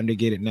by the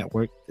Undergated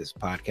Network. This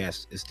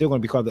podcast is still going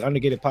to be called the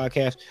Undergated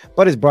Podcast,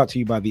 but it's brought to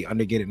you by the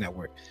Undergated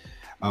Network.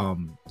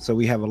 So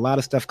we have a lot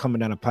of stuff coming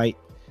down the pipe.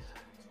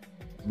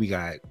 We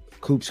got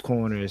Coop's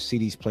Corner,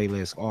 CD's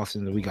playlist,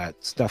 Austin. We got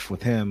stuff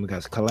with him. We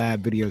got collab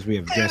videos. We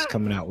have guests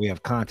coming out. We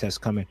have contests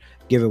coming,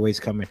 giveaways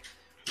coming.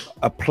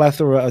 A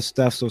plethora of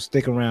stuff, so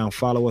stick around.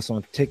 Follow us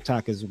on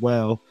TikTok as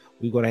well.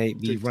 We're gonna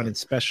be running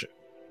special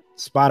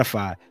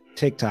Spotify,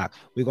 TikTok.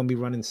 We're gonna be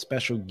running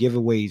special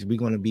giveaways. We're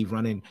gonna be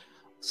running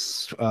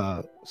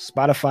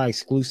Spotify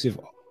exclusive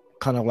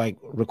kind of like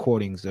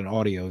recordings and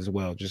audio as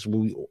well. Just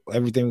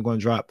everything we're gonna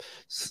drop.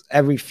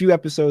 Every few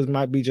episodes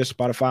might be just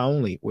Spotify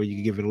only, where you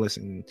can give it a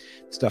listen,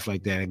 stuff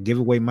like that. A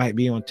giveaway might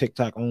be on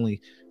TikTok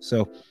only.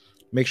 So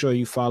make sure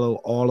you follow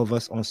all of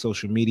us on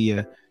social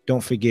media.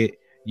 Don't forget.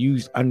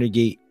 Use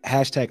Undergate,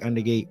 hashtag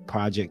Undergate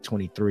Project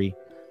 23.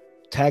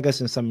 Tag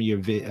us in some of your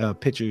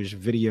pictures,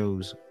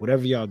 videos,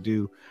 whatever y'all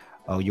do,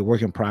 your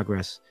work in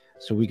progress,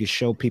 so we can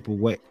show people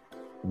what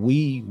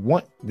we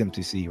want them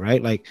to see,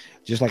 right? Like,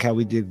 just like how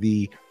we did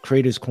the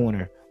Creators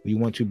Corner, we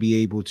want to be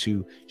able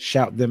to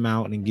shout them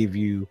out and give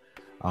you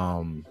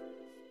some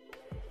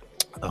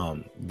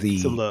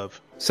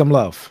love.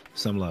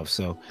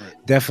 So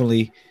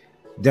definitely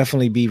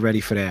be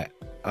ready for that.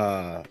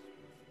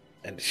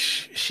 And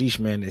sheesh,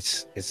 man,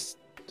 it's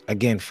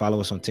again. Follow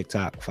us on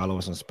TikTok. Follow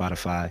us on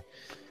Spotify.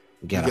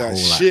 We got a whole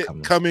shit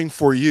lot coming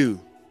for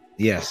you.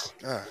 Yes.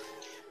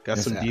 Got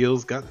some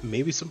deals, got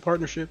maybe some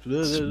partnerships.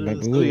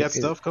 We got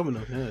stuff coming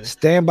up. Yeah.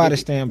 Stand by to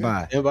stand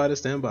by.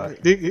 Stand by.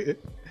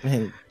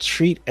 And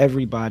treat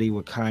everybody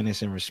with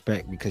kindness and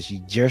respect, because you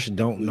just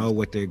don't know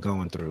what they're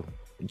going through.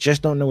 You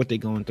just don't know what they're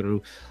going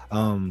through.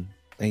 And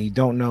you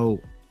don't know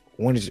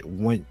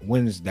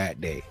when's that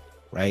day,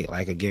 right?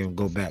 Like, again,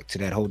 go back to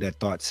that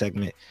thought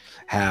segment,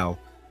 how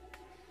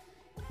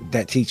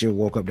that teacher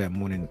woke up that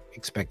morning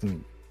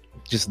expecting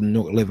just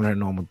living her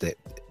normal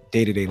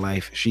day-to-day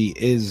life. She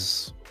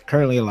is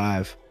currently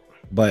alive,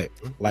 but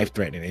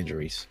life-threatening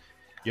injuries.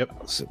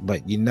 Yep. So,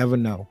 but you never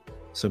know.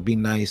 So be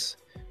nice,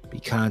 be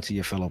kind to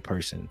your fellow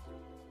person.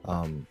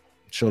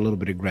 Show a little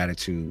bit of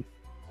gratitude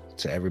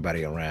to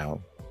everybody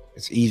around.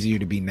 It's easier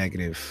to be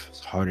negative. It's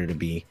harder to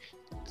be.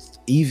 It's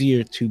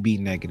easier to be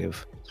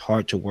negative. It's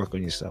hard to work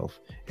on yourself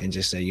and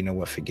just say, you know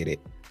what, forget it.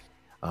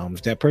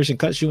 If that person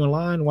cuts you in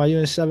line while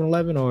you're in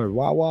 7-Eleven or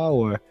Wawa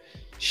or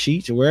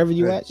Sheets or wherever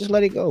you at, just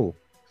let it go.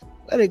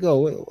 Let it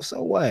go.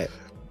 So what?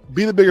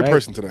 Be the bigger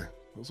person today.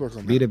 Let's work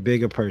on Be that. the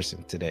bigger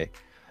person today.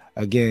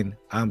 Again,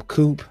 I'm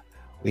Coop.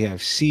 We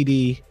have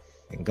CD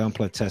and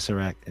Gunpla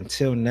Tesseract.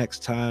 Until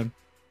next time,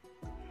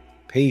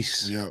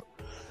 peace. Yeah.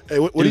 Hey,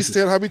 what do you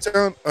say on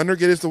Hobbytown?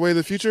 Undergated is the way of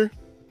the future?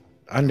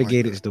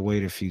 Undergated is the way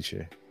of the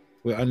future.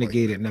 We're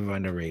undergated, never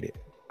underrated.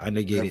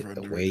 Undergated, Never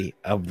the underrated. way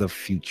of the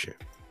future.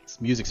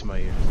 It's music's in my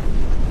ears.